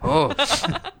 Oh,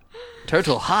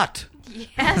 turtle hot.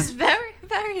 Yes, very,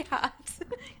 very hot.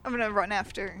 I'm gonna run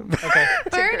after. Okay.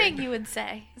 Burning, you would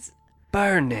say.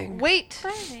 Burning. Wait.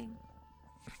 Burning.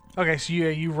 Okay, so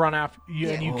you run after you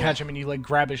and you Yeah. catch him and you like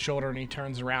grab his shoulder and he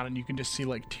turns around and you can just see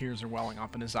like tears are welling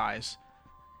up in his eyes.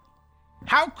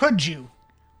 How could you?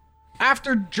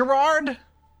 After Gerard,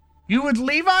 you would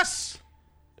leave us?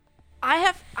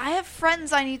 I have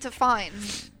friends I need to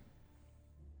find.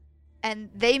 And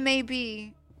they may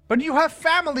be. But you have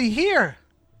family here.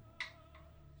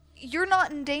 You're not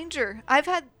in danger.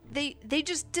 They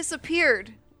just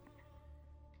disappeared.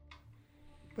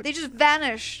 They just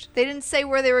vanished. They didn't say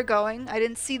where they were going. I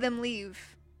didn't see them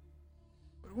leave.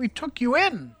 We took you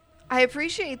in. I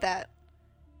appreciate that.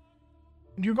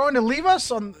 You're going to leave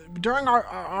us during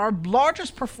our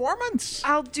largest performance?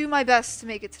 I'll do my best to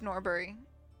make it to Norbury.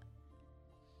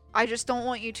 I just don't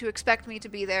want you to expect me to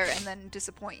be there and then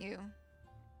disappoint you.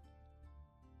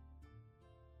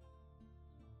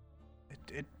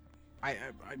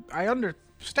 I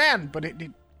understand, but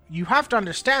you have to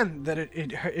understand that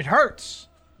it hurts.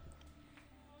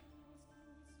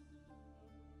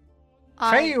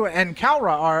 Feyu and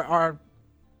Kalra are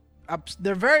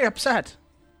they're very upset.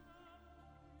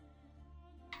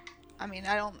 I mean,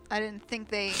 I didn't think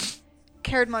they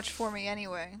cared much for me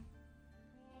anyway.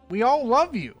 We all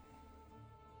love you.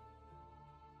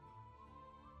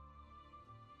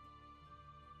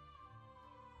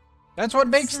 That's what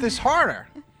makes this harder.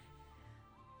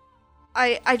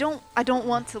 I don't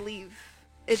want to leave.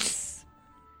 It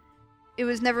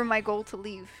was never my goal to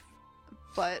leave,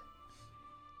 but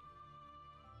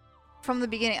from the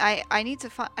beginning, I need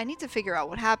to figure out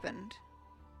what happened.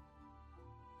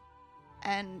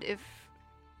 And if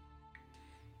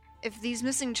these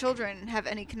missing children have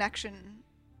any connection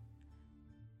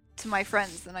to my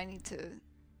friends, then I need to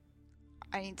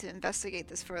investigate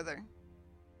this further.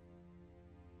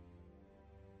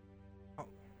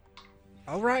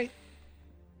 All right.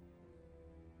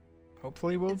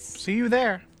 Hopefully we'll see you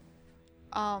there.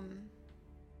 And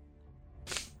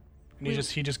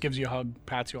he just gives you a hug,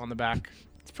 pats you on the back.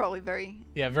 It's probably very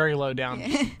Very low down.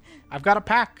 I've got a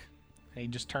pack. And he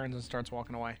just turns and starts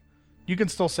walking away. You can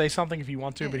still say something if you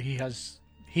want to, but he has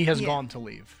gone to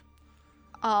leave.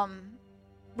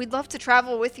 We'd love to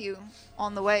travel with you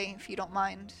on the way if you don't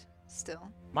mind. Still.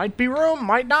 Might be room,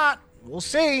 might not. We'll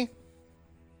see.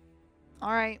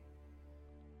 All right.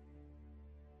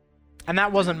 And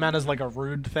that wasn't meant as like a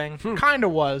rude thing. Kind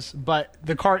of was, but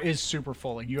the cart is super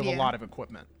full. Like, you have a Yeah. lot of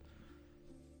equipment.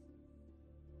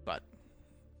 But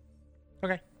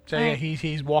okay, so All yeah, right.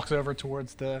 he walks over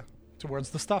towards the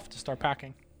stuff to start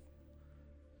packing.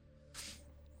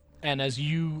 And as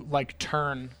you like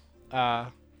turn,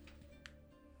 Kalra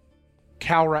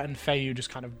and Feyu just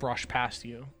kind of brush past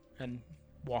you and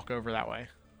walk over that way.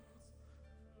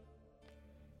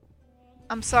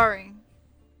 I'm sorry.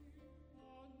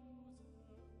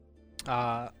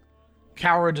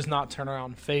 Kalra does not turn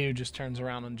around. Feyu just turns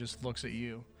around and just looks at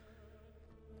you.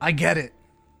 I get it.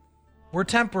 We're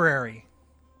temporary.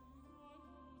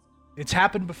 It's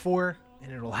happened before,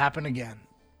 and it'll happen again.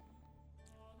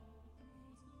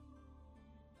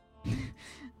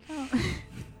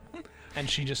 And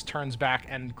she just turns back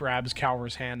and grabs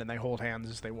Kalra's hand, and they hold hands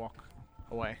as they walk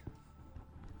away.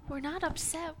 We're not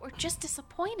upset. We're just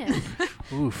disappointed.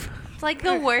 Oof. It's like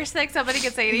the worst thing somebody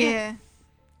could say to you. Yeah.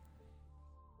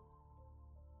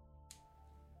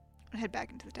 Head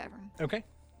back into the tavern. Okay.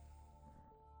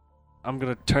 I'm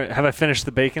gonna turn. Have I finished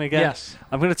the bacon again? Yes.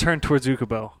 I'm gonna turn towards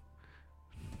Ukubo.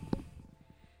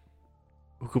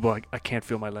 Ukubo, I can't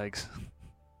feel my legs.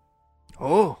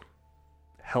 Oh,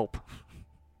 Help.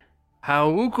 how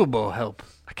Ukubo help?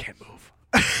 I can't move.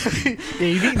 Yeah,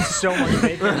 you've eaten so much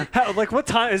bacon. Like, what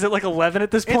time? Is it like 11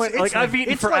 at this point? I've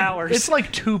eaten for hours. It's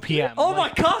like 2 p.m. Oh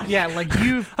Like, my god! Yeah, like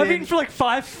I've eaten for like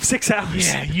 5-6 hours.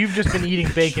 Yeah, you've just been eating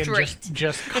bacon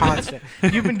just constant.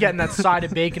 You've been getting that side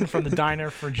of bacon from the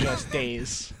diner for just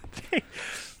days.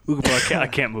 Ukubo, I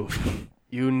can't move.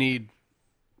 You need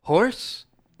horse?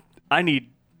 I need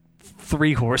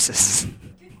 3 horses.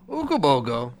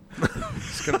 Ukubogo.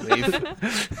 Just gonna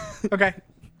leave. Okay.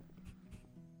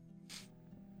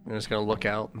 I'm just gonna look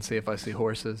out and see if I see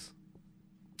horses.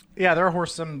 Yeah, there are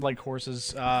some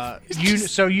horses. There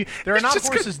are not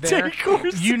horses there.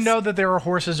 Horses. You know that there are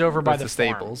horses over by With the the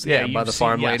stables. farm. Yeah, by the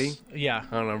farm lady. Yeah.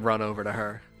 I'm gonna run over to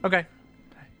her. Okay.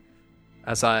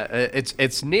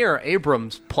 It's near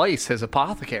Abram's place, his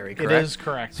apothecary, correct? It is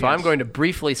correct. So I'm going to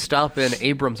briefly stop in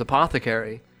Abram's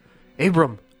apothecary.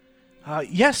 Abram,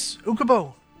 Yes,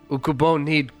 Ukubo. Ukubo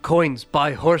need coins,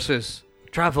 buy horses,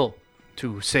 travel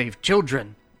to save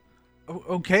children.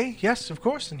 Okay. Yes, of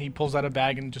course. And he pulls out a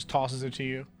bag and just tosses it to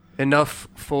you. Enough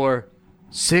for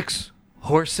 6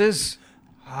 horses?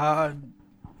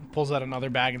 Pulls out another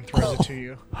bag and throws it to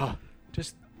you.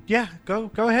 Just go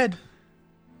ahead.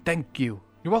 Thank you.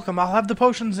 You're welcome. I'll have the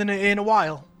potions in a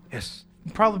while. Yes.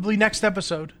 Probably next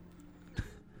episode.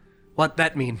 What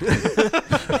that mean?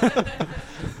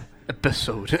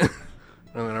 Episode.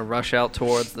 I'm gonna rush out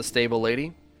towards the stable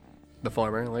lady, the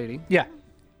farmer lady. Yeah.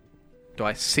 Do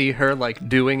I see her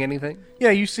doing anything?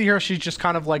 Yeah, you see her. She's just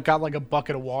kind of got a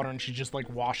bucket of water and she's just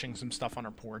washing some stuff on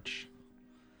her porch.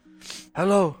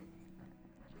 Hello.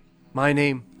 My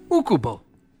name Ukubo.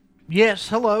 Yes,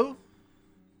 hello.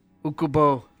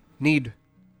 Ukubo need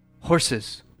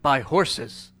horses. Buy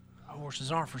horses.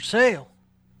 Horses aren't for sale.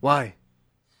 Why?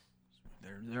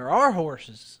 There are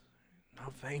horses.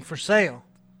 Nothing for sale.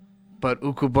 But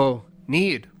Ukubo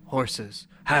need horses.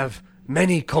 Have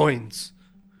many coins.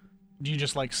 Do you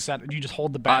just you just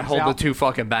hold the bags I hold out? the 2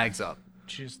 fucking bags up.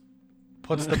 She just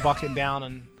puts the bucket down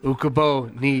and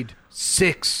Ukubo need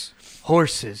 6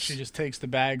 horses. she just takes the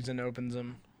bags and opens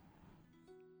them.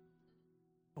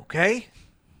 Okay.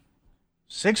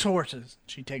 6 horses.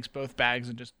 She takes both bags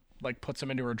and just puts them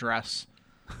into her dress.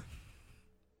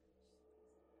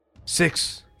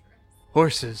 6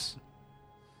 horses.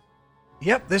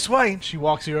 Yep, this way. She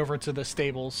walks you over to the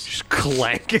stables. Just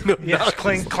clanking them. Yes,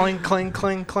 clink, clink, clink,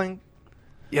 clink, clink.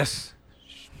 Yes.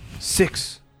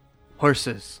 6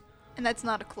 horses. And that's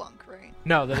not a clunk, right?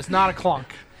 No, that is not a clunk.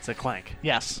 It's a clank.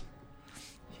 Yes.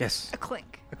 Yes. A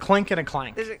clink. A clink and a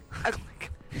clank. There's a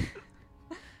clink.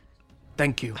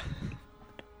 Thank you.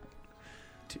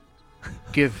 To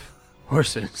give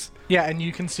horses. Yeah, and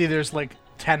you can see there's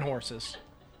 10 horses.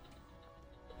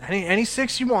 Any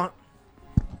 6 you want.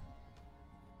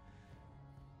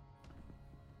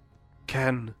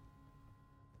 Can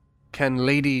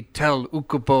lady tell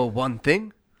Ukubo one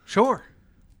thing? Sure.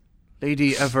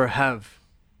 Lady ever have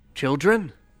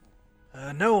children?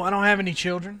 No, I don't have any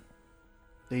children.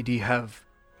 Lady have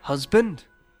husband?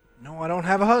 No, I don't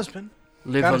have a husband.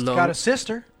 Live got alone? Got a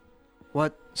sister.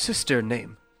 What sister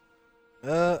name?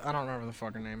 I don't remember the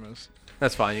fucking name is.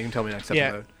 That's fine. You can tell me next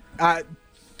episode. Yeah.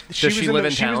 Does she live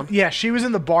in town? She was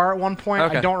in the bar at one point.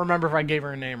 Okay. I don't remember if I gave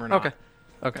her a name or not.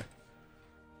 Okay.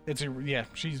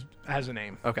 She has a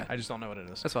name. Okay. I just don't know what it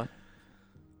is. That's fine.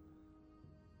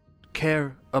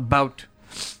 Care about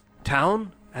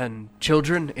town and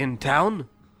children in town?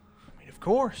 I mean, of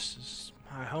course. It's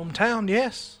my hometown,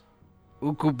 yes.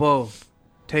 Ukubo,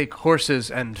 take horses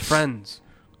and friends.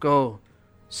 Go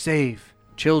save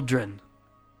children.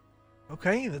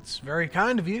 Okay, that's very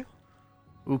kind of you.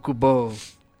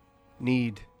 Ukubo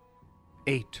need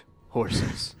 8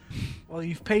 horses. Well,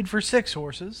 you've paid for 6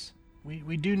 horses.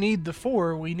 We do need the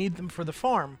 4. We need them for the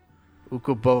farm.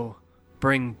 Ukubo,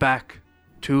 bring back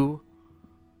 2.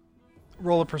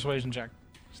 Roll a persuasion check.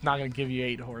 It's not going to give you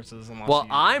 8 horses unless Well, you...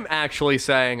 I'm actually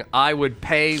saying I would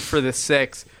pay for the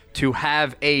 6 to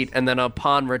have 8, and then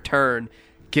upon return,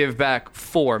 give back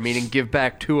 4, meaning give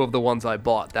back 2 of the ones I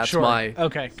bought. That's Sure. my...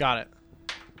 Okay, got it.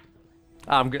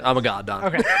 I'm a god, Don.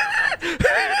 Okay.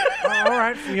 All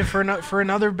right. For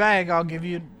another bag, I'll give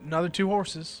you another 2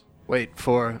 horses. Wait,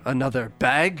 for another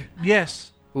bag?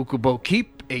 Yes. Ukubo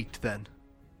keep 8 then.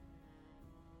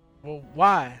 Well,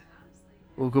 why?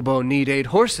 Ukubo need 8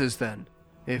 horses then.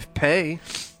 If pay.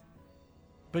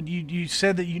 But you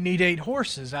said that you need 8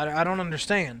 horses. I don't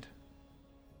understand.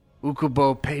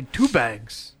 Ukubo paid 2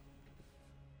 bags.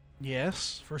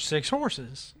 Yes, for 6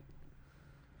 horses.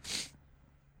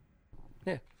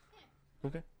 Yeah.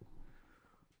 Okay.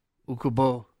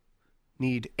 Ukubo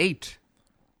need 8.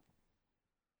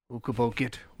 Ukubo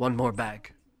get 1 more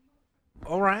bag.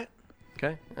 All right.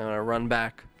 Okay. I'm gonna run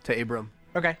back to Abram.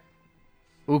 Okay.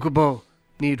 Ukubo,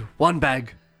 need 1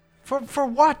 bag. For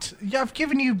what? Yeah, I've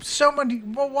given you so many.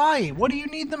 Well, why? What do you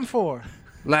need them for?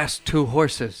 Last 2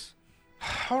 horses.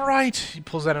 All right. He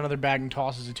pulls out another bag and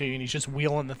tosses it to you, and he's just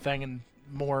wheeling the thing, and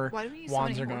more Why do we use so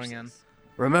wands many are going in. horses?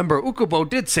 Remember, Ukubo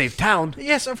did save town.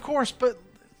 Yes, of course, but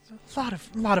a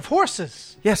lot of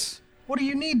horses. Yes, What do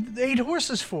you need 8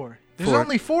 horses for? There's For-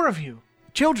 only 4 of you.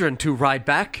 children to ride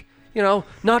back. You know,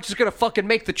 not just gonna fucking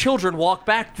make the children walk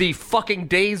back the fucking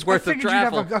day's worth I of figured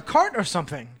travel. you'd have a cart or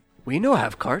something. We know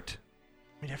have cart.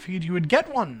 I mean, I figured you would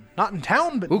get one. Not in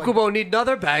town, but like, Ukubo need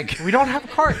another bag. we don't have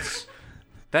carts.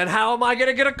 Then how am I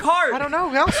gonna get a cart? I don't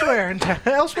know. Elsewhere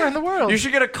elsewhere in the world. You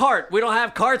should get a cart. We don't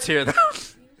have carts here, though.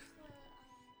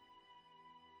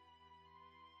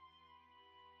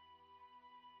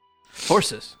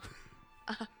 Horses.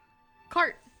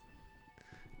 Cart.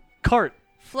 Cart.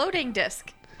 Floating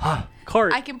disc.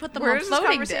 Cart. I can put them Where on is this floating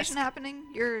conversation disc. happening?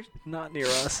 You're Not near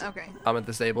us. okay. I'm at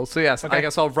the stable. So yes, Okay. I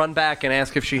guess I'll run back and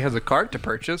ask if she has a cart to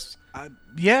purchase.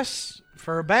 Yes,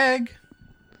 for a bag.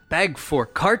 Bag for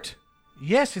cart?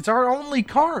 Yes, it's our only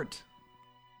cart.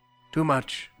 Too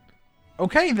much.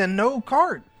 Okay, then no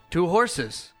cart. 2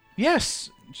 horses. Yes.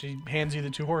 She hands you the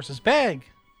 2 horses. Bag.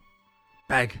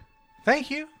 Bag.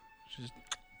 Thank you. She's,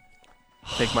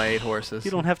 Take my 8 horses.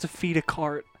 You don't have to feed a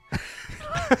cart.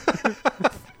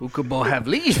 Ukubo have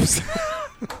leaves.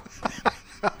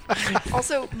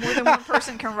 Also, more than one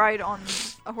person can ride on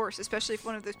a horse, especially if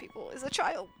one of those people is a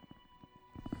child.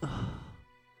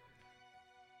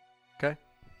 Okay.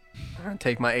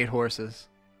 Take my 8 horses.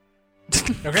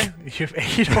 okay, you have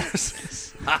 8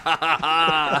 horses.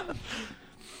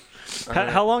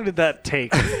 How long did that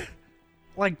take?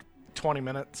 Like 20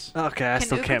 minutes. Okay, I Can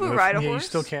still can't Ukubo move. ride a Yeah, you horse?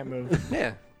 still can't move.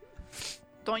 Yeah.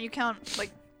 Don't you count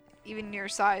like even your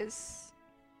size?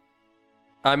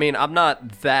 I mean, I'm not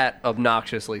that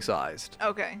obnoxiously sized.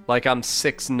 Okay. Like, I'm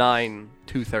 6'9",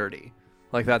 230.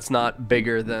 Like, that's not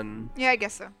bigger than... Yeah, I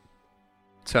guess so.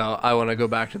 So, I want to go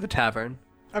back to the tavern.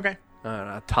 Okay. And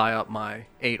I tie up my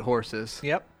 8 horses.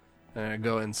 Yep. And I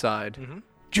go inside. Mm-hmm.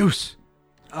 Juice.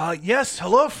 Yes,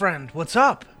 hello, friend. What's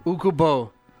up?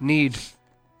 Ukubo need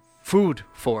food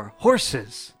for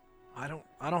horses. I don't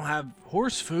have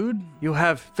horse food. You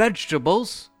have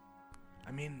vegetables.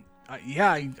 I mean,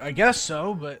 yeah, I guess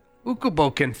so, but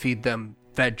Ukubo can feed them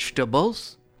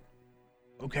vegetables.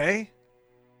 okay.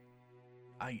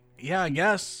 I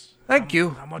guess. Thank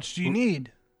you. How much do you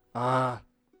need?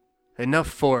 Enough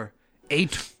for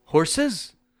 8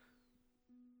 horses?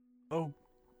 Oh,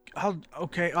 I'll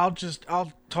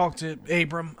talk to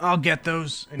Abram. I'll get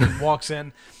those. And he walks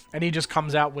in, and he just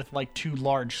comes out with like 2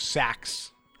 large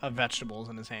sacks of vegetables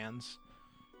in his hands.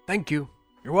 Thank you.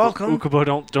 You're welcome. Ukubo,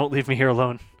 don't leave me here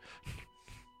alone.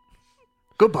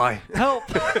 Goodbye. Help!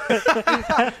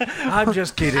 I'm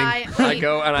just kidding. I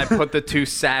go and I put the 2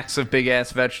 sacks of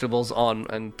big-ass vegetables on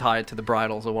and tie it to the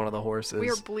bridles of one of the horses. We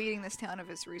are bleeding this town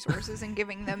of its resources and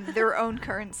giving them their own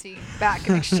currency back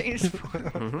in exchange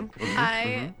for.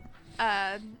 I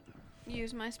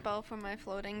use my spell for my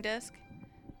floating disc,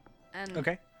 and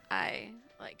Okay. I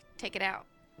like take it out.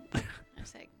 I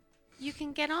say, "You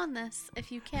can get on this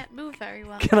if you can't move very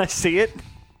well." Can I see it?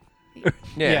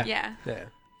 Yeah. Yeah. Yeah.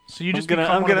 So you just I'm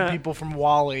become one of the gonna- people from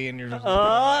Wally, and you're just.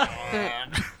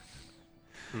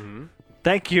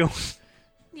 Thank you.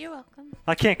 You're welcome.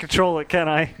 I can't control it, can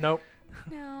I? Nope.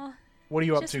 No, What are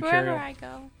you up just to, wherever Kirill? I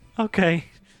go. Okay.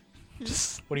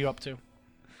 Just What are you up to?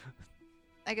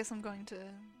 I guess I'm going to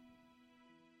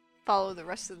follow the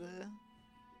rest of the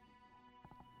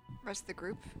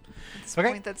group. At this Okay.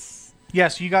 point, that's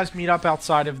Yes, you guys meet up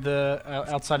outside of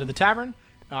the tavern,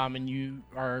 and you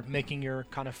are making your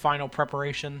kind of final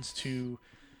preparations to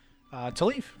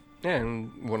leave. Yeah,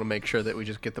 and want to make sure that we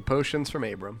just get the potions from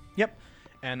Abram. Yep,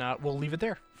 and we'll leave it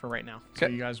there for right now. So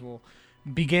Okay. you guys will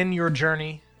begin your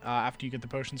journey after you get the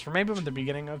potions from Abram at the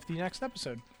beginning of the next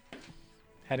episode,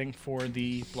 heading for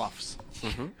the bluffs.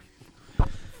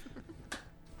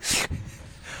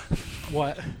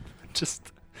 What?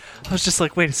 I was just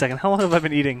like, wait a second. How long have I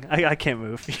been eating? I can't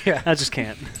move. Yeah. I just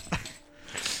can't.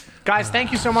 Guys,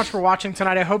 thank you so much for watching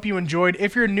tonight. I hope you enjoyed.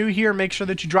 If you're new here, make sure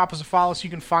that you drop us a follow so you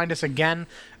can find us again.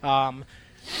 Gunstar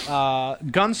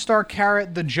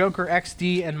Carrot, The Joker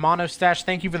XD, and Monostash,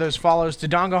 thank you for those follows.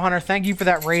 Dodongo Hunter, thank you for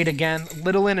that raid again.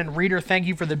 Littlin and Reader, thank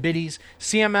you for the biddies.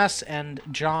 CMS and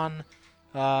John,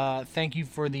 thank you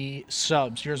for the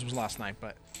subs. Yours was last night,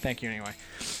 but thank you anyway.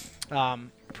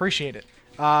 Appreciate it.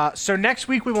 So next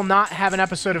week we will not have an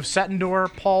episode of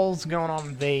Setendor. Paul's going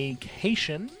on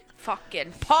vacation.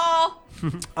 Fucking Paul.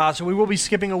 So we will be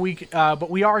skipping a week,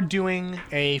 but we are doing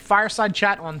a fireside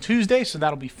chat on Tuesday, so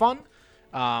that'll be fun.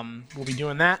 We'll be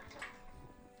doing that.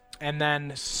 And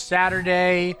then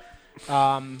Saturday,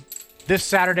 this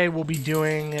Saturday we'll be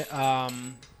doing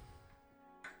an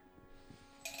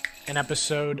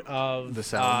episode of The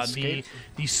Soundscape?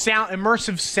 the sound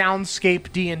immersive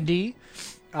soundscape D&D,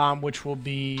 which will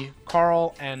be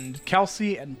Carl and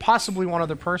Kelsey and possibly one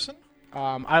other person.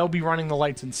 I'll be running the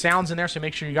lights and sounds in there, so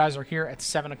make sure you guys are here at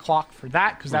 7 o'clock for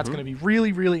that, because that's going to be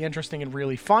really, really interesting and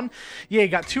really fun. Yeah, you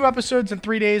got 2 episodes in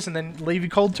 3 days and then leave you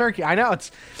cold turkey. I know, it's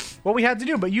what we had to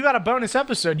do, but you got a bonus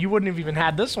episode. You wouldn't have even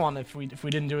had this one if we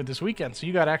didn't do it this weekend, so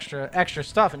you got extra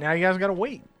stuff, and now you guys got to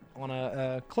wait on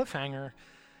a cliffhanger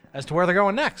as to where they're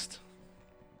going next.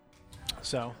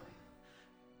 So,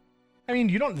 I mean,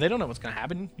 they don't know what's going to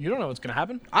happen. You don't know what's going to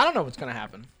happen. I don't know what's going to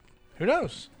happen. Who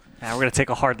knows? Now we're gonna take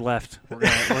a hard left. We're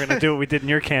gonna do what we did in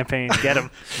your campaign. Get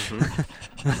him.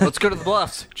 Let's go to the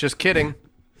bluffs. Just kidding.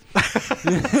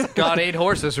 Got 8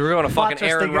 horses. We're going to Plot fucking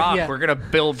twist, Aaron they go- Rock. yeah. We're going to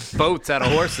build boats out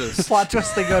of horses. Plot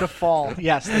twist, they go to fall.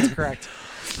 Yes, that's correct.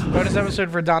 Bonus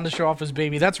episode for Don to show off his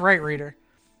baby. That's right, reader.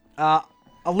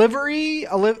 Olivieri,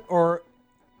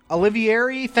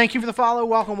 thank you for the follow.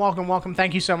 Welcome.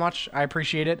 Thank you so much. I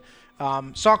appreciate it.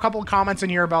 Saw a couple of comments in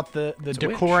here about the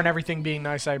decor and everything being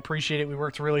nice. I appreciate it. We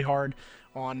worked really hard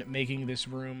on making this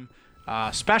room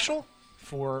special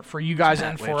for you guys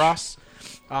and for us.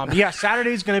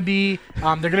 Saturday's going to be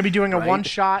they're going to be doing a one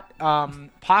shot,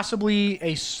 possibly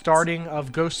a starting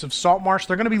of Ghosts of Saltmarsh.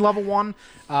 They're going to be level 1.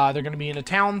 They're going to be in a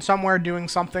town somewhere doing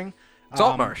something.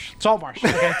 Saltmarsh. Saltmarsh.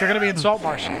 Okay, they're going to be in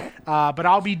Saltmarsh. But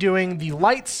I'll be doing the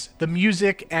lights, the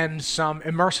music, and some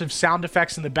immersive sound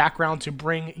effects in the background to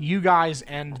bring you guys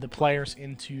and the players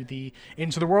into the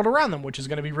world around them, which is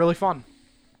going to be really fun.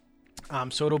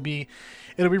 So it'll be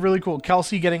really cool.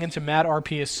 Kelsey getting into Mad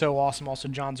RP is so awesome. Also,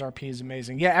 John's RP is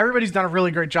amazing. Yeah, everybody's done a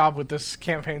really great job with this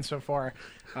campaign so far.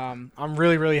 I'm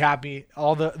really, really happy.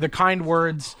 All the kind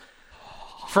words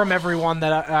from everyone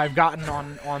that I've gotten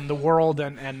on the world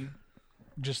and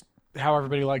just how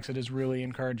everybody likes it is really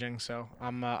encouraging. So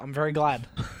I'm very glad.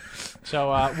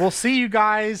 So we'll see you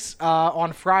guys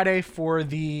on Friday for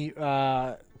the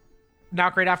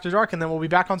Not Great After Dark, and then we'll be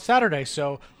back on Saturday.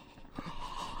 So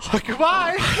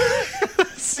goodbye.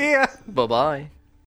 See ya. Bye-bye.